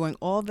believe I'm doing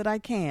all that I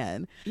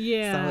can.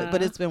 Yeah.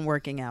 But it's been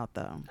working out,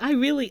 though. I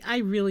really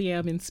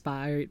am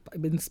inspired,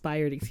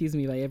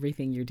 by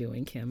everything you're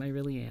doing, Kim. I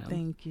really am.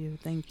 Thank you.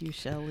 Thank you,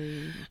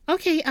 Shelly.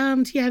 Okay.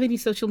 Do you have any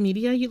social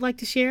media you'd like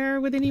to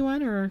share with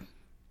anyone, or?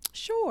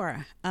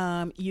 Sure.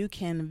 You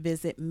can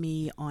visit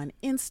me on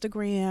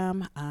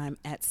Instagram. I'm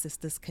at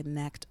Sisters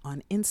Connect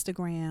on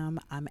Instagram.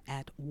 I'm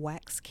at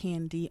Wax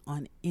Candy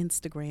on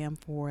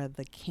Instagram for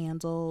the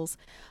candles.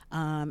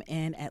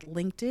 And at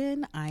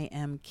LinkedIn, I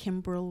am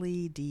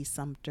Kimberly D.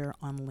 Sumter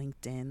on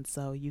LinkedIn.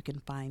 So you can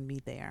find me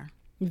there.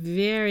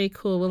 Very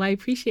cool. Well, I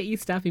appreciate you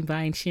stopping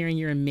by and sharing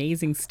your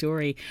amazing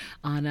story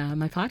on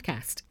my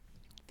podcast.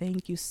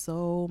 Thank you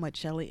so much,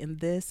 Shelly. And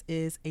this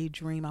is a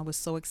dream. I was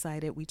so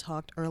excited. We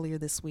talked earlier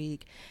this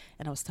week,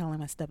 and I was telling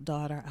my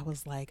stepdaughter, I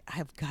was like, I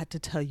have got to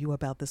tell you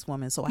about this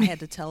woman. So I had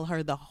to tell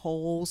her the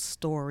whole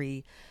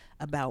story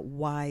about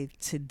why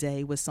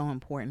today was so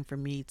important for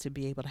me to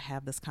be able to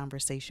have this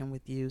conversation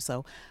with you.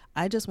 So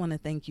I just want to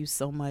thank you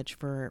so much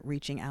for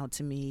reaching out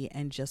to me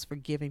and just for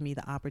giving me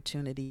the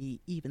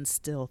opportunity, even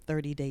still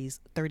 30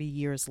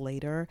 years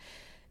later,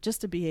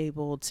 just to be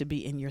able to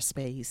be in your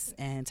space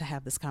and to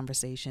have this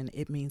conversation.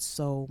 It means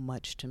so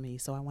much to me.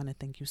 So I want to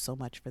thank you so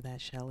much for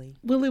that, Shelly.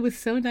 Well, it was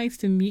so nice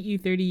to meet you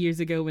 30 years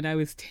ago when I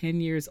was 10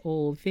 years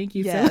old. Thank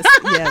you so much.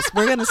 Yes,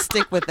 we're going to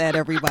stick with that,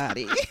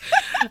 everybody.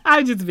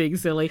 I'm just being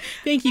silly.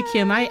 Thank you,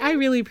 Kim. I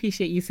really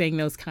appreciate you saying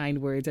those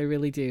kind words. I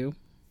really do.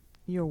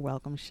 You're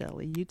welcome,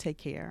 Shelly. You take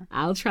care.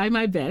 I'll try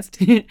my best.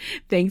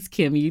 Thanks,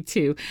 Kim. You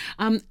too.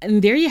 And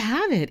there you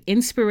have it.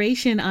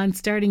 Inspiration on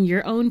starting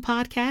your own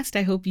podcast.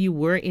 I hope you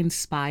were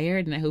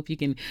inspired, and I hope you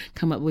can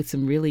come up with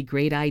some really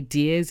great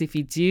ideas. If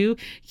you do,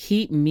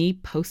 keep me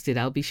posted.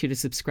 I'll be sure to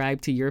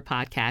subscribe to your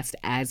podcast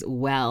as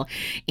well.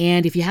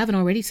 And if you haven't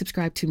already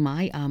subscribed to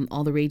my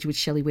All the Rage with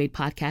Shelly Wade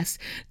podcast,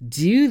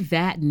 do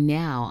that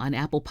now on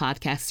Apple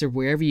Podcasts or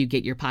wherever you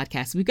get your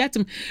podcasts. We've got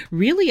some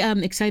really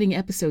exciting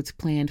episodes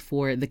planned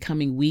for the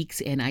coming weeks,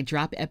 and I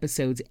drop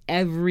episodes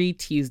every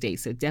Tuesday,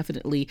 so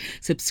definitely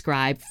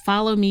subscribe.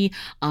 Follow me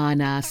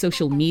on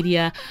social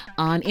media.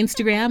 On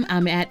Instagram,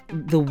 I'm at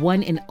the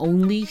one and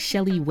only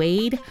Shelly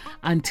Wade.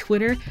 On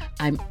Twitter,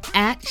 I'm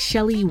at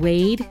Shelly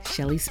Wade,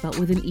 Shelly spelled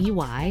with an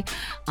EY.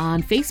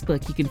 On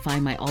Facebook, you can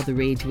find my All the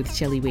Rage with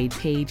Shelly Wade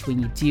page. When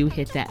you do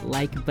hit that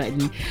like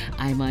button,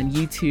 I'm on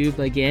YouTube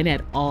again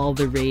at All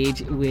the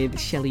Rage with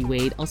Shelly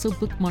Wade. Also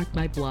bookmark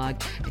my blog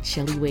at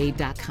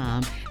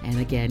shellywade.com, and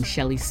again,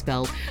 Shelly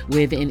spelled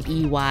with an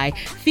EY.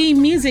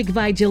 Theme music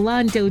by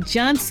Jelando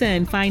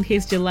Johnson. Find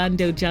his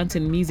Jelando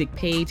Johnson music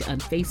page on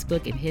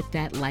Facebook and hit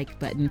that like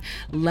button.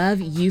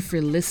 Love you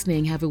for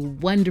listening. Have a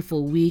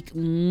wonderful week.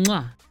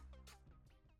 Mwah.